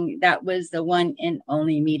happening, that was the one and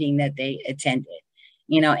only meeting that they attended.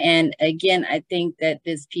 You know, and again, I think that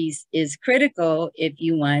this piece is critical if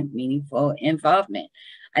you want meaningful involvement.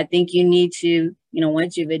 I think you need to, you know,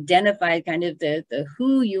 once you've identified kind of the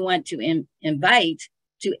who you want to invite,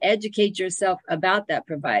 to educate yourself about that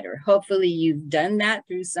provider. Hopefully you've done that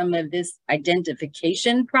through some of this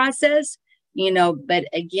identification process, you know, but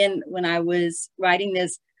again, when I was writing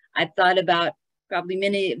this, I thought about, probably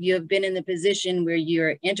many of you have been in the position where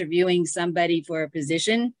you're interviewing somebody for a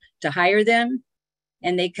position to hire them,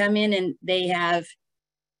 and they come in and they have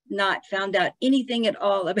not found out anything at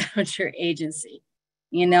all about your agency,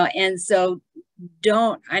 you know, and so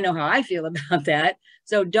I know how I feel about that.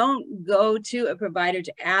 So don't go to a provider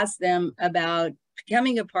to ask them about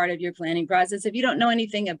becoming a part of your planning process if you don't know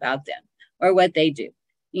anything about them or what they do.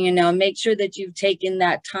 You know, make sure that you've taken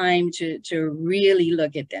that time to really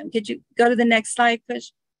look at them. Could you go to the next slide, Kush?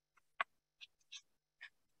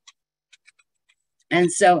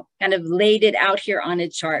 And so kind of laid it out here on a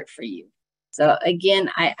chart for you. So again,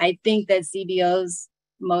 I think that CBOs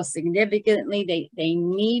most significantly, they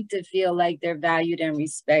need to feel like they're valued and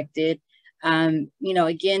respected. You know,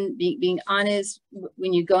 again, being honest,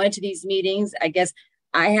 when you go into these meetings, I guess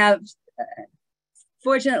I have,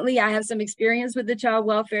 fortunately, I have some experience with the child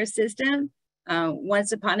welfare system.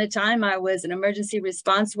 Once upon a time, I was an emergency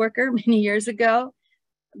response worker many years ago.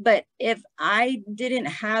 But if I didn't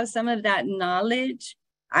have some of that knowledge,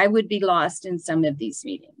 I would be lost in some of these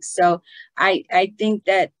meetings. So I think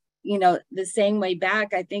that, you know, the same way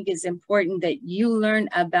back, I think it's important that you learn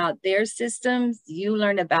about their systems, you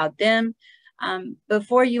learn about them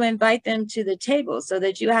before you invite them to the table, so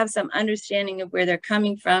that you have some understanding of where they're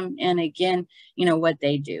coming from and, again, you know, what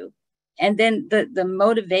they do. And then the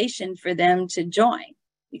motivation for them to join,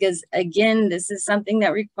 because again, this is something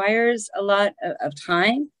that requires a lot of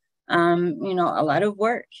time, you know, a lot of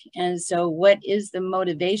work. And so what is the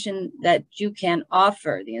motivation that you can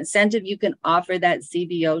offer, the incentive you can offer that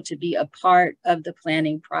CBO to be a part of the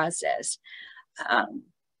planning process?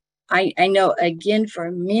 I know, again,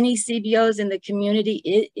 for many CBOs in the community,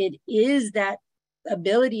 it is that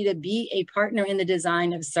ability to be a partner in the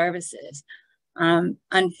design of services.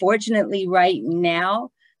 Unfortunately, right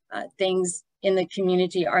now, things in the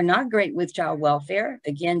community are not great with child welfare.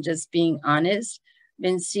 Again, just being honest,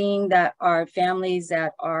 been seeing that our families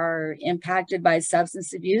that are impacted by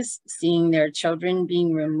substance abuse, seeing their children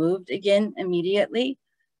being removed again immediately,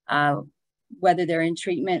 whether they're in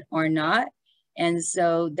treatment or not. And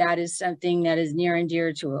so that is something that is near and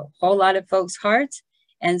dear to a whole lot of folks' hearts.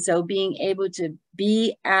 And so being able to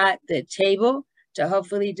be at the table to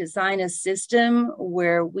hopefully design a system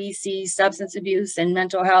where we see substance abuse and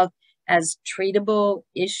mental health as treatable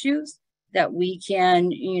issues that we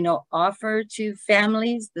can, you know, offer to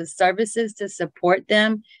families the services to support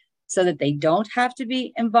them so that they don't have to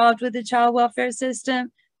be involved with the child welfare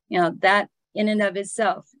system, you know, that in and of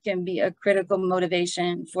itself can be a critical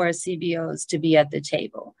motivation for CBOs to be at the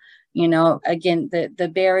table. You know, again,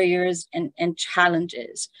 the barriers and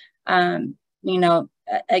challenges. You know,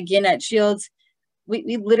 again, at Shields,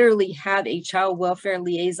 we literally have a child welfare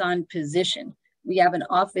liaison position. We have an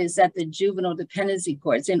office at the juvenile dependency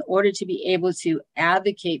courts in order to be able to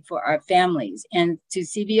advocate for our families. And to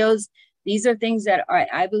CBOs, these are things that are,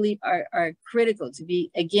 I believe, are critical to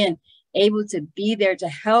be, again, able to be there to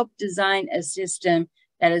help design a system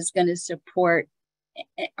that is going to support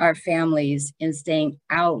our families in staying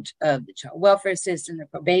out of the child welfare system, the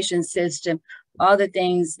probation system, all the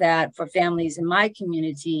things that for families in my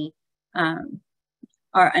community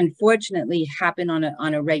are unfortunately happen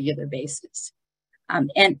on a regular basis.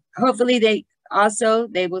 And hopefully they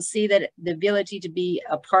will see that the ability to be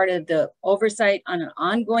a part of the oversight on an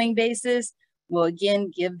ongoing basis will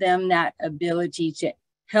again give them that ability to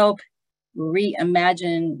help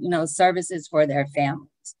reimagine, you know, services for their families.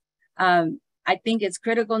 I think it's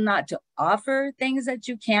critical not to offer things that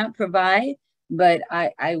you can't provide, but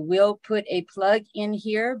I will put a plug in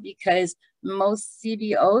here because most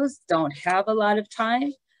CBOs don't have a lot of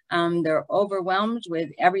time. They're overwhelmed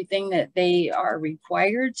with everything that they are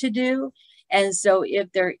required to do. And so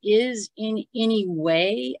if there is in any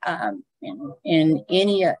way, in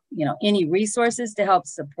any, you know, any resources to help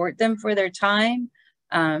support them for their time,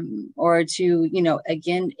 or to, you know,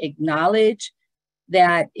 again, acknowledge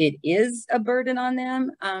that it is a burden on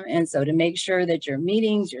them. And so to make sure that your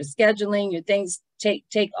meetings, your scheduling, your things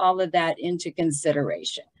take all of that into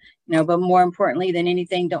consideration. You know, but more importantly than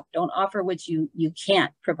anything, don't offer what you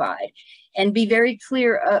can't provide, and be very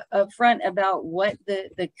clear upfront about what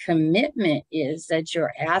the commitment is that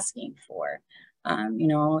you're asking for. You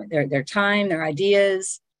know, their time, their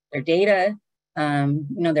ideas, their data, you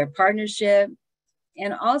know, their partnership,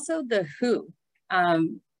 and also the who.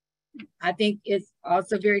 I think it's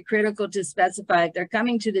also very critical to specify if they're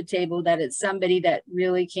coming to the table that it's somebody that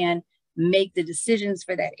really can make the decisions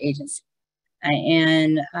for that agency.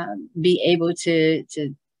 And be able to,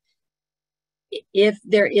 if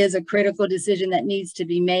there is a critical decision that needs to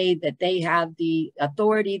be made, that they have the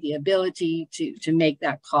authority, the ability to make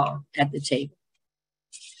that call at the table.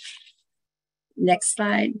 Next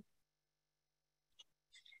slide.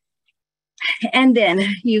 And then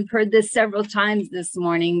you've heard this several times this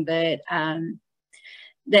morning, but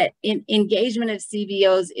that engagement of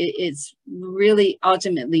CBOs is really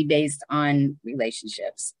ultimately based on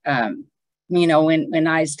relationships. You know, when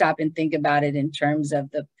I stop and think about it in terms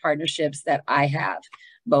of the partnerships that I have,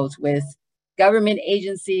 both with government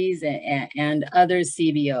agencies and other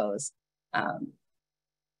CBOs,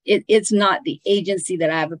 it's not the agency that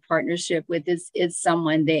I have a partnership with, it's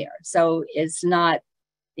someone there. So it's not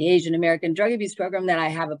the Asian American Drug Abuse Program that I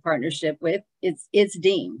have a partnership with, it's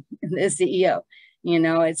Dean, the CEO. You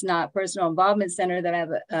know, it's not Personal Involvement Center that I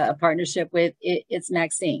have a partnership with, it's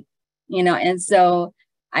Maxine, you know, and so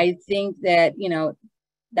I think that, you know,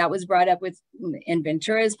 that was brought up in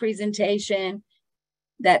Ventura's presentation,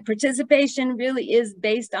 that participation really is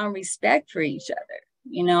based on respect for each other,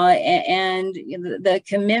 you know, and the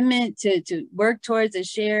commitment to work towards a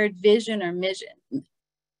shared vision or mission.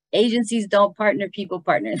 Agencies don't partner, people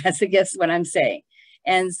partner. That's, I guess, what I'm saying.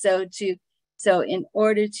 And so in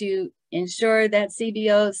order to ensure that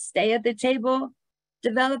CBOs stay at the table,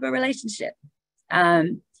 develop a relationship.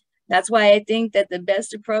 That's why I think that the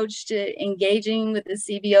best approach to engaging with the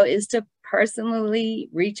CBO is to personally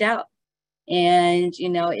reach out. And, you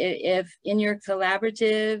know, if in your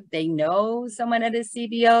collaborative, they know someone at a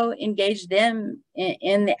CBO, engage them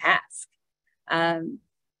in the ask.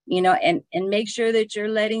 You know, and make sure that you're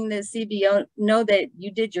letting the CBO know that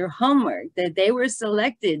you did your homework, that they were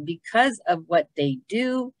selected because of what they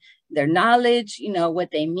do, their knowledge, you know,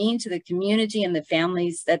 what they mean to the community and the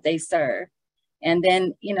families that they serve. And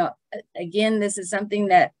then, you know, again, this is something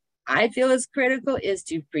that I feel is critical, is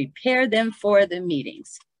to prepare them for the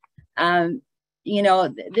meetings. You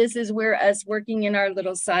know, this is where us working in our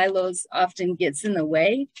little silos often gets in the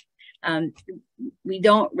way. We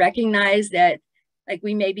don't recognize that, like,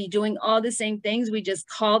 we may be doing all the same things, we just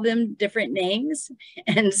call them different names.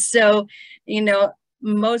 And so, you know,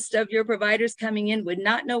 most of your providers coming in would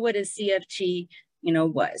not know what a CFT, you know,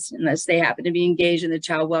 was, unless they happen to be engaged in the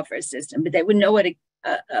child welfare system, but they would know what a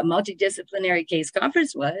multidisciplinary case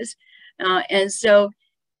conference was. And so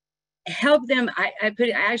help them, I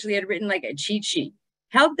actually had written like a cheat sheet,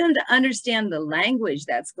 help them to understand the language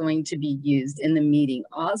that's going to be used in the meeting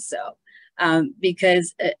also.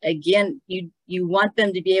 Because again, you want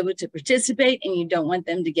them to be able to participate, and you don't want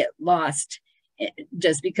them to get lost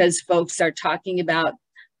just because folks are talking about,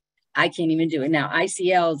 I can't even do it now,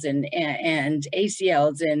 ICLs and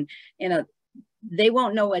ACLs, and, you know, they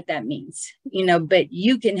won't know what that means, you know, but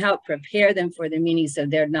you can help prepare them for the meeting so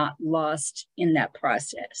they're not lost in that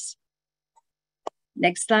process.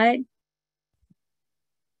 Next slide.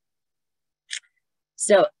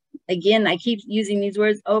 So again, I keep using these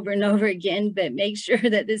words over and over again, but make sure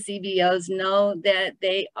that the CBOs know that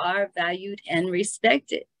they are valued and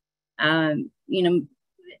respected. You know,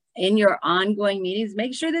 in your ongoing meetings,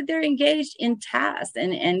 make sure that they're engaged in tasks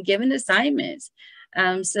and given assignments,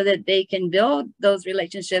 so that they can build those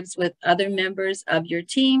relationships with other members of your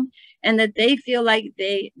team, and that they feel like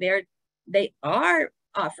they are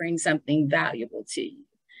offering something valuable to you,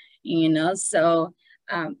 you know. So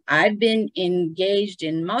I've been engaged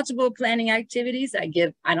in multiple planning activities. I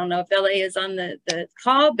don't know if LA is on the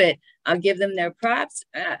call, but I'll give them their props.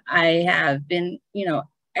 I have been, you know,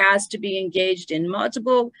 asked to be engaged in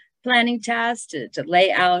multiple planning tasks to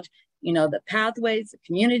lay out, you know, the pathways, the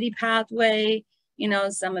community pathway, you know,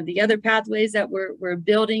 some of the other pathways that we're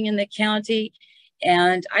building in the county.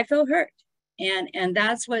 And I feel heard. And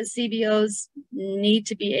that's what CBOs need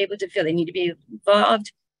to be able to feel. They need to be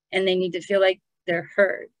involved, and they need to feel like they're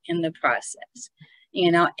heard in the process,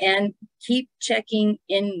 you know, and keep checking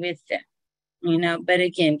in with them, you know, but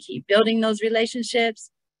again, keep building those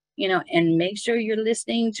relationships, you know, and make sure you're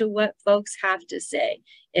listening to what folks have to say.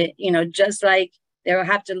 You know, just like they'll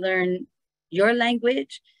have to learn your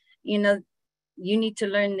language, you know, you need to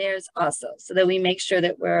learn theirs also, so that we make sure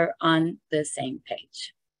that we're on the same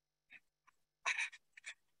page.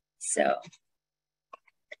 So,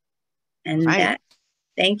 and right. that,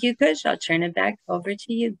 thank you, Kush. I'll turn it back over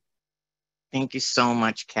to you. Thank you so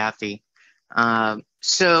much, Kathy.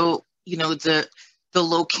 So, you know, the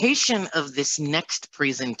location of this next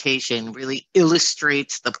presentation really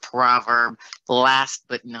illustrates the proverb, last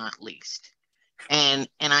but not least. And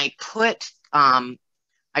I put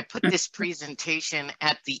this presentation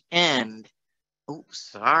at the end. Oh,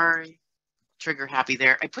 sorry. Trigger happy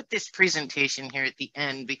there. I put this presentation here at the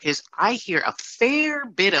end because I hear a fair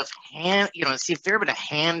bit of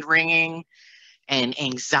hand wringing and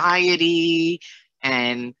anxiety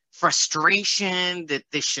and frustration that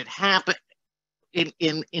this should happen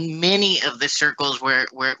in many of the circles where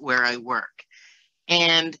I work.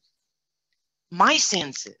 And my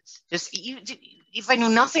sense is, just if I knew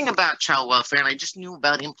nothing about child welfare and I just knew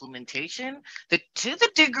about implementation, that to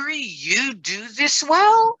the degree you do this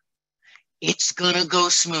well, it's going to go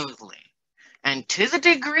smoothly. And to the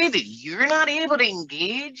degree that you're not able to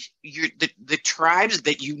engage the tribes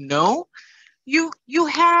that you know you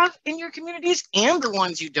have in your communities, and the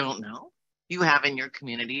ones you don't know you have in your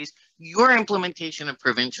communities, your implementation of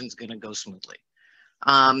prevention is going to go smoothly.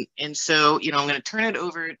 And so, you know, I'm going to turn it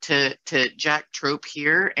over to Jack Trope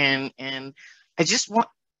here, and I just want,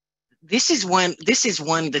 this is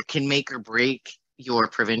one that can make or break, your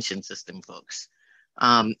prevention system folks.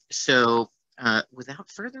 Without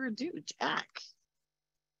further ado, Jack.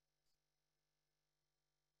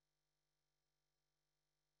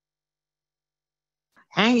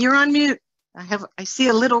 Hey, you're on mute. I see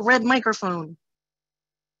a little red microphone.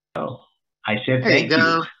 Oh, I said there thank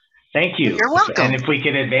you. Thank you. You're welcome. And if we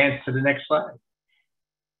could advance to the next slide.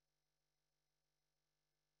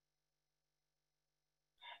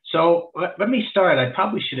 So let me start. I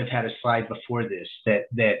probably should have had a slide before this that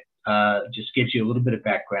just gives you a little bit of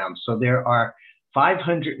background. So there are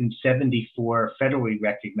 574 federally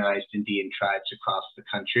recognized Indian tribes across the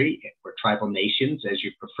country, or tribal nations, as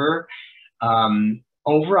you prefer.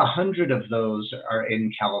 Over 100 of those are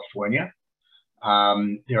in California.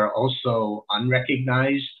 There are also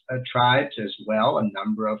unrecognized tribes as well, a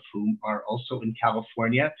number of whom are also in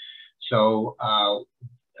California. So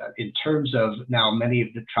in terms of, now many of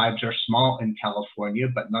the tribes are small in California,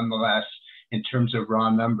 but nonetheless, in terms of raw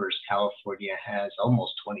numbers, California has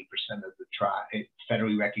almost 20% of the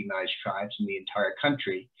federally recognized tribes in the entire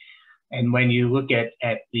country. And when you look at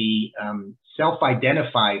the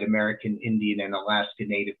self-identified American Indian and Alaska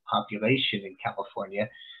Native population in California,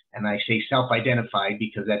 and I say self-identified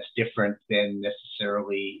because that's different than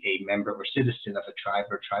necessarily a member or citizen of a tribe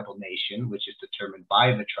or tribal nation, which is determined by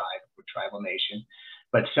the tribe or tribal nation.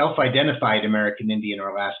 But self-identified American Indian or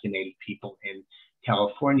Alaska Native people in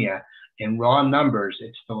California, in raw numbers,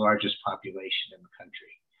 it's the largest population in the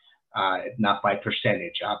country. Not by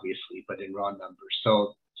percentage, obviously, but in raw numbers.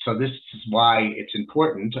 So this is why it's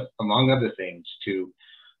important, among other things, to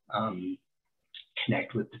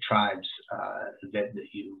connect with the tribes,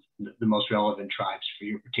 the most relevant tribes for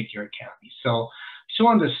your particular county. So I just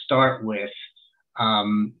wanted to start with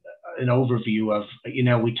an overview of,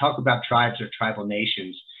 we talk about tribes or tribal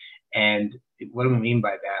nations, and what do we mean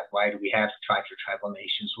by that? Why do we have tribes or tribal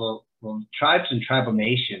nations? Well, tribes and tribal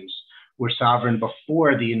nations were sovereign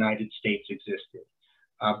before the United States existed.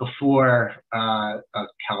 Before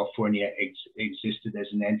California existed as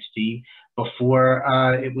an entity, before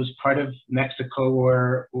it was part of Mexico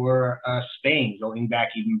or Spain, going back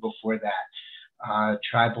even before that.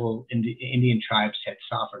 Tribal Indian tribes had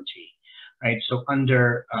sovereignty, right? So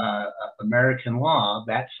under American law,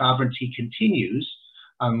 that sovereignty continues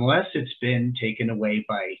unless it's been taken away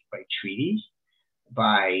by treaties,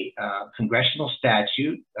 by congressional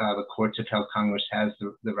statute. The courts have held Congress has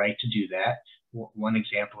the right to do that. One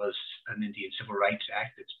example is an Indian Civil Rights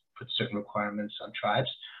Act that's put certain requirements on tribes,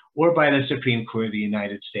 or by the Supreme Court of the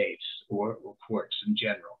United States, or courts in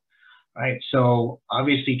general, right? So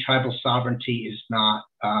obviously tribal sovereignty is not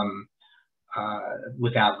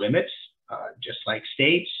without limits. Just like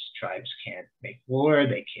states, tribes can't make war,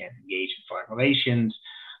 they can't engage in foreign relations,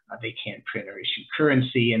 they can't print or issue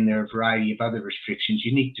currency, and there are a variety of other restrictions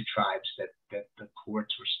unique to tribes that the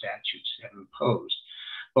courts or statutes have imposed.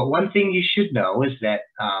 But one thing you should know is that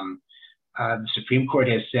the Supreme Court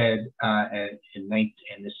has said, and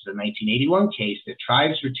this is a 1981 case, that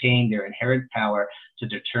tribes retain their inherent power to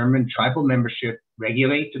determine tribal membership,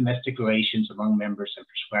 regulate domestic relations among members, and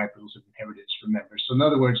prescribe rules of inheritance for members. So in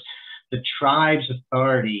other words, the tribe's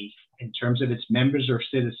authority in terms of its members or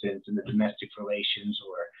citizens in the domestic relations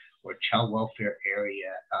or child welfare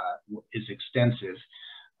area is extensive.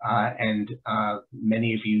 And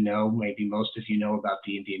many of you know, maybe most of you know about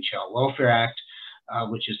the Indian Child Welfare Act,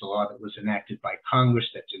 which is the law that was enacted by Congress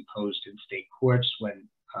that's imposed in state courts when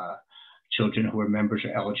children who are members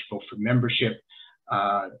or eligible for membership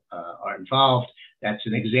are involved. That's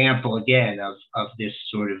an example, again, of this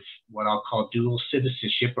sort of what I'll call dual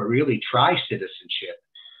citizenship, or really tri-citizenship,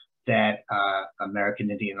 that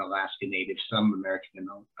American Indian, Alaska Native, some American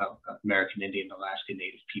Indian, Alaska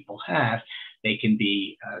Native people have. They can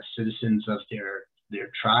be citizens of their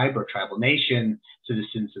tribe or tribal nation,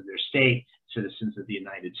 citizens of their state, citizens of the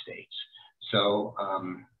United States. So,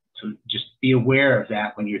 so just be aware of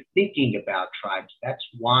that when you're thinking about tribes. That's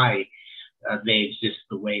why they exist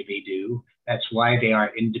the way they do. That's why they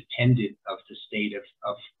are independent of the state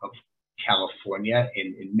of California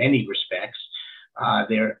in many respects.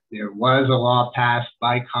 There was a law passed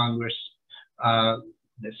by Congress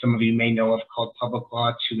that some of you may know of called Public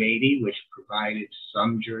Law 280, which provided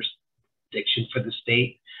some jurisdiction for the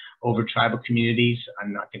state over tribal communities.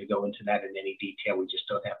 I'm not going to go into that in any detail. We just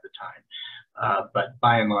don't have the time. But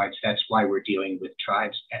by and large, that's why we're dealing with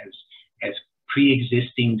tribes as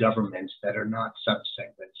pre-existing governments that are not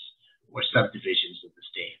subsegments or subdivisions of the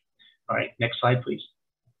state. All right, next slide, please.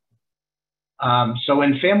 So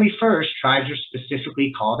in Family First, tribes are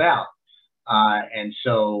specifically called out. And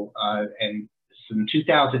so in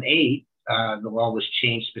 2008, the law was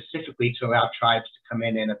changed specifically to allow tribes to come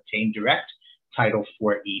in and obtain direct Title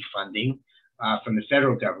IV-E funding from the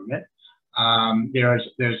federal government.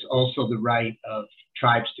 There's also the right of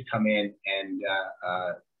tribes to come in and,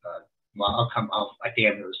 well, I'll at the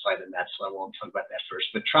end of the slide on that, so I won't talk about that first.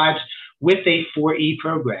 But tribes with a 4E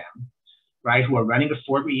program, right, who are running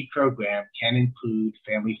a 4E program can include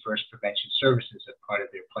Family First Prevention Services as part of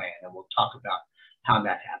their plan. And we'll talk about how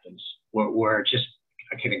that happens, or just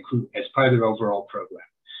can include as part of their overall program.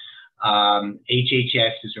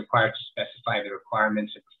 HHS is required to specify the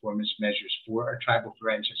requirements and performance measures for a tribal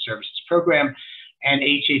prevention services program, and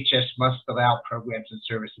HHS must allow programs and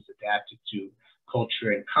services adapted to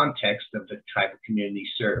culture and context of the tribal community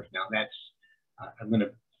served. Now that's, I'm going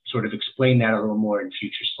to sort of explain that a little more in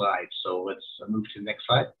future slides. So let's move to the next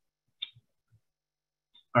slide.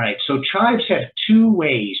 All right, so tribes have two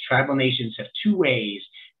ways, tribal nations have two ways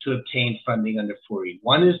to obtain funding under 4E.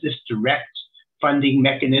 One is this direct funding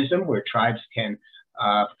mechanism where tribes can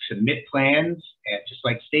submit plans, just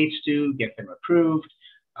like states do, get them approved.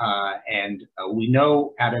 And we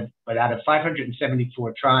know out of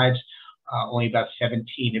 574 tribes, only about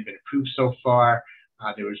 17 have been approved so far.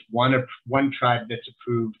 There was one tribe that's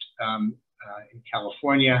approved in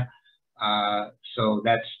California. So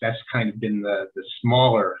that's kind of been the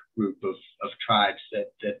smaller group of tribes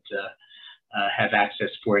that have access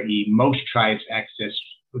 4E. Most tribes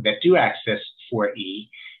that do access 4E,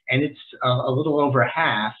 and it's a little over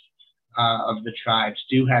half of the tribes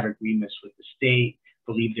do have agreements with the state.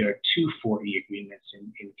 I believe there are 2 4E agreements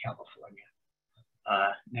in California.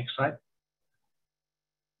 Next slide.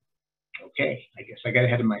 Okay, I guess I got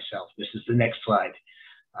ahead of myself. This is the next slide.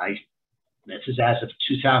 This is as of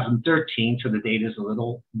 2013, so the data is a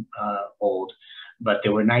little old, but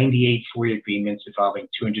there were 98 4E agreements involving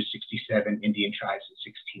 267 Indian tribes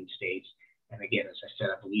in 16 states. And again, as I said,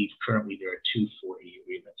 I believe currently there are 2 4E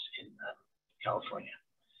agreements in California.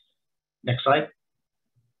 Next slide.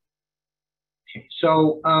 Okay,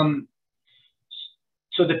 so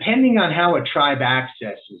so depending on how a tribe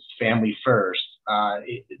accesses Family First,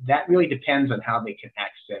 that really depends on how they can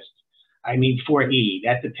access, 4E,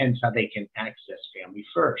 that depends how they can access Family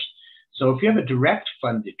First. So if you have a direct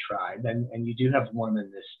funded tribe, and you do have one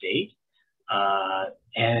in this state,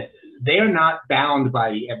 and they are not bound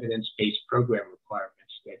by the evidence-based program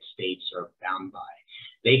requirements that states are bound by.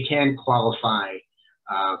 They can qualify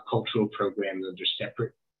cultural programs under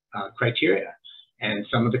separate criteria. And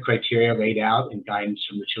some of the criteria laid out in guidance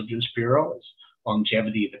from the Children's Bureau is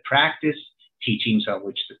longevity of the practice, teachings on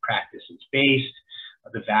which the practice is based,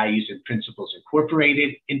 the values and principles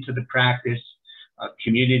incorporated into the practice,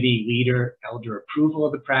 community leader, elder approval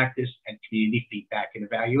of the practice, and community feedback and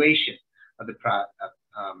evaluation of the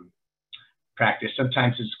practice.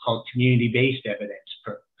 Sometimes it's called community-based evidence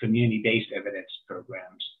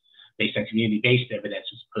programs, based on community-based evidence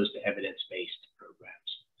as opposed to evidence-based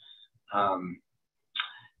programs.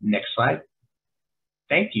 Next slide.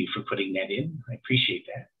 Thank you for putting that in. I appreciate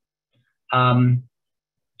that.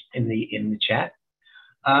 In the chat.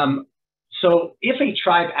 So if a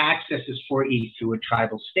tribe accesses 4E through a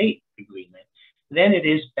tribal state agreement, then it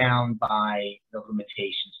is bound by the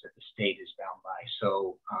limitations that the state is bound by.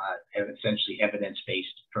 So essentially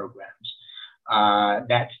evidence-based programs.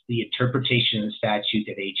 That's the interpretation of the statute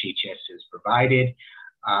that HHS has provided.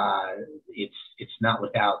 It's not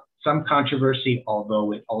without some controversy,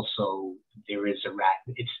 although there is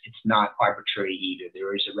it's not arbitrary either.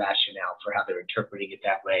 There is a rationale for how they're interpreting it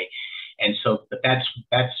that way. And so, but that's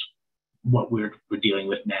what we're dealing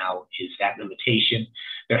with now, is that limitation.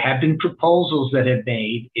 There have been proposals that have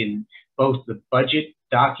made in both the budget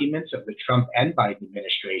documents of the Trump and Biden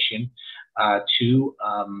administration to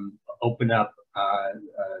open up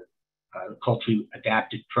culturally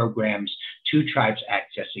adapted programs to tribes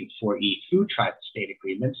accessing 4E through tribal state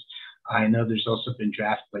agreements. I know there's also been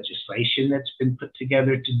draft legislation that's been put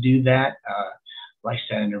together to do that by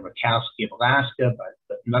Senator Murkowski of Alaska,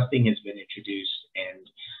 but nothing has been introduced, and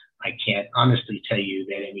I can't honestly tell you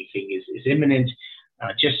that anything is imminent.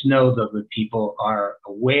 Just know that the people are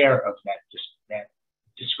aware of that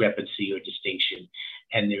discrepancy or distinction,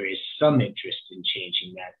 and there is some interest in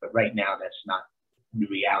changing that, but right now that's not the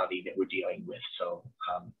reality that we're dealing with. So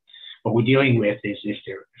what we're dealing with is if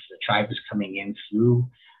the tribe is coming in through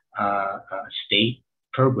a state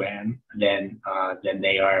program, then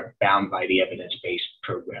they are bound by the evidence-based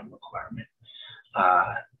program requirement.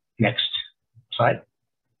 Next slide.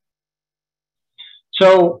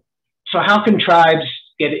 So how can tribes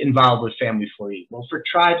get involved with Family 4E? Well, for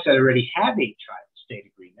tribes that already have a tribal state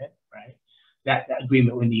agreement, right, that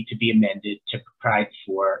agreement would need to be amended to provide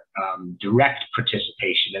for direct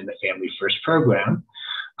participation in the Family First program.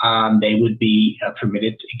 They would be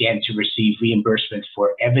permitted, again, to receive reimbursement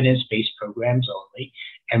for evidence-based programs only,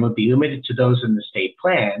 and would be limited to those in the state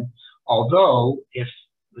plan. Although, if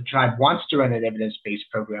the tribe wants to run an evidence-based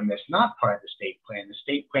program that's not part of the state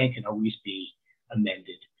plan can always be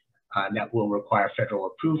amended. That will require federal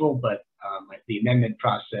approval, but the amendment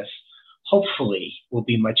process hopefully will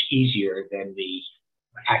be much easier than the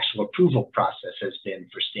actual approval process has been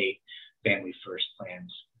for state Family First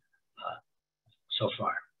plans so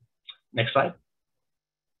far. Next slide.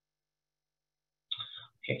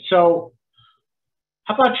 Okay, so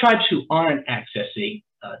how about tribes who aren't accessing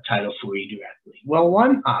Title IV-E directly? Well,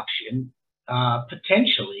 one option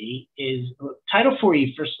potentially is Title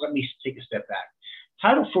IV-E. First, let me take a step back.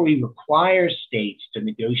 Title IV-E requires states to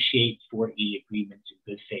negotiate IV-E agreements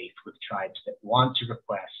in good faith with tribes that want to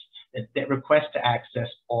request to access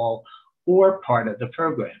all or part of the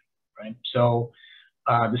program, right? So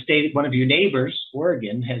the state, one of your neighbors,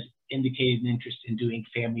 Oregon, has indicated an interest in doing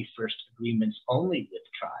Family First agreements only with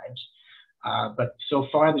tribes. But so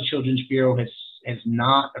far, the Children's Bureau has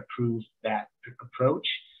not approved that approach.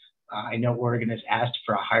 I know Oregon has asked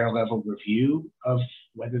for a higher level review of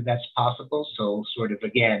whether that's possible. So sort of,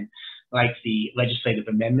 again, like the legislative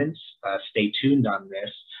amendments, stay tuned on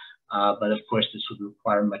this. But of course, this would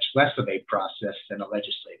require much less of a process than a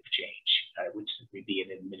legislative change, which would be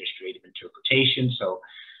an administrative interpretation. So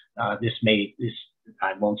I'm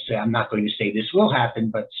not going to say this will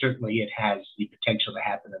happen, but certainly it has the potential to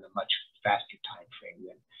happen in a much faster time frame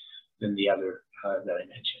than the other that I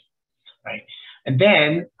mentioned, right? And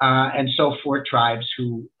then, and so for tribes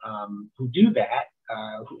who do that,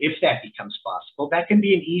 if that becomes possible, that can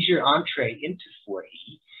be an easier entree into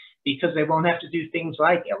IV-E because they won't have to do things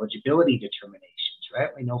like eligibility determinations,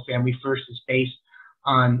 right? We know Family First is based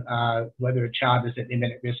on whether a child is at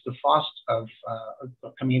imminent risk of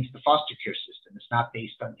coming into the foster care system. It's not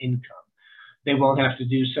based on income. They won't have to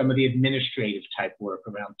do some of the administrative type work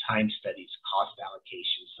around time studies, cost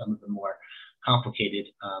allocations, some of the more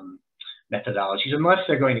complicated methodologies, unless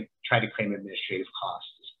they're going to try to claim administrative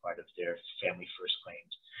costs as part of their Family First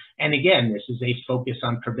claims. And again, this is a focus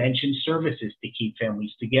on prevention services to keep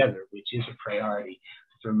families together, which is a priority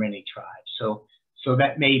for many tribes. So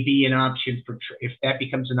that may be an option for, if that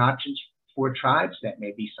becomes an option for tribes, that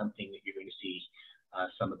may be something that you're going to see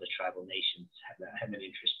some of the tribal nations have an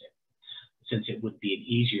interest in, since it would be an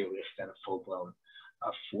easier lift than a full-blown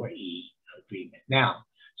IV-E agreement.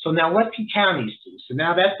 So now what can counties do? So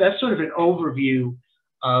now that's sort of an overview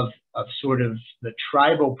of sort of the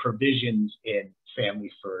tribal provisions in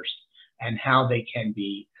Family First and how they can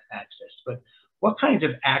be accessed. But what kinds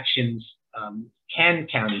of actions can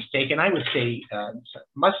counties take? And I would say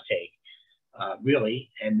must take, really.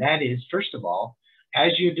 And that is, first of all,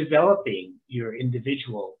 as you're developing your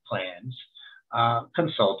individual plans,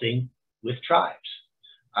 consulting with tribes.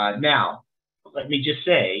 Now, let me just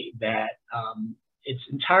say that it's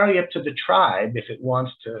entirely up to the tribe if it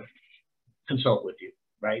wants to consult with you,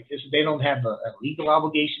 right? They don't have a legal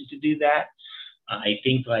obligation to do that. I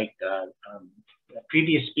think like a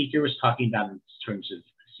previous speaker was talking about in terms of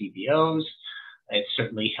CBOs, it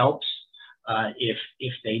certainly helps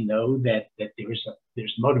if they know that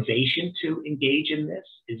there's motivation to engage in this.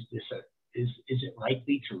 Is it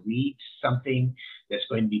likely to lead to something that's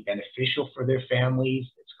going to be beneficial for their families?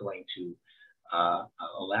 That's going to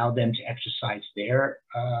allow them to exercise their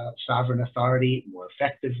sovereign authority more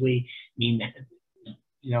effectively. I mean,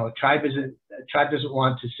 you know, a tribe doesn't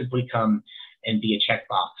want to simply come and be a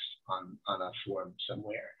checkbox on a form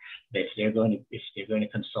somewhere. But if they're going to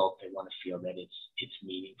consult, they want to feel that it's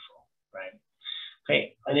meaningful, right?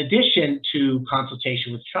 Okay. In addition to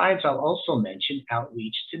consultation with tribes, I'll also mention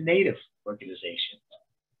outreach to Native organizations,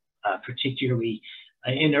 particularly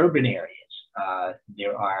in urban areas.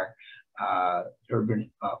 There are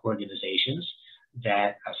urban organizations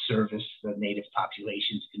that service the Native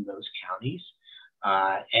populations in those counties.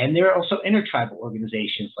 And there are also intertribal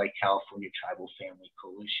organizations like California Tribal Family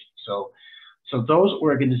Coalition. So those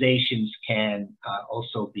organizations can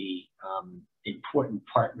also be important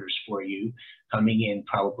partners for you, coming in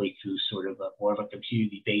probably through sort of more of a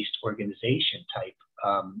community-based organization type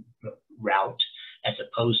route, as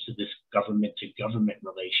opposed to this government-to-government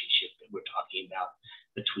relationship that we're talking about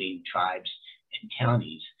between tribes and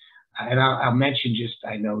counties. And I'll mention just,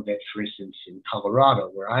 I know that, for instance, in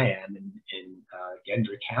Colorado, where I am, in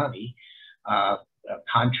Denver County,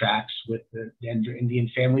 contracts with the Denver Indian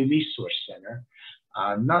Family Resource Center,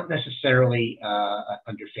 not necessarily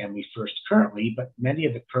under Family First currently, but many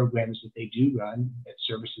of the programs that they do run, and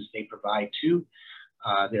services they provide to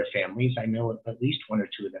their families. I know at least one or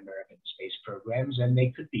two of them are evidence-based programs, and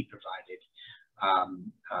they could be provided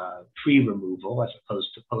pre-removal as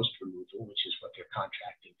opposed to post-removal, which is what they're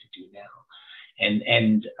contracting to do now.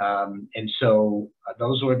 And so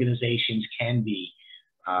those organizations can be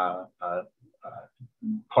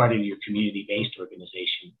part of your community-based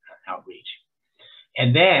organization outreach.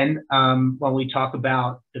 And then when we talk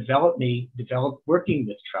about working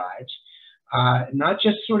with tribes, not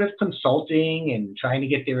just sort of consulting and trying to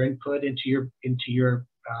get their input into your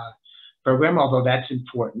program, although that's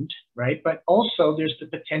important, right? But also there's the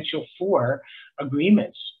potential for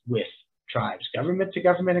agreements with tribes, government to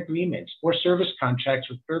government agreements, or service contracts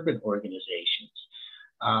with urban organizations.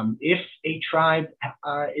 If a tribe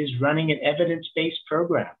is running an evidence-based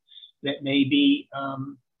program that may be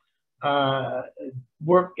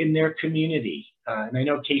work in their community, and I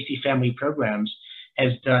know Casey Family Programs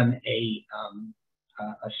has done a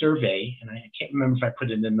survey, and I can't remember if I put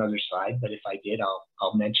it in another slide, but if I did,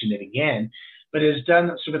 I'll mention it again. But it has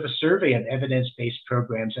done sort of a survey of evidence-based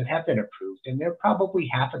programs that have been approved, and there are probably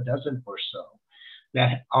half a dozen or so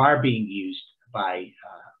that are being used by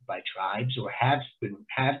tribes or have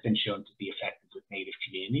been shown to be effective with Native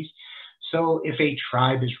communities. So if a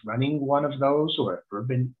tribe is running one of those, or an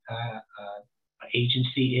urban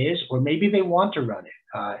agency is, or maybe they want to run it,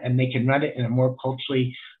 and they can run it in a more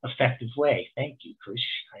culturally effective way. Thank you, Kush.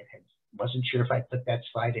 I wasn't sure if I put that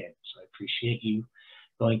slide in, so I appreciate you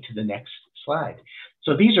going to the next slide.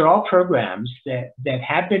 So these are all programs that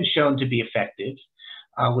have been shown to be effective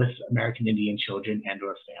with American Indian children and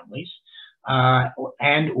or families,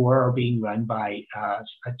 and or are being run by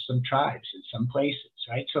some tribes in some places,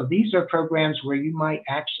 right? So these are programs where you might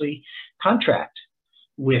actually contract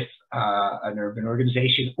with an urban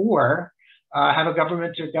organization, or have a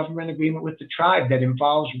government to government agreement with the tribe that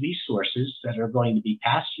involves resources that are going to be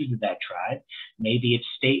passed through to that tribe. Maybe it's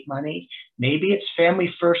state money, maybe it's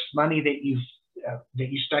family first money that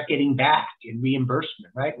you start getting back in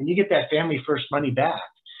reimbursement, right? When you get that family first money back,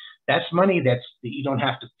 that's money that you don't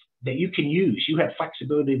have to, that you can use. You have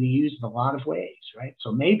flexibility to use in a lot of ways, right?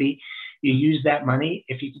 So maybe you use that money.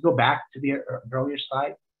 If you could go back to the earlier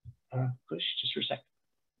slide, Push, just for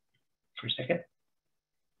a second.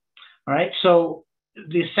 All right, so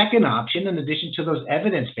the second option, in addition to those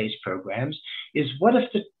evidence-based programs, is what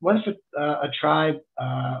if a tribe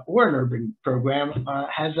or an urban program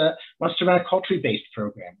wants to run a culturally-based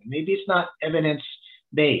program? And maybe it's not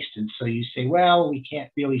evidence-based, and so you say, well, we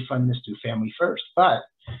can't really fund this through Family First, but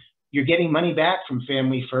you're getting money back from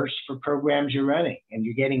Family First for programs you're running, and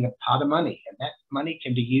you're getting a pot of money, and that money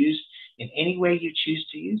can be used in any way you choose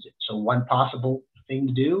to use it. So one possible thing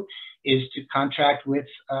to do is to contract with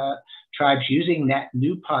tribes using that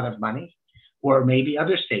new pot of money, or maybe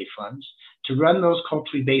other state funds, to run those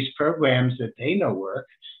culturally based programs that they know work,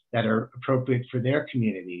 that are appropriate for their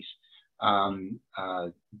communities,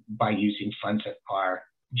 by using funds that are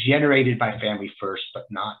generated by Family First, but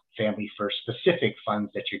not Family First specific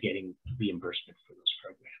funds that you're getting reimbursement for those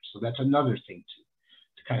programs. So that's another thing to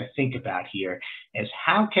kind of think about here, is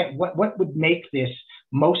what would make this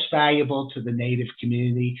most valuable to the Native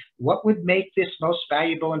community? What would make this most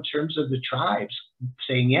valuable in terms of the tribes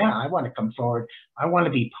saying, yeah, I want to come forward, I want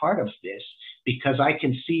to be part of this, because I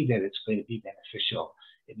can see that it's going to be beneficial,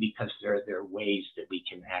 because there are ways that we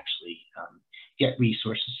can actually get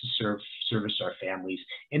resources to service our families,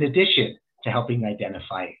 in addition to helping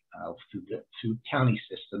identify through county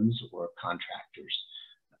systems or contractors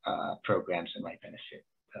programs that might benefit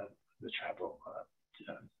the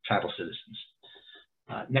tribal citizens.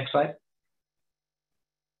 Next slide.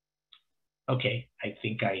 Okay, I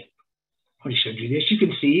think I showed you this. You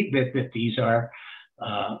can see that these are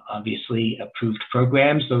obviously approved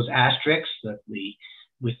programs. Those asterisks,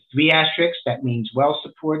 with 3 asterisks, that means well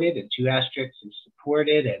supported, and 2 asterisks is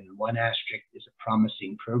supported, and 1 asterisk is a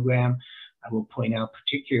promising program. I will point out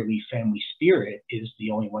particularly Family Spirit is the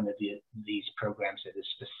only one of these programs that is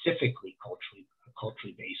specifically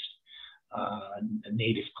culturally based, a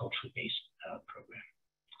Native culturally based program.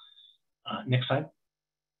 Next slide.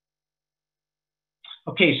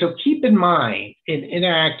 Okay, so keep in mind in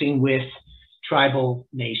interacting with tribal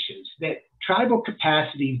nations that tribal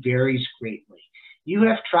capacity varies greatly. You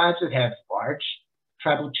have tribes that have large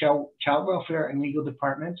tribal child welfare and legal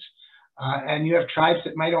departments, and you have tribes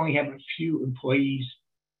that might only have a few employees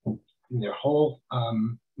in their whole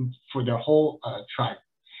for their whole tribe,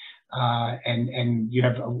 and you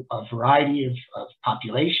have a variety of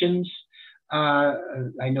populations.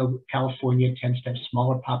 I know California tends to have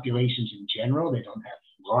smaller populations in general. They don't have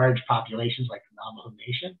large populations like the Navajo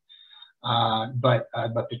Nation, but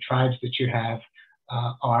the tribes that you have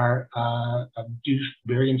do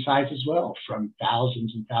vary in size as well, from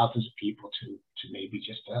thousands and thousands of people to maybe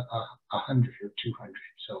just 100 or 200.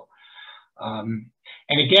 So, and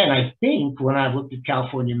again, I think when I looked at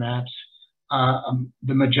California maps,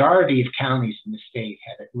 the majority of counties in the state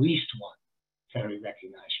have at least one federally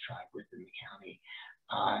recognized tribe within the county.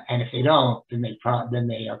 And if they don't, then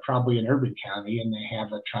they are probably an urban county and they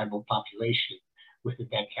have a tribal population within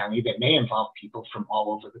that county that may involve people from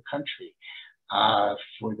all over the country.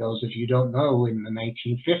 For those of you who don't know, in the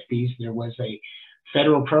 1950s, there was a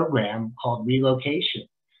federal program called relocation.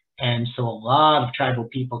 And so a lot of tribal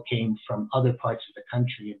people came from other parts of the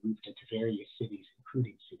country and moved into various cities,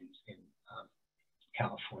 including cities in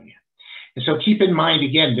California. And so keep in mind,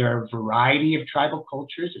 again, there are a variety of tribal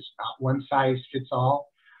cultures. It's not one size fits all.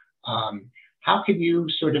 How can you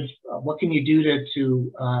what can you do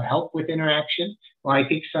to help with interaction? Well, I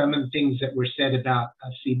think some of the things that were said about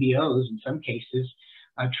CBOs, in some cases,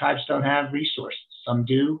 tribes don't have resources. Some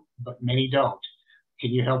do, but many don't.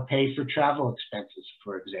 Can you help pay for travel expenses,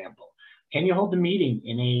 for example? Can you hold a meeting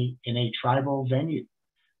in a tribal venue?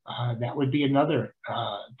 That would be another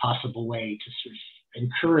possible way to sort of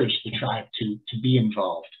encourage the tribe to be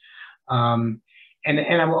involved. And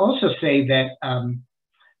I will also say that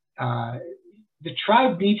the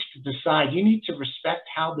tribe needs to decide. You need to respect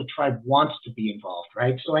how the tribe wants to be involved,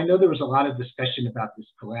 right? So I know there was a lot of discussion about this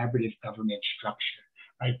collaborative governance structure,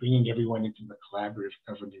 right? Bringing everyone into the collaborative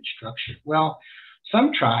governance structure. Well,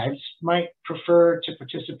 some tribes might prefer to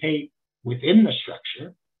participate within the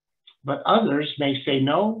structure, but others may say,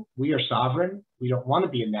 no, we are sovereign. We don't want to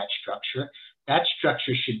be in that structure. That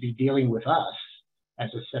structure should be dealing with us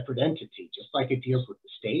as a separate entity, just like it deals with the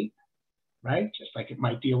state, right? Just like it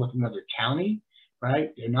might deal with another county,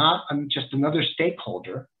 right? They're not just another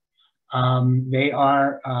stakeholder. They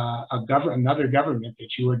are another government that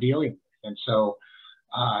you are dealing with. And so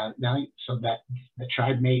so that the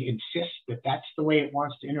tribe may insist that that's the way it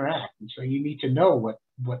wants to interact. And so you need to know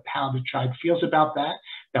how the tribe feels about that.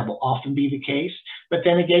 That will often be the case. But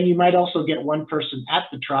then again, you might also get one person at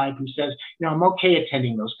the tribe who says, I'm okay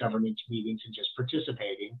attending those governance meetings and just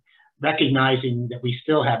participating, recognizing that we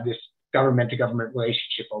still have this government-to-government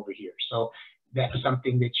relationship over here. So that's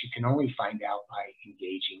something that you can only find out by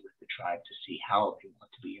engaging with the tribe to see how they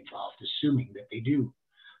want to be involved, assuming that they do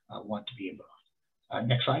want to be involved.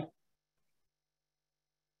 Next slide.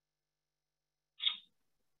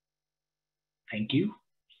 Thank you.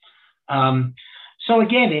 So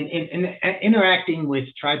again, in interacting with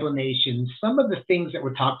tribal nations, some of the things that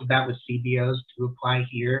were talked about with CBOs to apply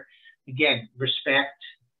here, again, respect,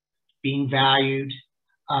 being valued,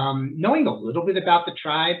 knowing a little bit about the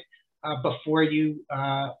tribe before you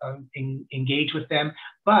engage with them,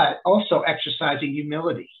 but also exercising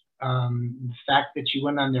humility. The fact that you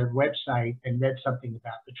went on their website and read something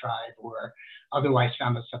about the tribe or otherwise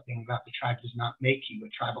found out something about the tribe does not make you a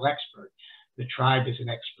tribal expert. The tribe is an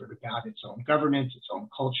expert about its own governance, its own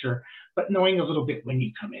culture, but knowing a little bit when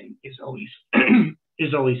you come in is always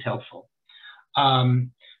is always helpful.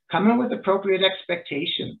 Come in with appropriate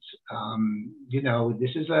expectations.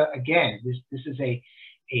 This is this is a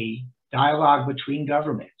dialogue between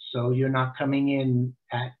governments. So you're not coming in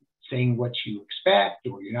at saying what you expect,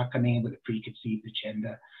 or you're not coming in with a preconceived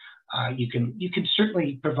agenda. You can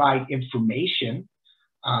certainly provide information.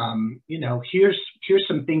 Here's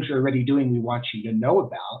some things we're already doing we want you to know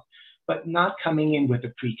about, but not coming in with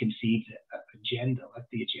a preconceived agenda. Let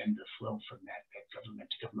the agenda flow from that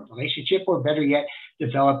government-to-government relationship, or better yet,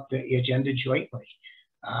 develop the agenda jointly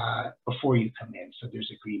before you come in, so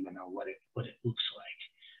there's agreement on what it looks like,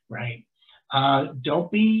 right?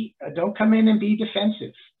 Don't come in and be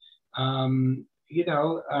defensive.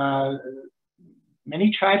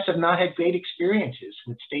 Many tribes have not had great experiences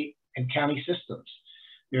with state and county systems.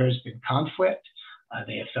 There has been conflict.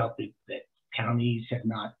 They have felt that counties have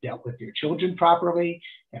not dealt with their children properly,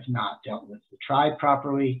 have not dealt with the tribe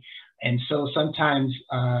properly. And so sometimes,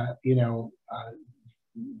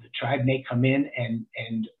 the tribe may come in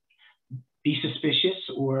and be suspicious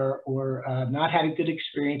or not had a good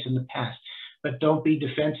experience in the past, but don't be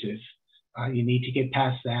defensive. You need to get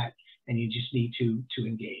past that, and you just need to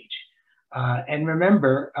engage. And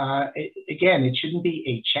remember, it shouldn't be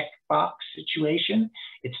a checkbox situation.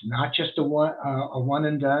 It's not just a one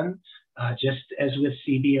and done. Just as with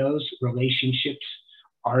CBOs, relationships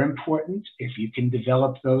are important. If you can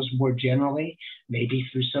develop those more generally, maybe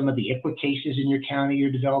through some of the ICWA cases in your county,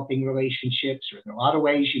 you're developing relationships, or in a lot of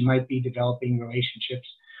ways you might be developing relationships.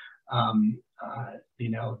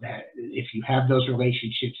 That if you have those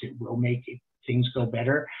relationships, it will make things go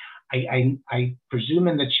better. I presume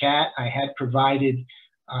in the chat I had provided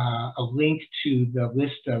a link to the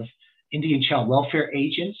list of Indian child welfare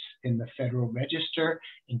agents in the Federal Register.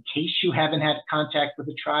 In case you haven't had contact with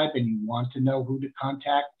the tribe and you want to know who to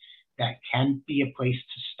contact, that can be a place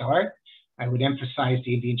to start. I would emphasize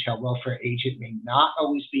the Indian child welfare agent may not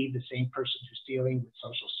always be the same person who's dealing with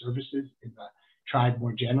social services in the tribe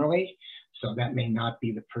more generally. So that may not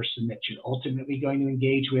be the person that you're ultimately going to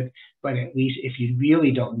engage with, but at least if you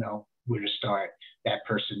really don't know where to start, that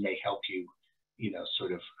person may help you,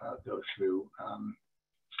 sort of go through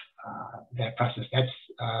that process. That's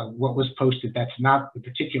what was posted. That's not the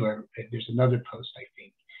particular, there's another post, I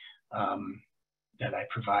think, that I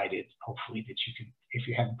provided, hopefully that you can, if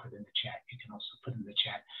you haven't put in the chat, you can also put in the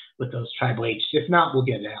chat with those tribal agents. If not, we'll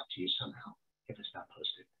get it out to you somehow if it's not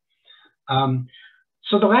posted.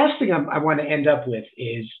 So the last thing I want to end up with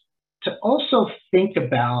is to also think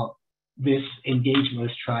about this engagement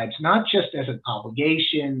with tribes, not just as an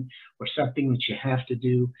obligation or something that you have to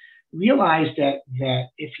do. Realize that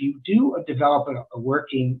if you do develop a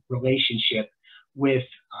working relationship with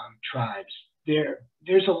tribes,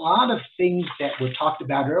 there's a lot of things that were talked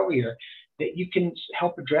about earlier that you can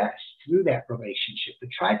help address through that relationship. The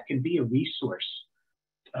tribe can be a resource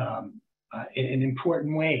in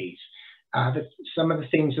important ways. Some of the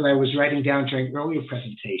things that I was writing down during earlier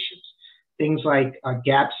presentations, things like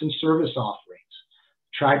gaps in service offerings.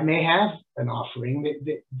 Tribe may have an offering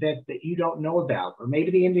that you don't know about, or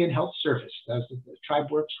maybe the Indian Health Service does that the tribe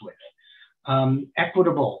works with.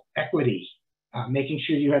 Equity, making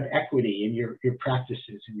sure you have equity in your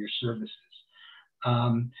practices and your services.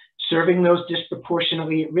 Serving those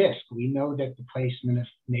disproportionately at risk. We know that the placement of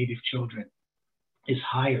Native children is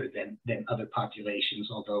higher than other populations,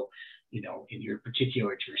 although, in your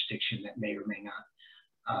particular jurisdiction, that may or may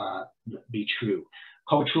not be true.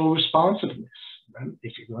 Cultural responsiveness, right?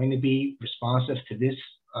 If you're going to be responsive to this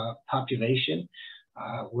population,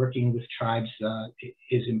 working with tribes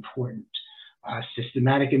is important.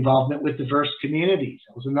 Systematic involvement with diverse communities.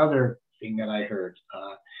 That was another thing that I heard.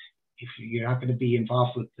 If you're not going to be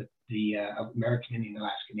involved with the American Indian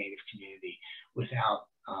Alaska Native community without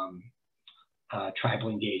tribal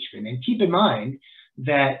engagement. And keep in mind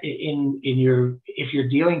that if you're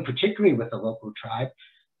dealing particularly with a local tribe,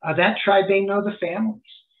 that tribe may know the families.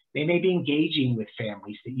 They may be engaging with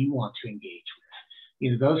families that you want to engage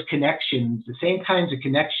with. Those connections, the same kinds of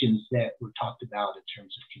connections that were talked about in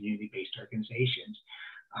terms of community-based organizations,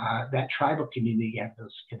 that tribal community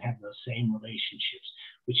can have those same relationships,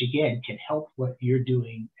 which again can help what you're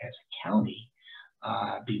doing as a county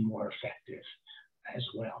be more effective as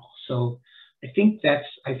well. So I think that's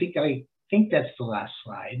the last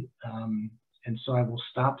slide, and so I will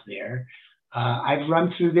stop there. I've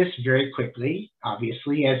run through this very quickly,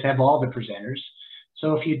 obviously, as have all the presenters.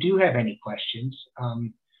 So if you do have any questions,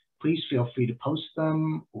 please feel free to post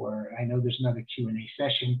them, or I know there's another Q&A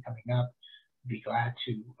session coming up. I'd be glad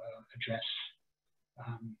to address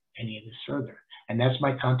any of this further. And that's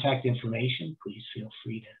my contact information. Please feel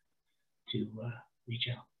free to reach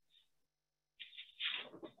out.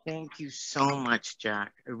 Thank you so much,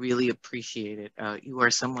 Jack. I really appreciate it. You are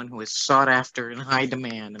someone who is sought after in high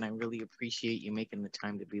demand, and I really appreciate you making the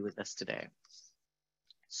time to be with us today.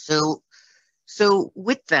 So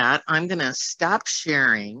with that, I'm going to stop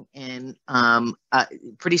sharing, and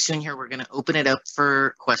pretty soon here we're going to open it up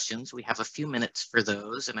for questions. We have a few minutes for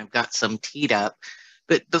those, and I've got some teed up.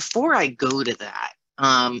 But before I go to that,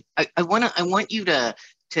 I want you to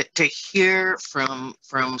hear from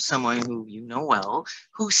someone who you know well,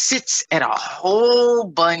 who sits at a whole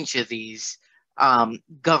bunch of these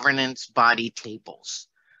governance body tables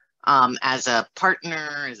as a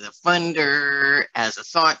partner, as a funder, as a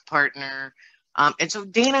thought partner. And so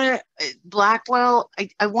Dana Blackwell,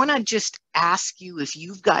 I want to just ask you if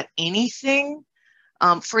you've got anything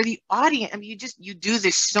for the audience. I mean, you do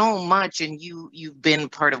this so much, and you've been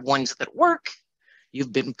part of ones that work.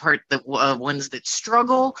 You've been part of the ones that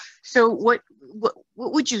struggle. So what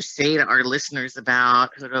would you say to our listeners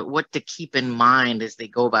about what to keep in mind as they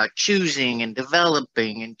go about choosing and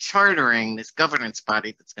developing and chartering this governance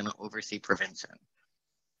body that's going to oversee prevention?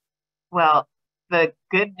 Well, the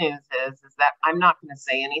good news is that I'm not going to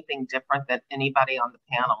say anything different than anybody on the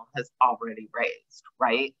panel has already raised,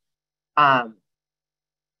 right?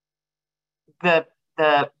 The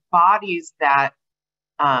bodies that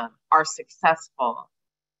are successful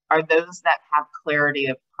are those that have clarity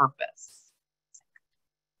of purpose.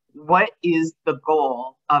 What is the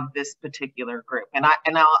goal of this particular group? And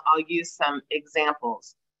I'll use some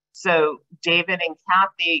examples. So David and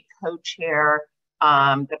Kathy co-chair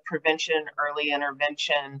the Prevention Early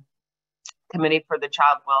Intervention Committee for the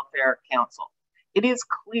Child Welfare Council. It is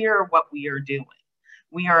clear what we are doing.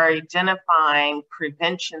 We are identifying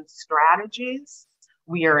prevention strategies.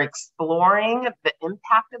 We are exploring the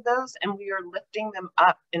impact of those, and we are lifting them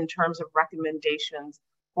up in terms of recommendations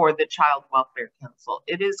for the Child Welfare Council.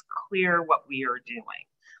 It is clear what we are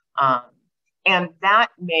doing. And that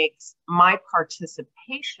makes my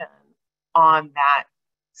participation on that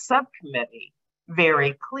subcommittee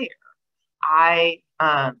very clear.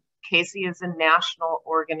 CASE is a national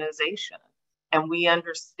organization, and we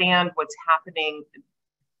understand what's happening,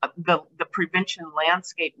 the prevention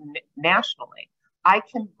landscape nationally. I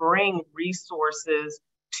can bring resources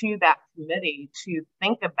to that committee to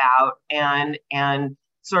think about and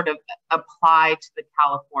sort of apply to the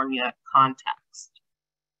California context.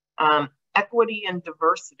 Equity and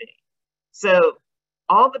diversity. So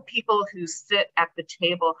all the people who sit at the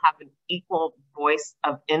table have an equal voice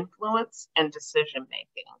of influence and decision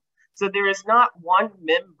making. So there is not one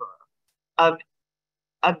member of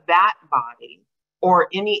that body or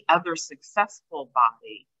any other successful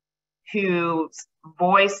body whose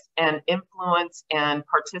voice and influence and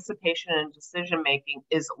participation in decision making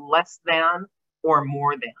is less than or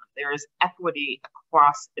more than. There is equity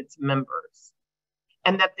across its members.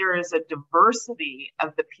 And that there is a diversity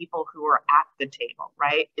of the people who are at the table,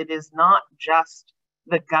 right? It is not just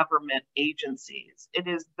the government agencies. It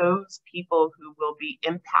is those people who will be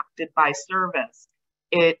impacted by service.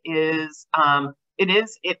 It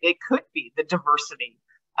could be the diversity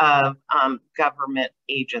of government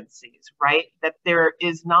agencies, right? That there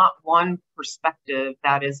is not one perspective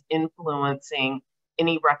that is influencing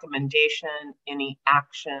any recommendation, any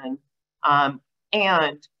action,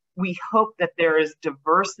 and we hope that there is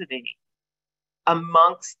diversity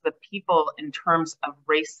amongst the people in terms of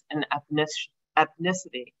race and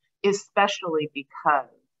ethnicity, especially because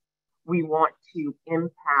we want to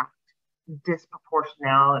impact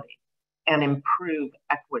disproportionality and improve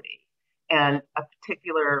equity. And a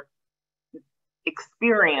particular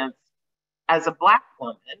experience as a Black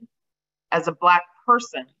woman, as a Black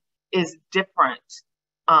person, is different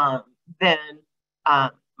than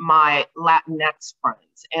my Latinx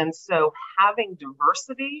friends. And so having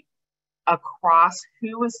diversity across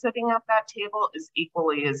who is sitting at that table is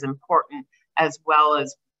equally as important, as well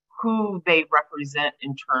as who they represent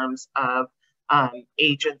in terms of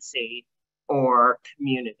agency or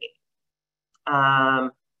community.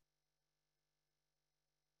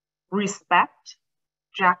 Respect.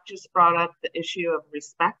 Jack just brought up the issue of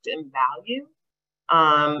respect and value.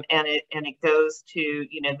 And it goes to,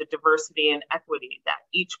 you know, the diversity and equity, that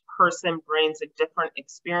each person brings a different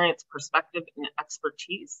experience, perspective, and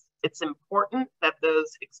expertise. It's important that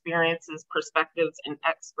those experiences, perspectives, and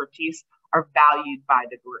expertise are valued by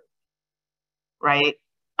the group, right?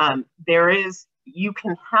 You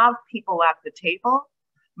can have people at the table,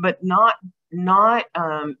 but not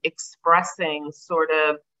expressing sort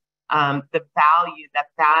of the value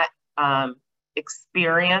that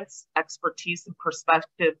experience, expertise, and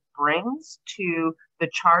perspective brings to the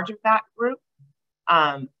charge of that group.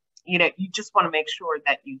 You know, you just want to make sure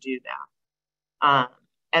that you do that.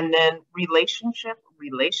 And then relationship,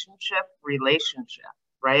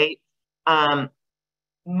 right?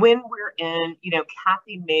 When we're in, you know,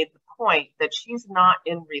 Kathy made the point that she's not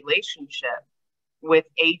in relationship with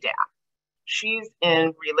ADAP. She's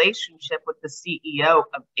in relationship with the CEO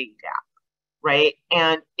of ADAP, right?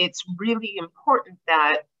 And it's really important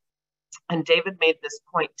that, and David made this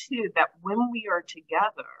point too, that when we are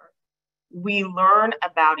together, we learn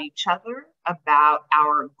about each other, about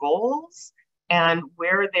our goals, and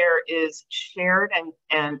where there is shared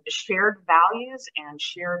and shared values and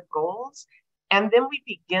shared goals. And then we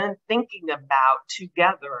begin thinking about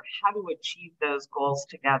together how to achieve those goals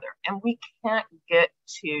together. And we can't get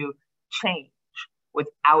to change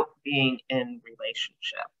without being in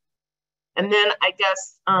relationship. And then I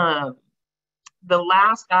guess the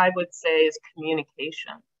last I would say is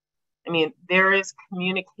communication. I mean, there is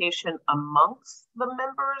communication amongst the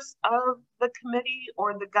members of the committee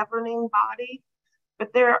or the governing body,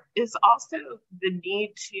 but there is also the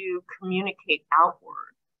need to communicate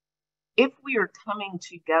outward. If we are coming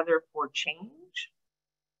together for change,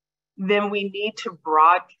 then we need to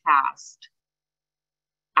broadcast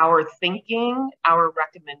our thinking, our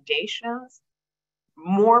recommendations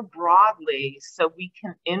more broadly so we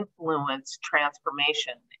can influence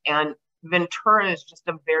transformation. And Ventura is just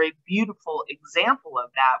a very beautiful example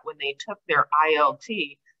of that when they took their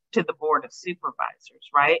ILT to the Board of Supervisors,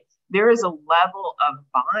 right? There is a level of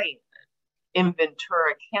buy-in in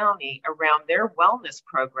Ventura County around their wellness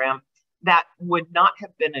program that would not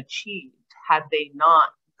have been achieved had they not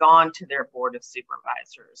gone to their Board of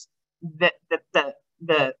Supervisors.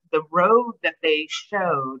 the road that they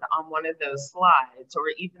showed on one of those slides, or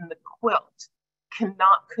even the quilt, could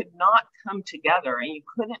not come together, and you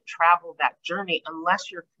couldn't travel that journey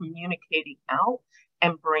unless you're communicating out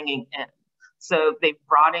and bringing in. So they've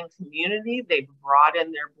brought in community, they've brought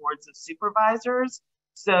in their boards of supervisors.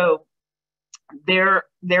 So their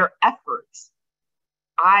efforts,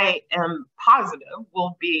 I am positive,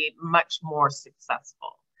 will be much more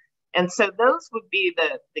successful. And so those would be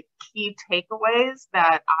the key takeaways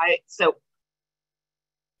that so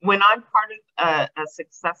when I'm part of a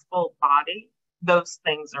successful body, those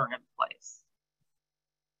things are in place.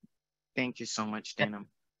 Thank you so much, Dana.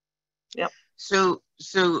 Yep. So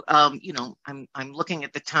you know, I'm looking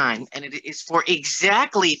at the time, and it is for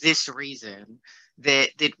exactly this reason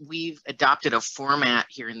that we've adopted a format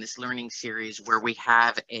here in this learning series where we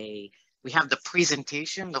have the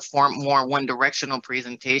presentation, the more one-directional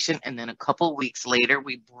presentation, and then a couple weeks later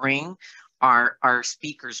we bring our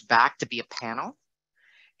speakers back to be a panel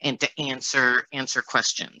and to answer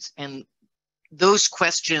questions. And those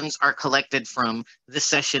questions are collected from the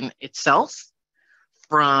session itself,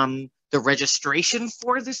 from the registration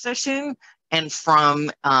for the session, and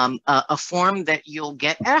from a form that you'll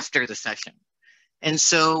get after the session. And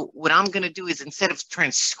so what I'm going to do is, instead of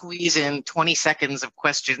trying to squeeze in 20 seconds of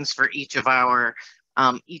questions for each of our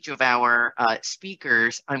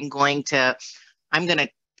speakers, I'm going to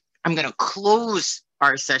close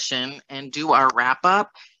our session and do our wrap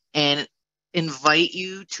up, and invite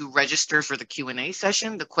you to register for the Q&A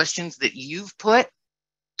session. The questions that you've put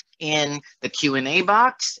in the Q&A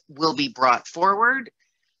box will be brought forward.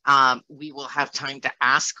 We will have time to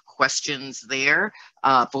ask questions there,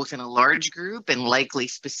 both in a large group and likely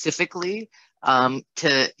specifically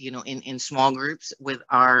to, you know, in small groups with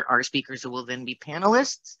our speakers who will then be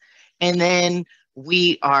panelists. And then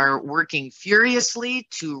we are working furiously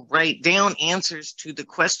to write down answers to the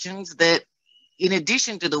questions that, in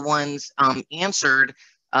addition to the ones answered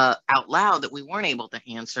out loud that we weren't able to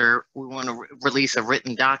answer, we want to release a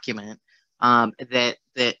written document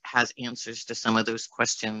that has answers to some of those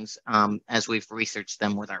questions as we've researched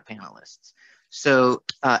them with our panelists. So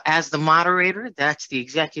as the moderator, that's the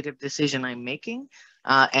executive decision I'm making.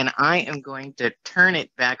 And I am going to turn it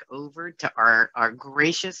back over to our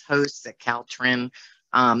gracious hosts at Caltrin,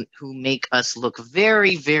 who make us look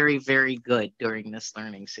very, very, very good during this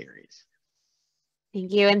learning series.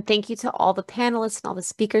 Thank you. And thank you to all the panelists and all the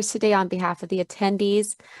speakers today on behalf of the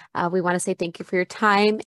attendees. We want to say thank you for your time